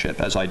of kingship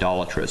as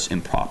idolatrous,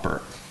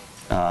 improper,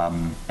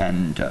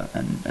 and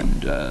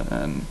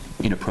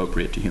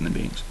inappropriate to human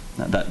beings.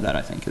 That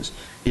I think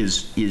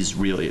is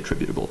really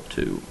attributable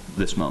to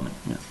this moment.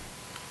 Yeah.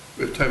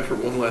 We have time for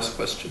one last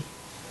question.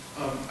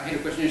 I had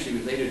a question actually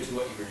related to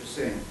what you were just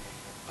saying,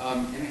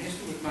 and it has to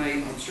do with my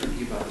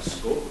uncertainty about the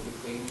scope of the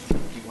claim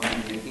you want to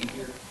be making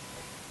here.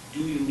 Do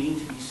you mean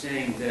to be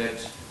saying that,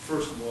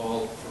 first of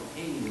all, for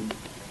Paine,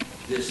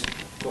 this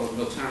quote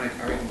Miltonic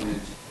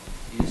argument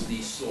is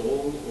the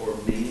sole or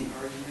main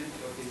argument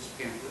of his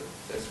pamphlet?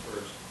 That's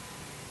first.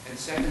 And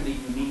secondly,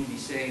 you mean to be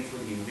saying for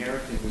the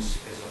Americans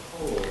as a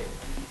whole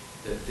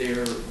that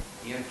their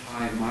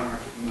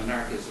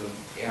anti-monarchism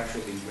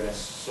actually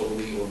rests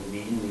solely or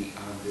mainly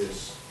on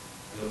this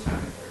Miltonic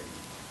argument?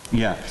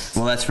 Yeah,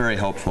 well, that's very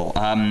helpful.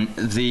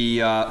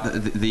 The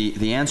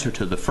answer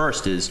to the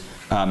first is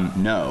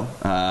no.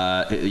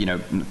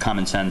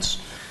 Common sense,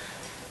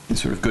 in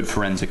sort of good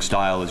forensic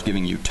style, is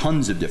giving you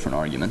tons of different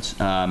arguments.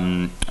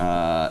 The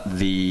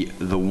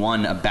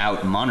one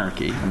about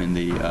monarchy, I mean,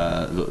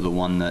 the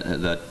one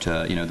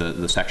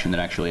the section that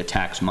actually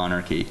attacks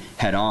monarchy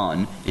head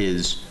on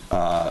is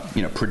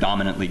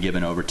predominantly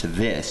given over to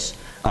this,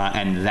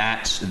 and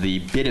that's the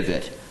bit of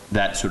it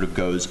that sort of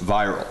goes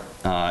viral.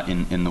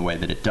 In the way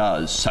that it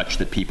does, such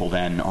that people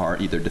then are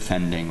either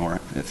defending or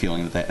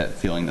feeling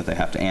that they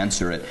have to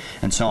answer it,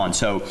 and so on.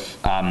 So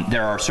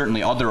there are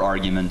certainly other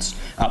arguments.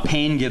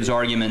 Paine gives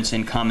arguments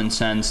in Common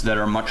Sense that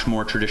are much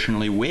more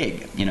traditionally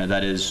Whig.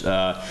 That is,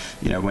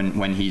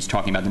 when he's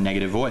talking about the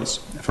negative voice,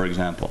 for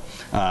example,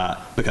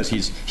 because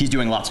he's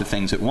doing lots of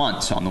things at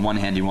once. On the one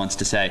hand, he wants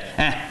to say,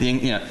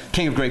 the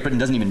King of Great Britain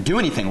doesn't even do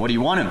anything. What do you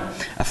want him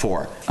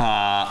for?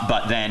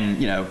 But then,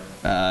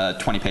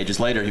 20 pages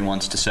later, he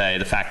wants to say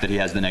the fact that he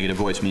has the negative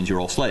voice means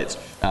you're all slaves,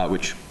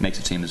 which makes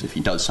it seem as if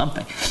he does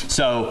something.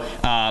 So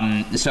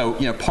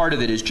part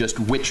of it is just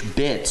which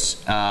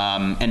bits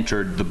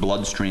entered the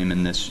bloodstream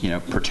in this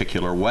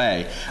particular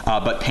way.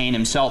 But Paine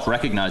himself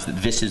recognized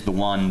that this is the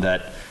one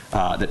that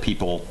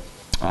people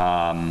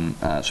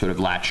sort of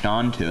latched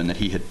onto, and that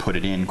he had put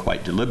it in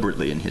quite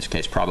deliberately, in his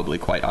case probably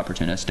quite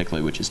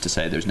opportunistically, which is to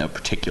say there's no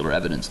particular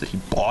evidence that he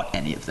bought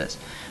any of this,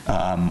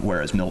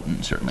 whereas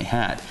Milton certainly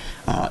had.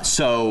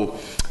 So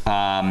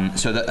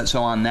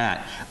on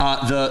that.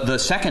 The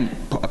second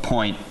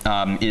point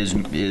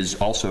is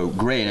also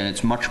great, and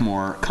it's much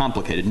more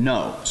complicated.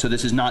 No, so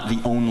this is not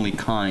the only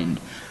kind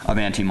of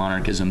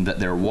anti-monarchism that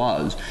there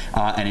was,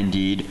 and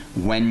indeed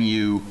when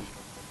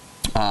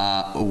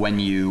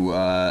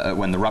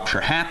the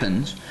rupture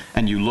happens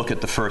and you look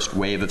at the first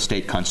wave of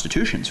state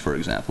constitutions, for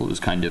example, it was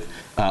kind of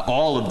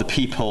all of the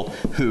people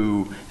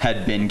who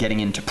had been getting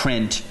into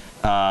print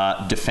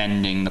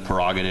defending the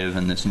prerogative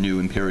and this new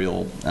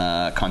imperial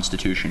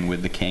constitution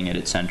with the king at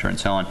its center and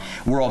so on,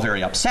 were all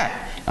very upset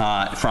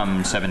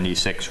from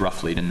 76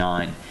 roughly to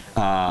 9.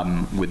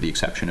 With the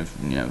exception of,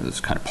 this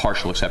kind of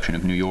partial exception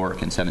of New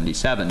York in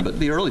 77. But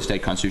the early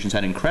state constitutions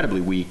had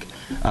incredibly weak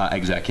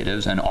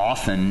executives, and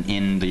often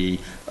in the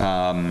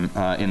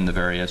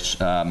various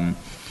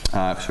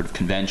sort of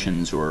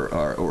conventions or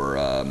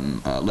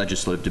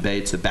legislative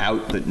debates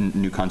about the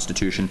new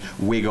constitution,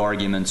 Whig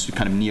arguments,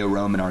 kind of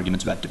neo-Roman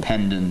arguments about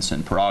dependence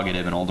and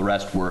prerogative and all the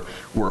rest were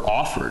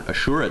offered,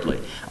 assuredly,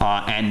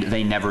 and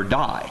they never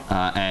die.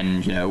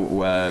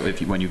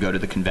 When you go to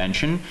the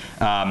convention,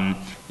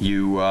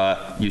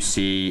 you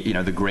see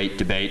the great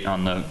debate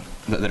on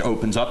that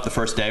opens up the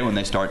first day when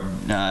they start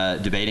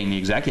debating the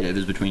executive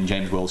is between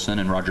James Wilson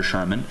and Roger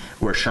Sherman,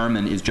 where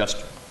Sherman is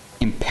just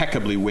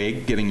impeccably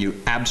Whig, giving you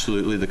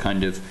absolutely the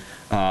kind of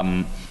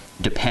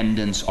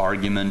dependence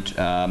argument,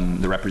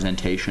 the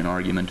representation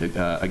argument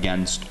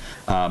against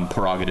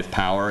prerogative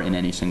power in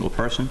any single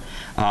person.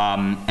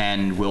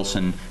 And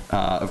Wilson,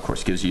 of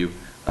course, gives you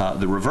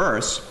the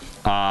reverse.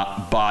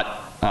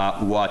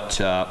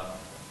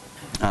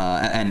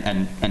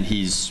 And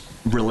he's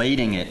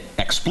relating it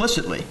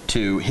explicitly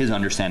to his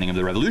understanding of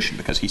the revolution,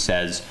 because he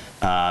says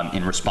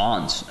in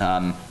response,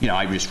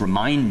 I just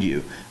remind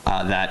you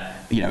that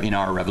in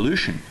our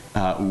revolution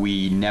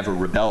we never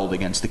rebelled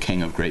against the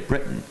King of Great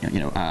Britain.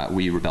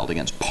 We rebelled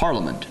against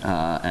Parliament,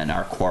 and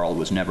our quarrel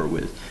was never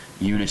with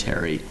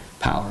unitary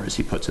power, as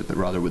he puts it, but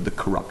rather with the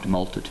corrupt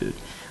multitude.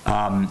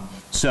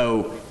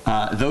 So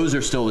those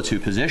are still the two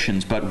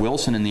positions, but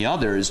Wilson and the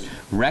others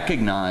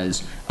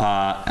recognize,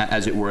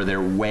 as it were,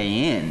 their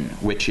way in,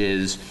 which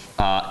is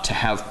to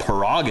have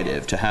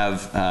prerogative, to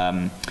have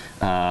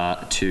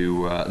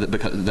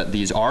because that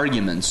these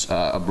arguments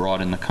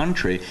abroad in the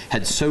country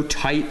had so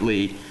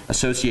tightly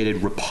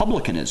associated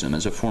republicanism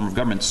as a form of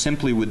government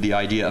simply with the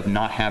idea of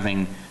not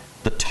having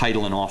the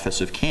title and office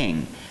of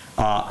king,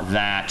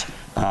 that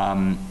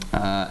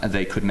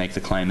they could make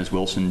the claim, as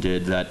Wilson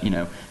did, that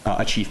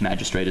a chief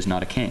magistrate is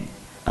not a king,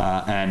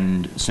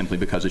 and simply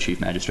because a chief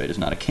magistrate is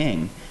not a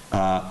king,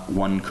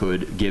 one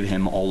could give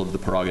him all of the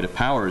prerogative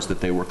powers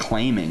that they were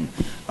claiming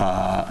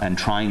and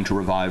trying to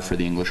revive for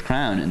the English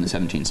crown in the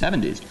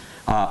 1770s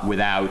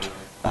without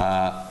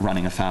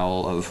running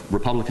afoul of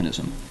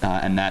republicanism,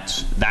 and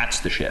that's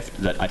the shift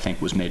that I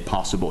think was made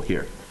possible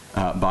here.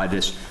 By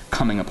this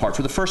coming apart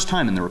for the first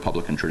time in the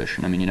Republican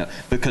tradition. I mean,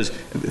 because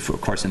of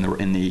course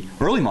in the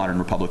early modern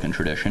Republican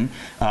tradition,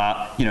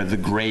 the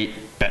great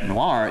bête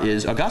noire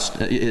is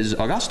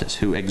Augustus,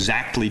 who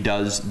exactly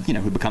does,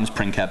 who becomes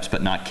princeps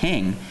but not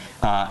king,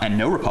 and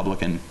no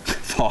Republican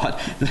thought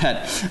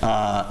that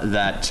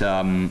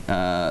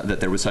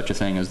there was such a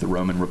thing as the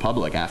Roman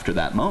Republic after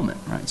that moment,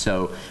 right?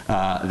 So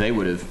they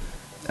would have.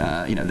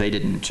 They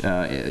didn't,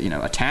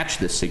 attach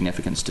this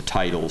significance to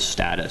titles,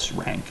 status,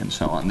 rank, and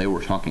so on. They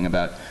were talking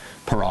about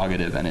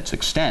prerogative and its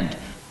extent.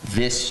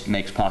 This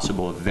makes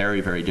possible a very,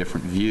 very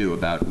different view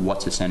about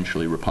what's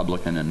essentially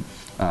Republican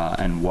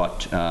and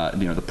what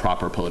the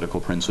proper political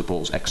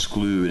principles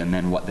exclude and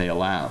then what they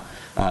allow.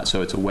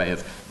 So it's a way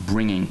of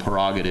bringing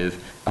prerogative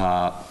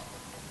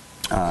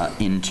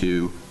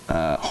into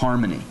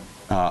harmony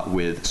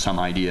with some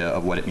idea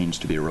of what it means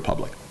to be a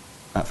republic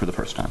for the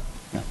first time.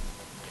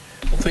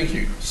 Well, thank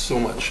you so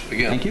much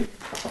again. Thank you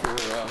for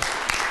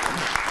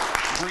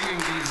bringing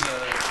these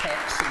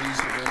texts and these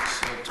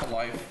events to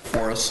life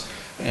for us,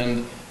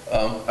 and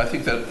I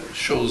think that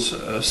shows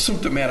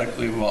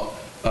symptomatically about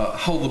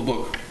how the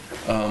book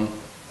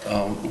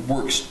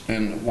works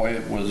and why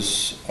it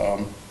was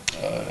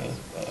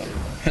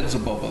heads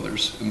above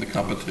others in the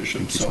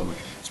competition. So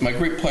it's my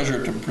great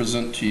pleasure to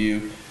present to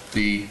you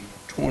the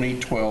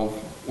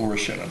 2012 Laura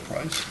Shannon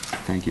Prize.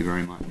 Thank you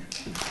very much.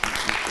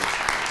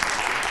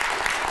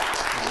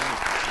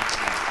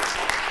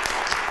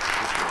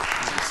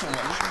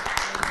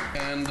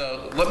 And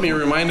let me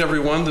remind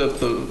everyone that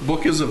the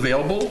book is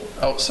available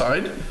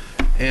outside,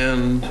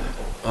 and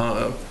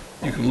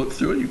you can look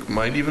through it. You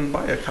might even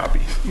buy a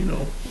copy,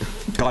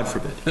 God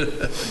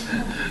forbid.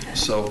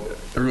 So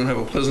everyone have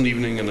a pleasant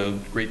evening and a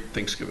great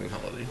Thanksgiving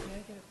holiday.